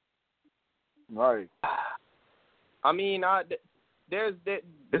 Right. I mean, there's the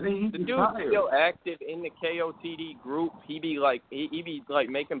dude's still active in the KOTD group. He be like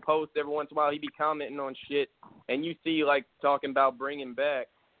making posts every once in a while. He be commenting on shit, and you see like talking about bringing back.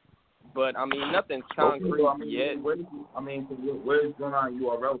 But I mean, nothing's concrete yet. Where's Jonah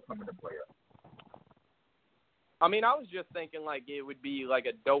URL coming to play up? I mean, I was just thinking like it would be like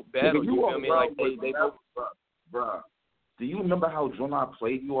a dope battle. You feel me? Like they Bruh. Do you remember how Jonah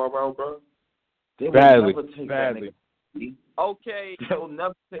played URL, bro? They will badly. Never take that nigga. Okay. They'll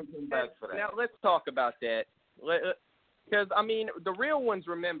never take him back for that. Now let's talk about that. Because I mean, the real ones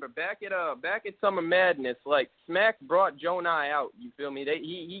remember back at Summer Madness, like Smack brought Jonai out. You feel me?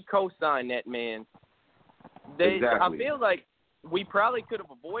 He co-signed that man. Exactly. I feel like we probably could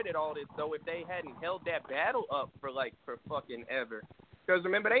have avoided all this though if they hadn't held that battle up for fucking ever. Because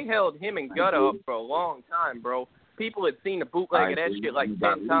remember, they held him and Gutta up for a long time, bro. People had seen the bootleg of that shit like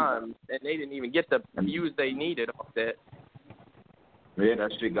 10 times, and they didn't even get the views they needed off that. Yeah,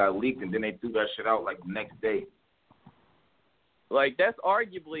 that shit got leaked, and then they threw that shit out like the next day. Like, that's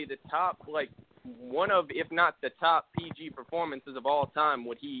arguably the top, like, one of, if not the top PG performances of all time,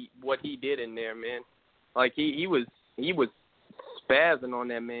 what he did in there, man. Like, he was spazzing on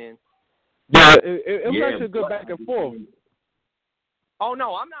that man. Yeah, it was actually a good back and forth. Oh,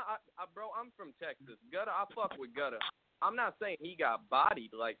 no, I'm not, bro, I'm from Texas. Gutta, I fuck with Gutta. I'm not saying he got bodied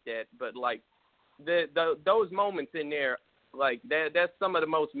like that, but, like, those moments in there, like, that's some of the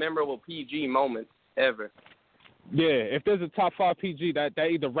most memorable PG moments ever. Yeah, if there's a top 5 PG, that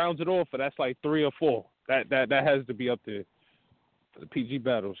either rounds it off or that's like 3 or 4. That has to be up there. The PG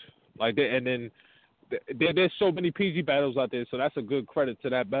battles. Like, and then there's so many PG battles out there, so that's a good credit to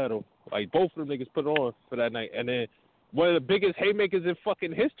that battle. Like, both of them niggas put on for that night. And then one of the biggest haymakers in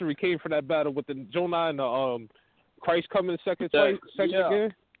fucking history came from that battle with the Jonah and the Christ coming second again.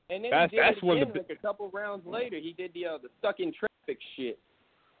 And then that's he did it one again, of the like a couple rounds later. He did the stuck in traffic shit.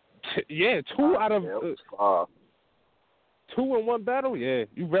 Yeah, 2 out of 2 in one battle. Yeah,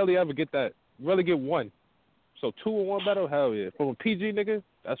 you rarely ever get that. You rarely get 1. So 2 in one battle, hell yeah. From a PG nigga,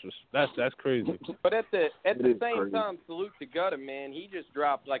 that's crazy. But at the same time, salute to Gutta, man. He just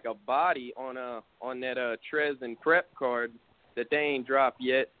dropped like a body on that Trez and Prep card that they ain't dropped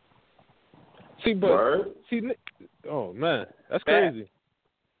yet. Oh man, that's crazy.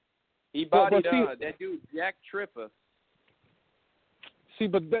 He bodied that dude Jack Tripper. See,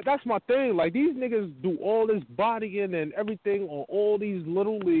 but that's my thing. Like, these niggas do all this bodying and everything on all these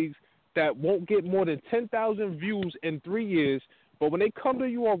little leagues that won't get more than 10,000 views in 3 years. But when they come to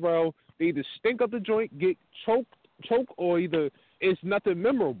URL, they either stink up the joint, get choke, or either it's nothing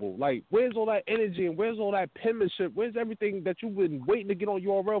memorable. Like, where's all that energy and where's all that penmanship? Where's everything that you've been waiting to get on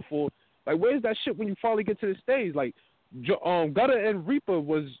URL for? Like, where's that shit when you finally get to the stage? Like, Gutter and Reaper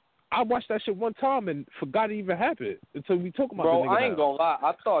was. I watched that shit one time and forgot it even happened until we talk about. Bro, the nigga I ain't now. gonna lie.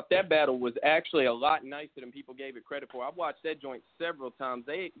 I thought that battle was actually a lot nicer than people gave it credit for. I've watched that joint several times.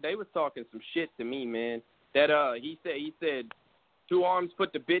 They was talking some shit to me, man. That he said 2 arms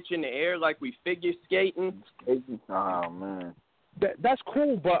put the bitch in the air like we figure skating. Oh man. That's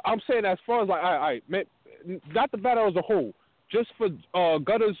cool, but I'm saying as far as like, all right, man, not the battle as a whole, just for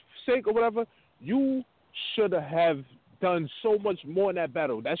Gutter's sake or whatever, you should have done so much more in that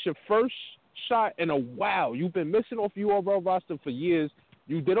battle. That's your first shot in a while. You've been missing off URL roster for years.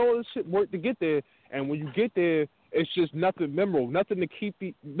 You did all this shit work to get there, and when you get there, it's just nothing memorable, nothing to keep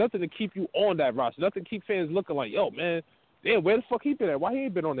you on that roster, nothing to keep fans looking like, yo, man, damn, where the fuck he been at? Why he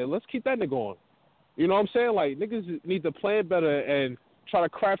ain't been on there? Let's keep that nigga on. You know what I'm saying? Like, niggas need to plan better and try to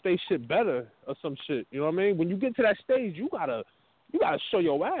craft their shit better or some shit. You know what I mean? When you get to that stage, you gotta show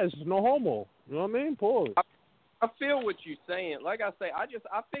your ass. No homo. You know what I mean? Pause. I feel what you're saying. Like I say,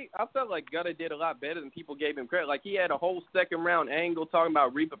 I felt like Gutter did a lot better than people gave him credit. Like, he had a whole second round angle talking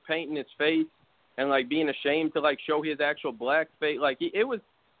about Reaper painting his face and like being ashamed to like show his actual black face. Like, he was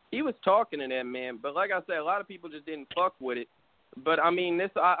talking to that man. But like I said, a lot of people just didn't fuck with it. But I mean,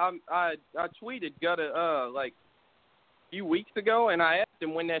 I tweeted Gutter like a few weeks ago, and I asked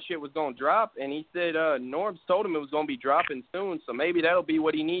him when that shit was gonna drop, and he said Norbs told him it was gonna be dropping soon. So maybe that'll be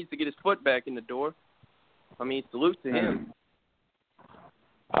what he needs to get his foot back in the door. I mean, salute to him.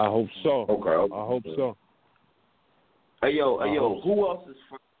 I hope so. Okay. I hope so. Hey yo, who else is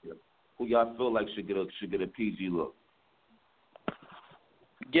from here who y'all feel like should get a PG look?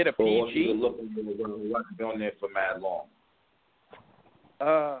 Get a or PG? Or look who hasn't been on there for mad long.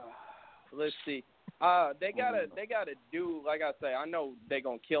 Let's see. They gotta do, like I say, I know they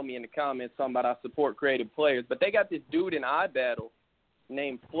gonna kill me in the comments talking about I support creative players, but they got this dude in iBattle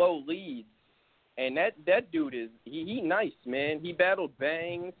named Flo Leeds. And that dude is he nice, man. He battled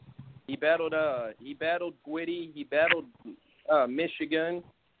Bangs, he battled Gwitty, he battled Michigan.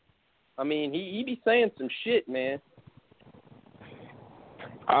 I mean, he be saying some shit, man.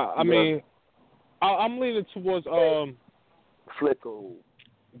 I mean, I'm leaning towards Flicko.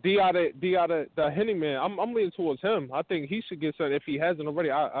 D out of the Henny man. I'm leaning towards him. I think he should get something if he hasn't already.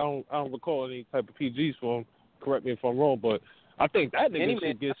 I don't recall any type of PGs for him. Correct me if I'm wrong, but I think that nigga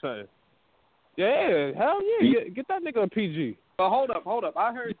should get something. Yeah, hell yeah, get that nigga a PG. But hold up.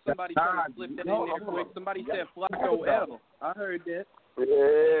 I heard somebody trying to slip that in there quick. Somebody said Flacco L. I heard that.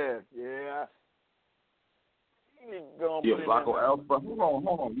 Yeah. Yeah, Flacco L. But hold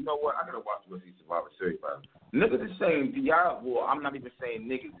on. You know what? I gotta watch what he Survivor Series battle. Niggas is saying D.I. Well, I'm not even saying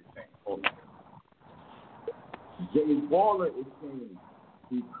niggas is saying. Hold on. Jay Baller is saying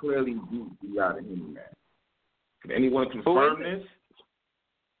he clearly beat D.I. the Henny Man. Can anyone confirm this?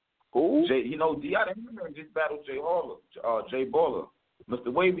 Who? Jay, D.I. the Henny Man just battled Jay Baller,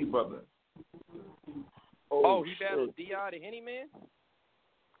 Mr. Wavy brother. Oh, he battled D.I. the Henny Man?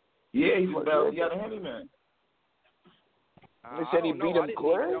 Yeah, he battled D.I. the Henny Man. They said he beat him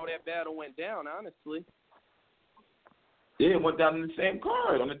clear? I didn't know that battle went down, honestly. Yeah, it went down in the same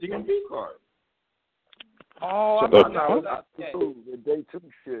card, on the DMV card. Oh, I the day 2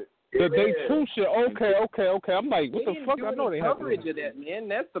 shit. The day 2 shit. Okay. I'm like, what the fuck? I know they have coverage of that, man.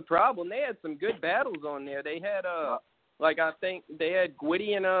 That's the problem. They had some good battles on there. They had like I think they had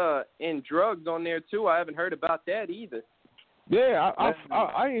Gwitty and Drugs on there too. I haven't heard about that either. Yeah,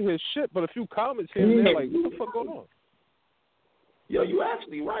 I ain't hear shit, but a few comments here and there, like, what the fuck going on? Yo, you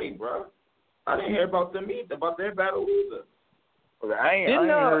actually right, bro. I didn't hear about them either, about their battle either. I ain't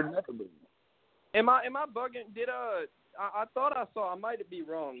heard nothing about it. Am I bugging? I thought I saw. I might be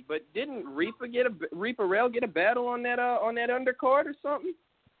wrong, but didn't Reaper Rail get a battle on that undercard or something?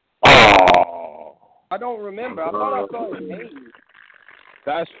 Oh, I don't remember. I thought I saw his name.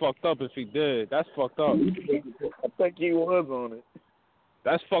 That's fucked up if he did. That's fucked up. I think he was on it.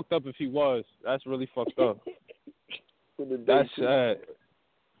 That's fucked up if he was. That's really fucked up. That's sad.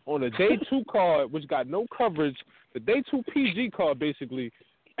 On the day 2 card, which got no coverage, the day 2 PG card basically,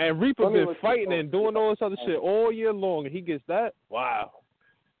 and Reaper been fighting and doing all this other shit all year long, and he gets that? Wow.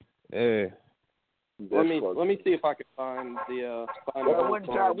 Yeah. Let me see if I can find the Tyler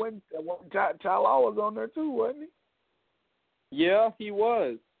was on there too, wasn't he? Yeah, he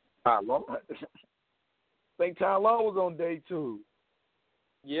was. I think Tyler was on day 2.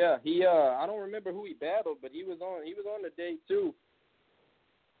 Yeah, he I don't remember who he battled, but he was on the day 2.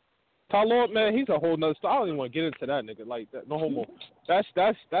 Ty-Lord, man, he's a whole nother style. I don't even want to get into that nigga like that. No homo. That's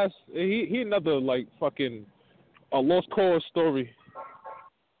he another like fucking A lost cause story.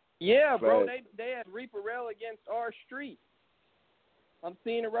 Yeah, bro. They had Reaper Rel against R Street. I'm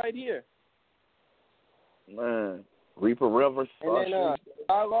seeing it right here. Man, Reaper Rel versus R And then Street.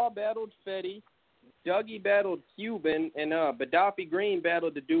 Law battled Fetty. Dougie battled Cuban, and Gaddafi Green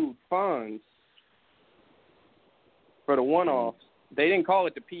battled the dude Fonz for the one-offs. They didn't call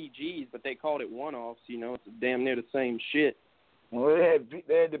it the PGs, but they called it one-offs. You know, it's damn near the same shit. Well, they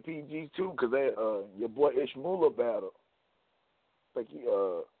had the PGs too, cause they your boy Ishmula battled.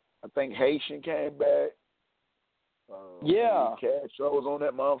 I think Haitian came back. Yeah. Castro was on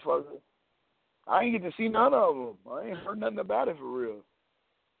that motherfucker. I ain't get to see none of them. I ain't heard nothing about it for real.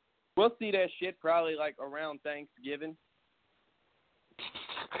 We'll see that shit probably like around Thanksgiving.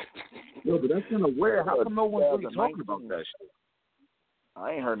 Yo, but that's kind of weird. How come no one's really talking about that shit?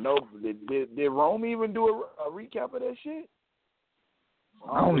 I ain't heard no. Did Rome even do a recap of that shit?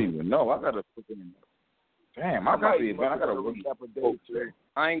 I don't even know. I gotta freaking. Damn, I gotta recap a day too.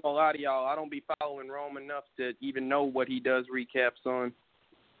 I ain't gonna lie to y'all. I don't be following Rome enough to even know what he does recaps on.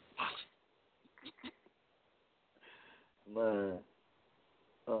 Man.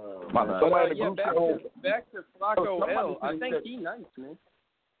 Back to Flacco L. I think he nice, man.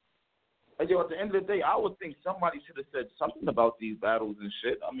 Yo, at the end of the day, I would think somebody should have said something about these battles and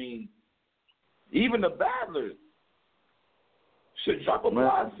shit. I mean, even the battlers should drop a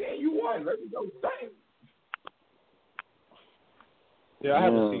blog saying you won. Let me go dang. Yeah, I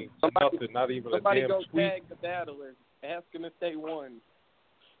haven't seen nothing, not even a damn tweet. Somebody go tag the battlers. Ask them if they won.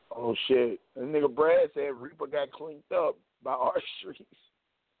 Oh, shit. That nigga Brad said Reaper got cleaned up by R Streets.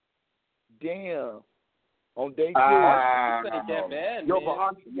 Damn. On day 2. R Streets ain't that bad, yo, man. but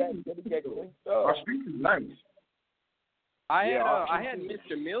R Streets got cleaned up. R Streets is nice. I had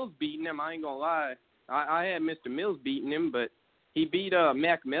Mr. Mills beating him. I ain't gonna lie. I had Mr. Mills beating him, but he beat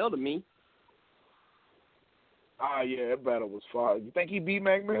Mac Mill to me. Yeah, that battle was fire. You think he beat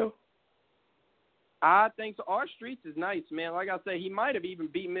Mac Mill? I think so. R Streets is nice, man. Like I said, he might have even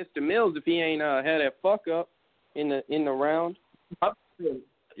beat Mr. Mills if he ain't had that fuck up in the round.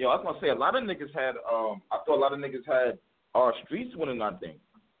 Yo, I was gonna say a lot of niggas had. I thought a lot of niggas had R Streets winning. I think,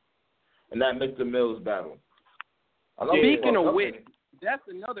 in that Mr. Mills battle. Speaking of which, that's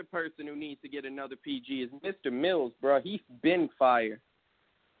another person who needs to get another PG is Mr. Mills, bro. He's been fire.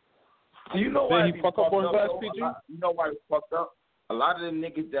 You know why he fuck up on his last PG? You know why he fucked up? A lot of the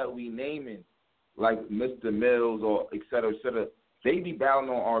niggas that we naming, like Mr. Mills or et cetera, they be battling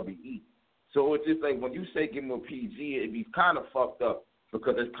on RBE. So it's just like when you say give him a PG, it be kind of fucked up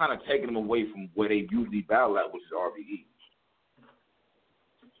because it's kind of taking them away from where they usually battle at, which is RBE.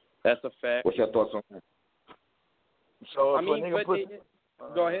 That's a fact. What's your thoughts on that? So I mean,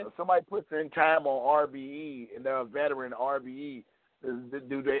 go ahead. Somebody puts in time on RBE and they're a veteran RBE.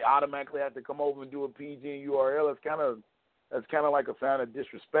 Do they automatically have to come over and do a PG and URL? That's kind of like a sign of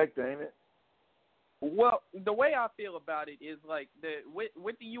disrespect, ain't it? Well, the way I feel about it is like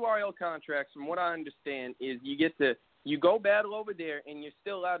with the URL contracts, from what I understand, is you go battle over there and you're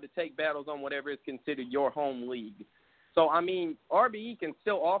still allowed to take battles on whatever is considered your home league. So I mean, RBE can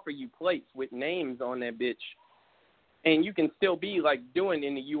still offer you plates with names on that bitch, and you can still be like doing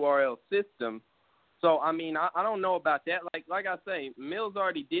in the URL system. So I mean, I don't know about that. Like I say, Mills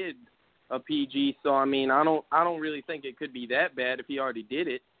already did a PG, so I mean, I don't really think it could be that bad if he already did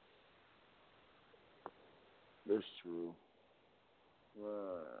it. That's true.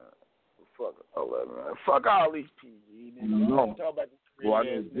 Fuck all these PG. No. Talk about Well, I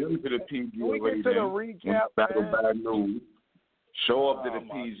didn't get to the PG we already. get to the recap, battle man? Bad News. Show up to the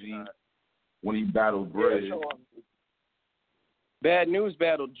PG when he battled Bridge. Bad News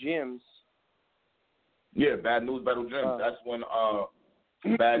battled Gyms. Yeah, Bad News battled Jim. That's when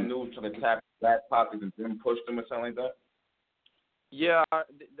Bad News tried to tap back pockets and Jim pushed him or something like that. Yeah,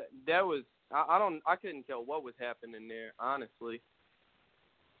 that was. I couldn't tell what was happening there, honestly.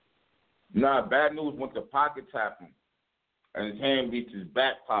 Nah, Bad News went to pocket tap him, and his hand reached his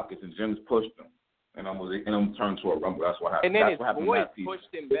back pockets, and Jim's pushed him, and I'm turned to a rumble. That's what happened. And then That's his voice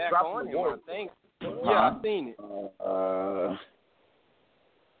pushed him back on him, I think. Yeah, I've seen it.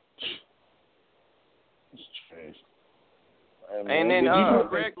 And then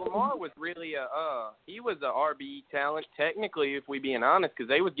Greg Lamar was really he was a RBE talent technically, if we being honest, because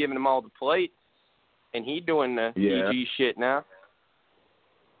they was giving him all the plates, and he doing the PG shit now.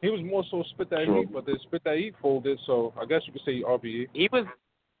 He was more so Spit That Heat, but then Spit That Heat folded, so I guess you could say RBE.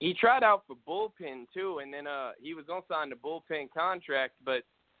 He tried out for Bullpen too, and then he was gonna sign the Bullpen contract, but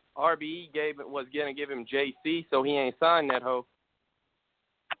RBE was gonna give him JC, so he ain't signed that hoe.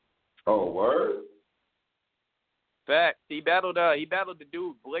 Oh, word. Fact. He battled the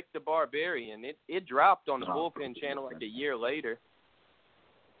dude Blick the Barbarian. It dropped on the Bullpen channel like a year later.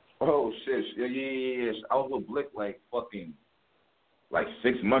 Oh shit! Yeah. I was with Blick like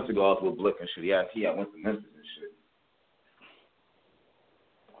 6 months ago. I was with Blick and shit. He had went to Memphis and shit.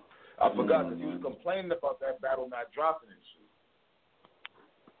 I forgot because he was complaining about that battle not dropping and shit.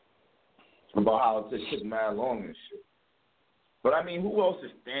 About how it took mad long and shit. But I mean, who else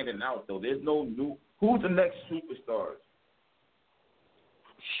is standing out though? There's no new. Who's the next superstars?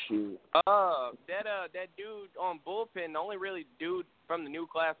 Shoot. That dude on Bullpen, the only really dude from the new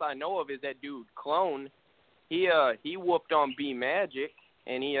class I know of is that dude Clone. He whooped on B Magic,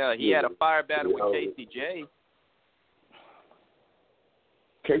 and he had a fire battle with KCJ.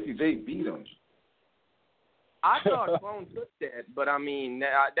 KCJ beat him. I thought Clone took that, but I mean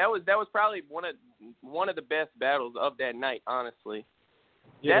that was probably one of the best battles of that night, honestly.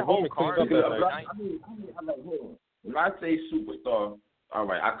 Yeah, that whole card. When I say superstar, all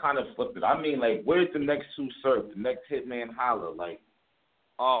right, I kind of flipped it. I mean, like, where's the next Sue Surf, the next Hitman Holla? Like,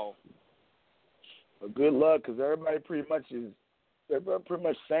 oh, well, good luck, because everybody pretty much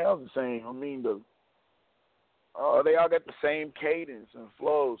sounds the same. I mean, they all got the same cadence and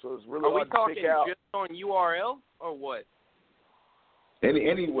flow, so it's really hard to pick out. Are we talking just on URL or what?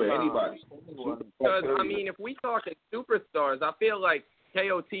 Anywhere, anybody. Because, I mean, if we talking superstars, I feel like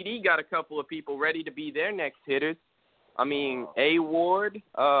KOTD got a couple of people ready to be their next hitters. I mean, A Ward.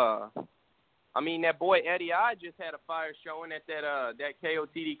 I mean, that boy Eddie I just had a fire showing at that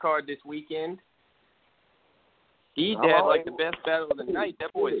KOTD card this weekend. He had like the best battle of the night.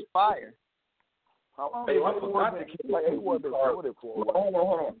 That boy's fire. How long? Hey, I forgot to keep like Hold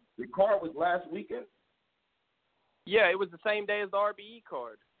on. The card was last weekend. Yeah, it was the same day as the RBE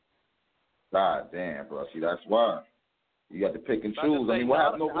card. God damn, bro. See, that's why you got to pick and choose. I mean, what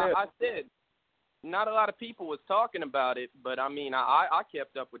happened over there? I said not a lot of people was talking about it, but I mean, I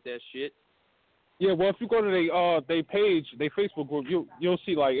kept up with that shit. Yeah, well, if you go to they page, they Facebook group, you'll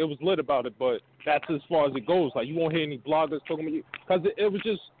see like it was lit about it, but that's as far as it goes. Like you won't hear any bloggers talking about it because it was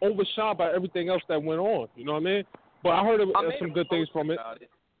just overshadowed by everything else that went on. You know what I mean? But I heard some good things from it.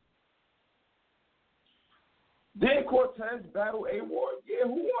 Did Cortez battle A Ward? Yeah,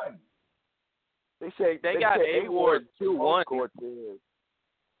 who won? They say they got A Ward 2-1. Cortez.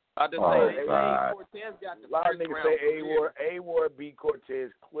 I just say Cortez got the a lot of niggas say A Ward beat Cortez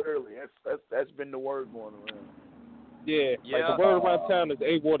clearly. That's been the word going around. Yeah, like the word around town is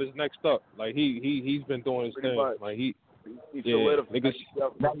A Ward is next up. Like he's been doing his thing. Much. Like he solidified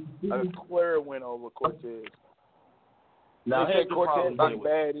himself. A clear win over Cortez. Now they said Cortez ain't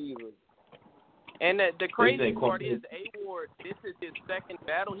bad either. And the crazy part is A Ward. This is his second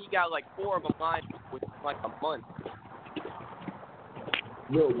battle. He got like 4 of them lined within like a month.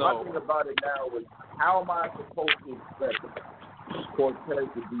 Yo, one thing about it now is how am I supposed to expect Cortez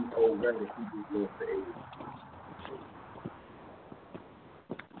to be over if he just lost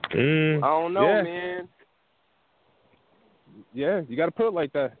to A? I don't know, man. Yeah, you got to put it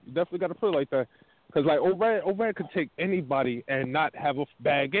like that. You definitely got to put it like that. Because, like, O'Red could take anybody and not have a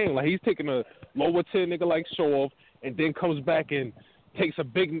bad game. Like, he's taking a lower-tier nigga like Show Off and then comes back and takes a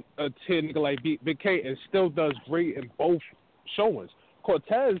big tier nigga like Big K and still does great in both showings.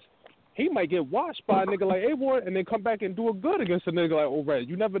 Cortez, he might get washed by a nigga like A-Ward and then come back and do it good against a nigga like O'Red.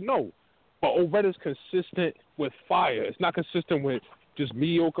 You never know. But O'Red is consistent with fire. It's not consistent with just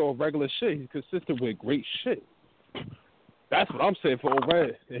mediocre or regular shit. He's consistent with great shit. That's what I'm saying for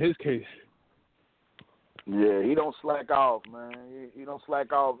O'Red in his case. Yeah, he don't slack off, man. He don't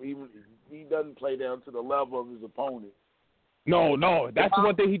slack off. Even he doesn't play down to the level of his opponent. No, that's the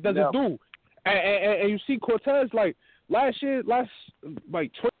one thing he doesn't do. And you see Cortez, like, last 20